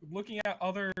 looking at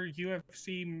other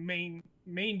UFC main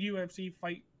UFC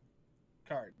fight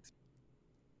cards,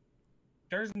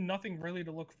 there's nothing really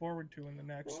to look forward to in the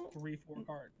next Well, 3-4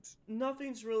 cards.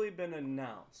 Nothing's really been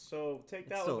announced, so take It's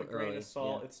that still with a grain early, of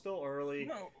salt. yeah. It's still early.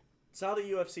 No, It's how the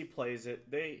UFC plays it.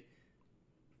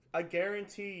 I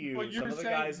guarantee you, But you're some of the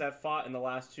saying- guys that fought in the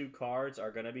last 2 cards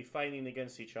are going to be fighting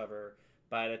against each other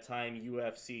by the time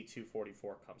UFC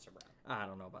 244 comes around. I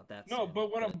don't know about that. no,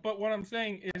 Sam, but what I'm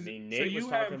saying I is, mean, so Nate you was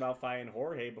talking have about fighting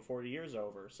Jorge before the year's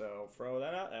over, so throw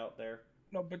that out there.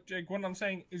 no, but Jake, what I'm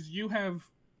saying is you have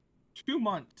 2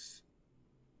 months,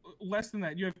 less than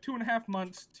that. You have 2.5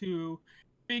 months to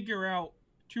figure out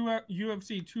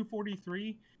UFC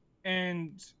 243,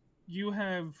 and you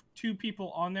have 2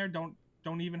 people on there don't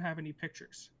even have any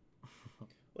pictures.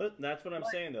 That's what I'm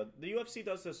saying, though. The UFC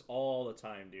does this all the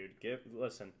time, dude. Give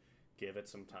it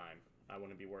some time. I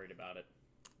wouldn't be worried about it.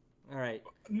 All right.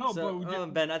 No, So,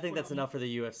 but Ben, I think that's enough for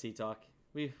the UFC talk.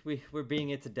 We're beating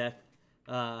it to death.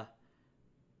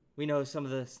 We know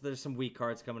there's some weak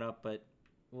cards coming up, but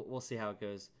we'll see how it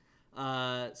goes.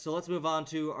 So let's move on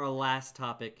to our last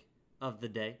topic of the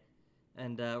day,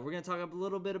 and we're gonna talk a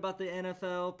little bit about the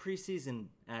NFL preseason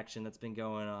action that's been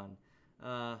going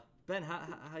on. Ben,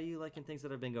 how you liking things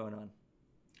that have been going on?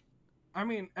 I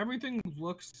mean, everything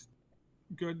looks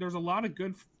good. There's a lot of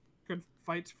good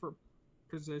fights for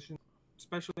position,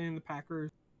 especially in the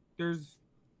Packers. There's,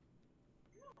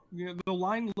 the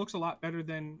line looks a lot better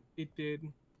than it did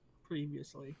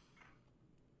previously.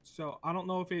 So I don't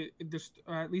know if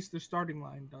or at least the starting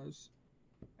line does.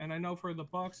 And I know for the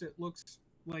Bucks, it looks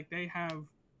like they have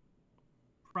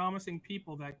promising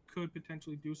people that could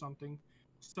potentially do something.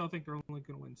 Still think they're only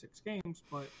going to win 6 games,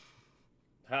 but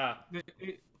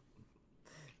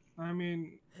I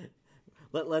mean,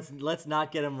 let's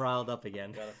not get him riled up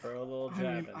again. Gotta throw a little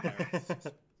jab in there.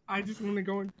 I just want to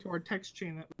go into our text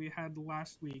chain that we had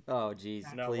last week. Oh,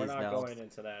 jeez. No, Please we're not no. going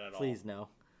into that at all. Please no.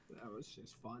 That was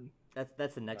just fun.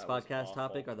 That's the next That was podcast awful.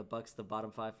 topic. Are the Bucks the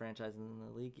bottom 5 franchise in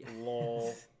the league?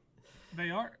 Lol. They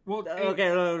are. Well, Okay,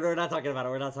 no, we're not talking about it.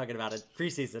 We're not talking about it.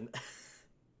 Preseason.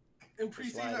 in That's why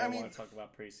preseason, I I mean, want to talk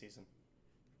about preseason.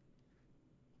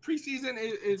 preseason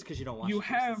It's is because you don't watch. you the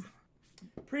have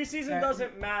Preseason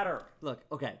doesn't matter. Look,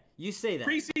 okay, you say that.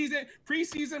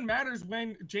 preseason matters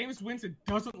when Jameis Winston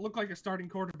doesn't look like a starting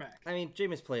quarterback. I mean,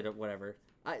 Jameis played it, whatever.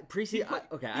 Preseason. He play-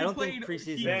 Okay, he I don't think played-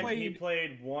 preseason. he Then played- he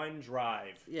played one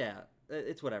drive. Yeah,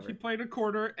 it's whatever. He played a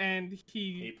quarter and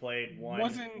He played one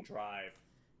wasn't- drive.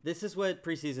 This is what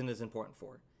preseason is important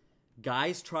for.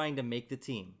 Guys trying to make the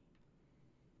team.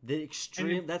 The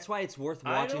extreme. That's why it's worth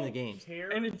watching I the don't games. care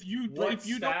And if you what don't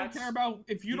stats care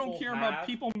about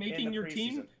people in making the your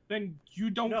team, preseason. then you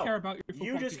don't No, care about your football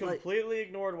You just team. completely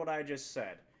ignored what I just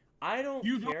said. I don't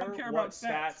You care, don't care what about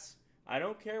stats. I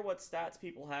don't care what stats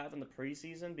people have in the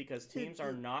preseason because teams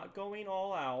are not going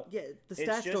all out. Yeah, the It's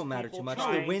stats just don't matter people too much. The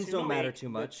trying wins to don't matter make too the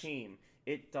much. Team.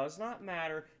 It does not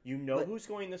matter. You know But who's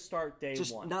going to start day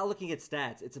Just one. not looking at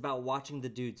stats. It's about watching the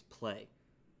dudes play.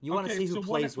 You want to Okay, see who so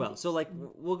plays what- well. So, like,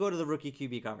 we'll go to the rookie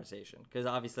QB conversation because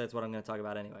obviously that's what I'm going to talk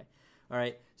about anyway. All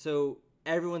right. So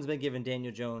everyone's been giving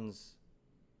Daniel Jones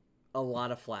a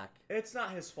lot of flack. It's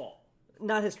not his fault.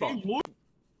 Not his fault, He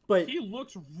but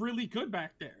looks really good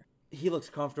back there. he looks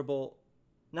comfortable.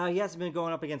 Now, he hasn't been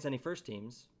going up against any first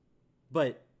teams,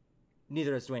 but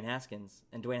neither has Dwayne Haskins,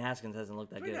 and Dwayne Haskins hasn't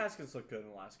looked that Dwayne good. Haskins looked good in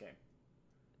the last game.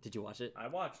 Did you watch it? I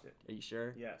watched it. Are you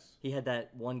sure? Yes. He had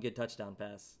that one good touchdown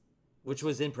pass, which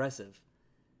was impressive.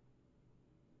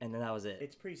 And then that was it.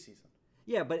 It's preseason.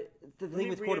 Yeah, but the thing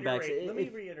with quarterbacks... Let me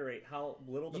if- reiterate how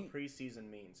little the You- preseason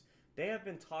means. They have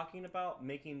been talking about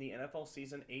making the NFL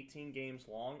season 18 games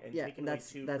long and Yeah, taking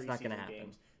that's- away 2 that's preseason not gonna happen.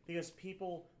 games because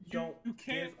people You don't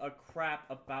can't- give a crap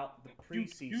about the You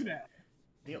preseason. do that.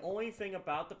 The only thing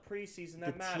about the preseason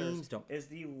that The matters teams don't. is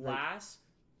the last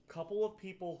couple of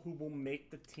people who will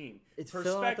make the team. It's filling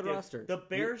out the Perspective, roster. The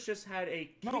Bears just had a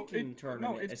No, kicking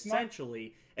tournament, it's not-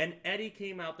 essentially, and Eddie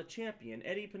came out the champion.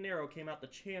 Eddie Pinero came out the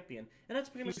champion. And that's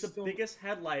pretty much He's the still- biggest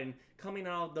headline coming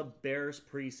out of the Bears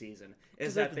preseason, is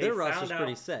 'cause that they their found roster's out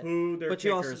pretty set. who their But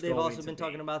they've going also to been be.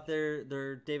 talking about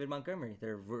their David Montgomery,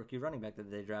 their rookie running back that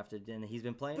they drafted, and he's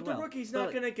been playing But well. the rookie's But, not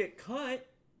like, going to get cut.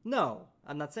 No,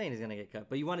 I'm not saying he's going to get cut,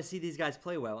 but you want to see these guys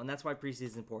play well, and that's why preseason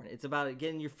is important. It's about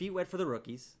getting your feet wet for the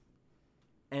rookies,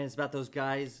 and it's about those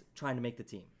guys trying to make the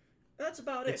team. That's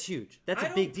about it. It's huge. That's I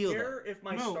a big don't deal, care though. if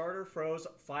my No. starter throws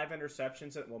 5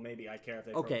 interceptions. Well, maybe I care if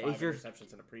they Okay, throw 5 if you're-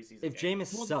 interceptions in a preseason If game. Jameis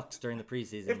sucks during the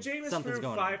preseason, If Jameis something's threw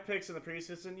going 5 on. picks in the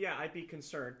preseason, yeah, I'd be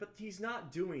concerned. But he's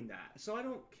not doing that, so I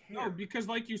don't care. No, because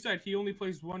like you said, he only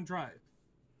plays one drive.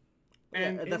 Yeah,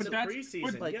 And that's it's but a that's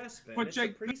preseason, like- yes, Ben. but it's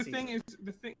Jake, a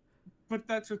preseason. but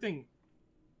that's the thing.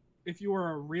 If you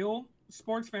are a real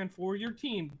sports fan for your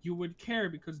team, you would care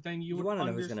because then You you would want to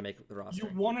know who's going to make the roster.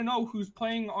 You want to know who's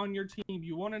playing on your team.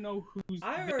 You want to know who's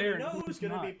I there already and know who's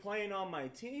going to not. be playing on my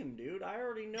team, dude. I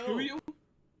already know. Do you?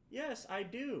 Yes, I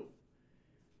do.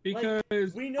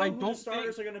 Because We know I who don't the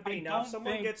starters think, are going to be. I Now, if don't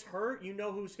someone think- gets hurt, you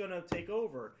know who's going to take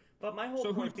over. But my whole so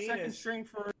who's point the being second is, string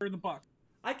for the Bucks?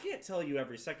 I can't tell you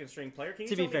every second string player. Can you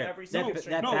To tell be me fair, every that- second that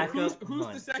string No, backup- player? who's hold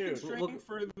on. the second Dude, string look-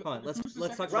 for the? hold on, let's- who's the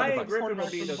let's talk second about the Ryan Bucks. Griffin will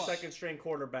quarterback be for the Bucks? second string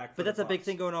quarterback for But that's the a big Bucks.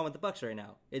 thing going on with the Bucks right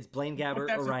now. It's Blaine Gabbert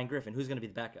that's or a- Ryan Griffin. Who's going to be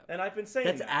the backup? And I've been saying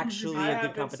That's that. actually I a have good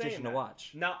been competition saying to that.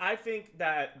 watch. Now, I think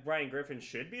that Ryan Griffin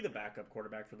should be the backup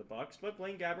quarterback for the Bucks, but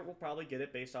Blaine Gabbert will probably get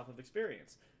it based off of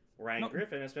experience. Ryan No.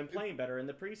 Griffin has been playing better in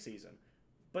the preseason.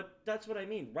 But that's what I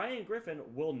mean. Ryan Griffin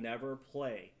will never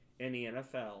play in the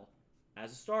NFL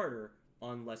as a starter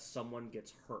unless someone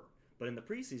gets hurt. But in the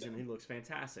preseason, he looks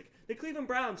fantastic. The Cleveland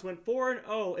Browns went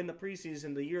 4-0 in the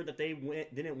preseason the year that they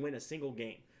didn't win a single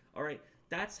game. All right,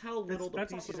 that's how little That's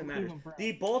the also preseason the matters. Cleveland Browns.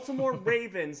 The Baltimore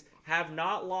Ravens have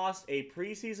not lost a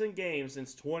preseason game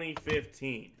since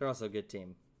 2015. They're also a good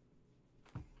team.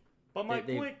 But my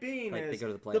They- point being like, they is, go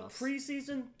to the the playoffs.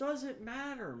 preseason doesn't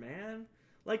matter, man.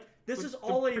 Like, this But is the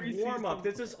all a preseason- warm-up.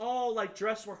 This is all, like,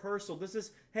 dress rehearsal. This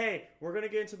is, hey, we're going to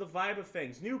get into the vibe of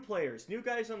things. New players, new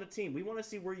guys on the team. We want to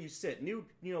see where you sit. New,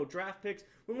 draft picks.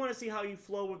 We want to see how you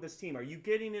flow with this team. Are you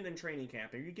getting it in training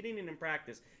camp? Are you getting it in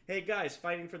practice? Hey, guys,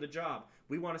 fighting for the job.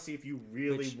 We want to see if you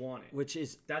really want it. Which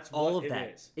is That's all what of it that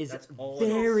is. That's is all it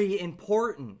very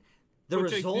important. The But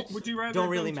Jake, results would you rather don't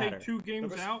them really take matter. 2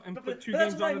 games out and But put 2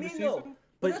 that's games what I out of the mean, though. season?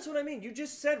 But that's what I mean. You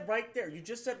just said right there.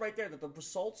 That the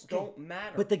results don't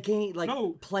matter. But the game, like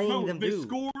playing them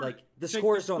do. The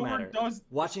scores don't matter.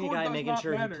 Watching a guy making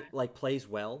sure he plays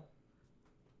well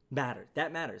matters.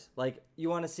 That matters. Like you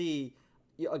want to see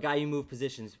a guy you move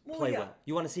positions play well.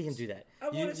 You want to see him do that.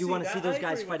 You want to see those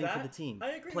guys fighting for the team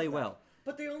play well.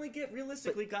 But they only get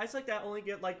guys like that only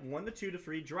get like 1 to 2 to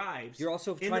 3 drives. You're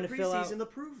also trying to fill out to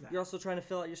prove that. You're also trying to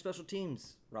fill out your special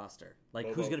teams roster. Like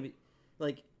who's going to be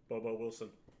like Bobo Wilson.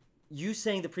 You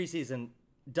saying the preseason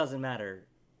doesn't matter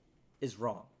is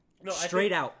wrong. No,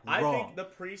 Straight out wrong. I think the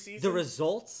preseason, the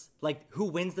results, like who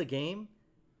wins the game,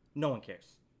 no one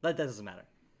cares. That doesn't matter.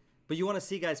 But you want to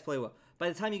see guys play well. By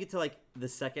the time you get to like the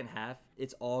second half,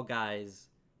 it's all guys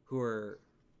who are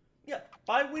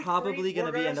by week probably going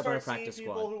to be end up on a practice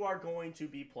squad. People who are going to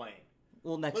be playing.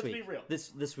 Well, next week. Let's be real.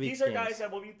 This week. These are guys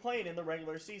that will be playing in the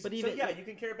regular season. But even, so you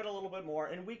can care about it a little bit more.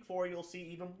 In week 4, you'll see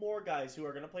even more guys who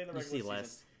are going to play in the regular season.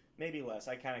 Less. Maybe less.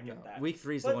 I kind of get that. Week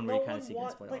 3 is the one where you kind of see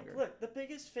guys play longer. Look, the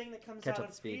biggest thing that comes out of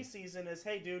preseason is,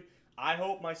 hey, dude, I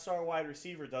hope my star wide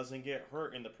receiver doesn't get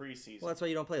hurt in the preseason. Well, that's why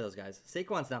you don't play those guys.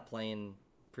 Saquon's not playing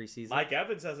preseason. Mike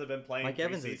Evans hasn't been playing Mike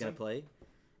Evans is going to play.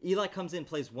 Eli comes in,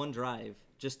 plays one drive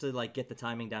just to like get the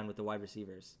timing down with the wide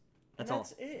receivers.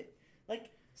 That's it.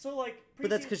 But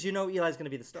that's because Eli's going to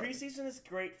be the starter. Preseason is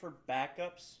great for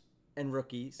backups and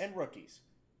rookies. And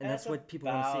that's what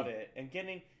people want to see. And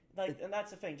getting and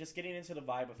that's the thing, just getting into the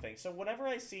vibe of things. So whenever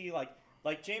I see like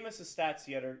Jameis's stats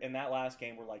in that last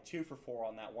game were like 2 for 4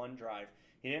 on that one drive.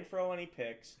 He didn't throw any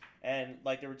picks, and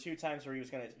like there were 2 times where he was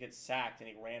going to get sacked and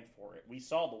he ran for it. We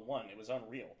saw the one; it was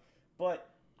unreal. But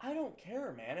I don't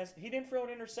care, man. He didn't throw an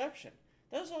interception.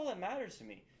 That's all that matters to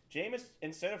me. Jameis,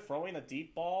 instead of throwing a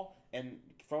deep ball and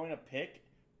throwing a pick,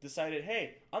 decided,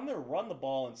 hey, I'm going to run the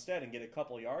ball instead and get a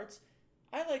couple yards.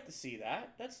 I like to see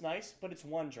that. That's nice, but it's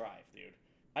one drive, dude.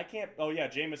 I can't,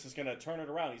 Jameis is going to turn it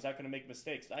around. He's not going to make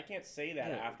mistakes. I can't say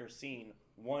that after seeing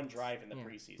one drive in the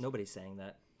preseason. Nobody's saying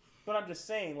that. But I'm just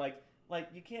saying, like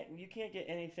you can't get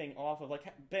anything off of, like,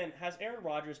 Ben, has Aaron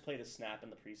Rodgers played a snap in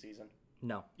the preseason?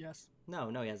 No. Yes. No,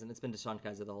 he hasn't. It's been DeShone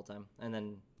Kizer the whole time. And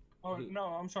then... no,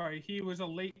 I'm sorry. He was a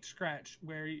late scratch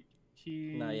where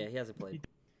he... No, he hasn't played.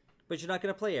 But you're not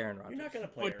going to play Aaron Rodgers. You're not going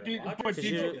to play Aaron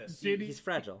Rodgers. He's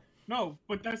fragile. No,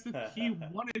 but that's he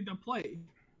wanted to play.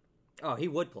 Oh, he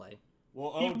would play.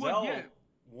 Well, Odell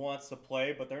wants to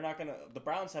play, but they're not going to... The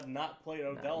Browns have not played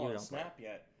Odell on a snap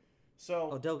yet.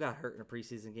 So Odell got hurt in a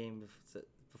preseason game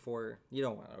before. You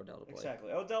don't want Odell to play.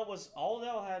 Exactly.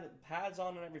 Odell had pads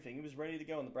on and everything. He was ready to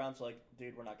go, and the Browns were like,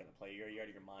 dude, we're not going to play. You're out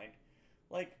of your mind.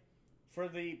 Like, for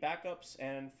the backups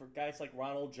and for guys like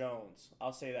Ronald Jones,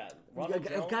 I'll say that.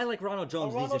 A guy like Ronald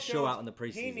Jones needs to show out in the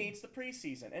preseason. He needs the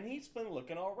preseason, and he's been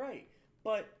looking all right.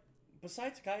 But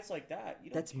besides guys like that,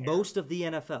 you don't That's care. most of the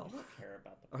NFL. You don't care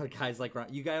about the preseason. Guys like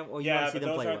Ronald. You want to see them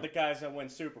play those aren't well. the guys that win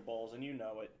Super Bowls, and you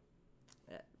know it.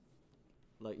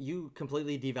 Look, you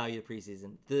completely devalue the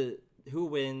preseason. Who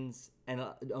wins and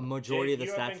a majority Jake,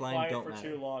 of the stats line don't matter.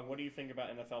 matter. Too long. What do you think about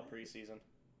NFL preseason?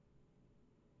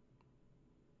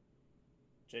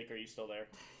 Jake, are you still there?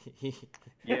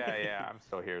 Yeah, I'm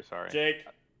still here. Sorry, Jake.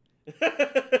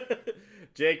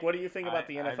 Jake, what do you think about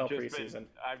the NFL preseason?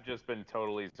 I've just been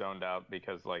totally zoned out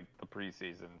because like the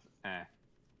preseason's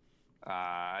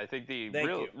I think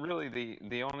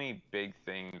the only big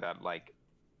thing that like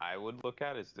I would look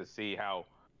at is to see how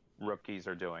rookies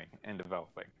are doing and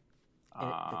developing.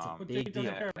 That's a big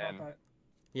deal.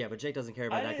 Yeah, but Jake doesn't care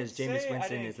about that because Jameis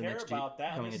Winston is the next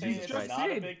coming to Jesus Christ. It's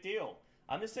not a big deal.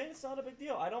 I'm just saying it's not a big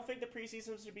deal. I don't think the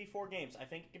preseason should be 4 games. I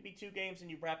think it could be 2 games and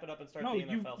you wrap it up and start the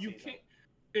NFL season. Can't.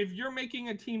 If you're making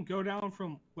a team go down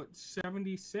from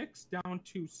 76 down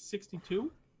to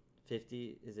 62,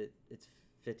 50 is it? It's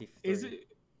 53. Is it?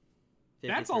 53.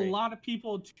 That's a lot of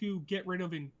people to get rid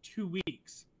of in 2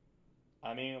 weeks.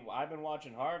 I mean, I've been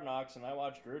watching Hard Knocks, and I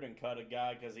watched Gruden cut a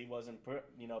guy because he wasn't,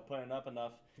 putting up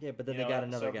enough. Yeah, but then they got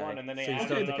another guy. And then they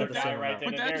added another guy right then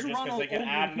and there just because they can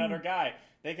add another guy.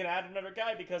 They can add another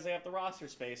guy because they have the roster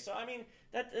space. So, I mean,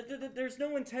 there's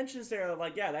no intentions there of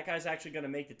like, that guy's actually going to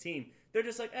make the team. They're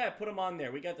just like, put him on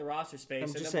there. We got the roster space,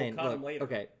 I'm just then saying, we'll cut him later.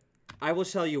 Okay, I will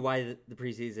tell you why the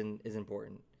preseason is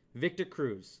important. Victor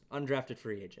Cruz, undrafted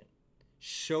free agent,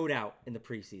 showed out in the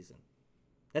preseason.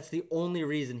 That's the only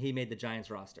reason he made the Giants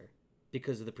roster,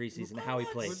 because of the preseason, how he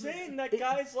played. I'm saying that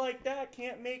guys like that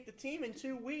can't make the team in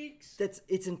 2 weeks.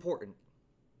 It's important.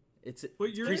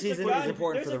 Preseason is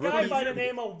important for the rookies. There's a guy by the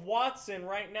name of Watson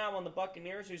right now on the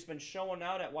Buccaneers who's been showing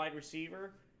out at wide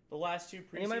receiver the last 2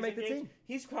 preseason he might make the games. team.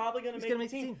 He's probably going to make the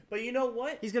team. But you know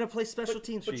what? He's going to play special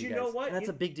teams for you guys. Know what? And that's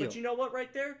a big deal. But you know what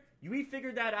right there? We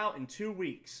figured that out in 2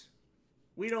 weeks.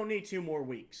 We don't need 2 more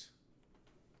weeks.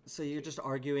 So you're just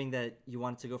arguing that you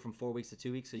want it to go from 4 weeks to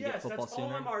 2 weeks, so you get Yes, football that's all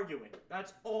sooner? I'm arguing.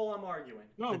 That's all I'm arguing.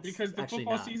 No, That's because the actually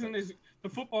football not, season but- is the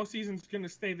football season's going to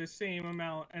stay the same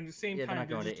amount and the same Yeah, they're time. not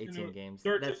going they're to just 18 gonna- games.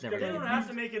 they're That's just never They gonna don't gonna have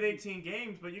to make it 18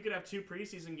 games, but you could have 2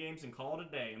 preseason games and call it a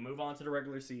day and move on to the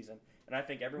regular season. And I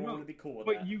think everyone No, would be cool with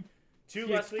But that. you 2 you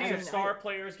less weeks can't. of star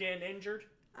players getting injured.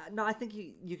 No, I think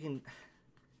you can.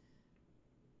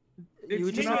 It's You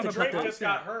would just not have to Kenyon about cut Drake the. just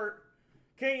got hurt.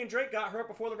 Kenyon Drake got hurt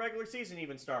before the regular season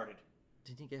even started.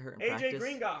 Didn't he get hurt in AJ practice?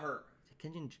 Green got hurt.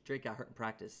 Kenyon Drake got hurt in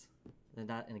practice, and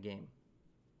not in a game.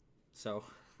 So,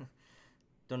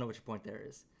 don't know what your point there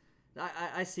is.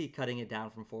 I see cutting it down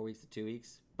from 4 weeks to 2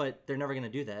 weeks, but they're never going to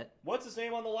do that. What's his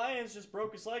name on the Lions just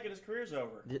broke his leg and his career's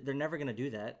over. They're never going to do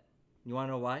that. You want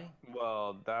to know why?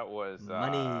 Well, that was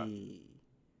Money.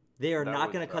 They are that not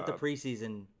was, going to cut the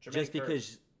preseason Jermaine just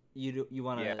because you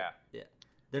want to. Yeah.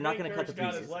 They're not going to cut the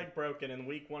got his preseason. leg broken in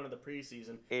week 1 of the preseason.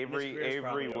 and his Avery career's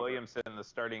probably over. Williamson, the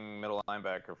starting middle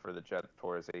linebacker for the Jets,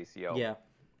 tore his ACL. Yeah.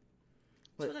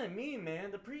 That's what I mean, man.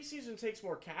 The preseason takes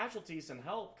more casualties than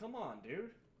help. Come on, dude.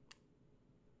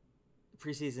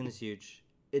 Preseason is huge.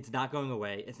 It's not going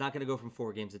away. It's not going to go from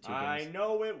 4 games to 2 I games.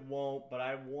 know it won't, but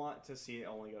I want to see it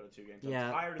only go to 2 games. I'm Yeah,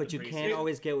 tired of but the you preseason. can't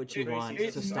always get what you It- want,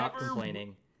 it's so stop never-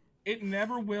 complaining. It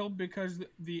never will because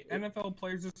the NFL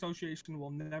Players Association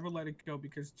will never let it go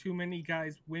because too many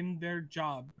guys win their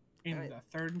job in I- the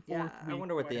 3rd and 4th Yeah, week. I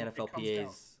wonder what the when it comes down.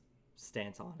 NFLPA's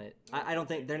stance on it. I don't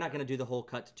think they're not going to do the whole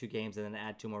cut to 2 games and then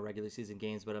add 2 more regular season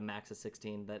games, but a max of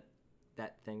 16. That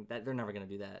they're never going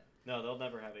to do that. No, they'll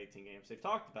never have 18 games. They've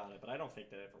talked about it, but I don't think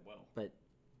they ever will. But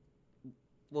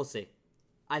we'll see.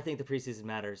 I think the preseason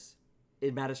matters.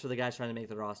 It matters for the guys trying to make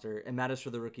the roster. It matters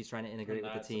for the rookies trying to integrate And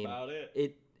with that's the team. about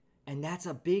it. And that's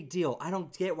a big deal. I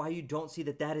don't get why you don't see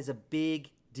that is a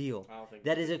big deal. I don't think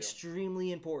That it's is a big deal.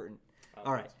 extremely important. I don't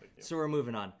All think right, it's a big deal. so we're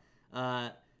moving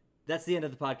on. That's the end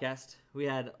of the podcast. We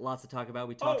had lots to talk about.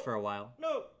 We talked Oh. for a while.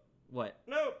 No, What?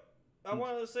 no. Hmm. I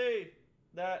wanted to say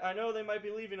that I know they might be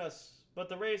leaving us, but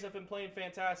the Rays have been playing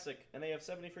fantastic, and they have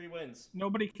 73 wins.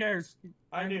 Nobody cares.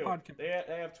 I End the do. podcast. They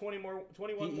have 21 more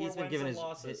He's been wins giving than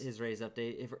losses. his Rays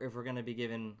update. If we're going to be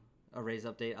given a Rays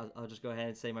update, I'll just go ahead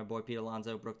and say my boy Pete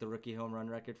Alonso broke the rookie home run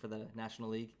record for the National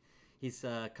League. He's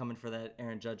coming for that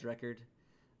Aaron Judge record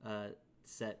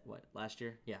set, last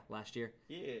year? Yeah, last year.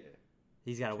 Yeah.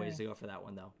 He's got a ways to go for that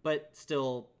one, though. But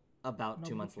still about Nobody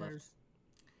 2 months cares.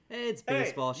 left. Hey, it's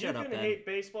baseball. Shut you up, can Ben. hate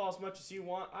baseball as much as you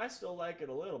want. I still like it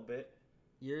a little bit.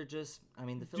 You're just, the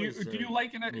Do you, Phillies do you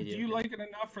like it? Do you mediocre. like it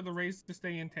enough for the Rays to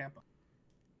stay in Tampa?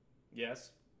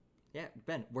 Yes. Yeah,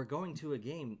 Ben, we're going to a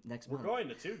game next We're month. going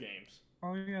to 2 games.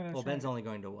 Oh yeah, that's Well, Ben's right. only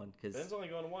going to one because Ben's only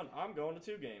going to 1. I'm going to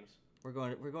 2 games. we're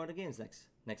going to games next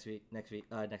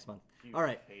month. You All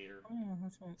right. hater. Oh, yeah,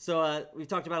 that's right. So we've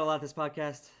talked about a lot this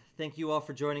podcast. Thank you all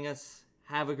for joining us.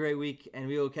 Have a great week, and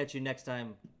we will catch you next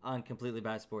time on Completely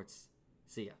Bad Sports.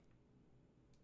 See ya.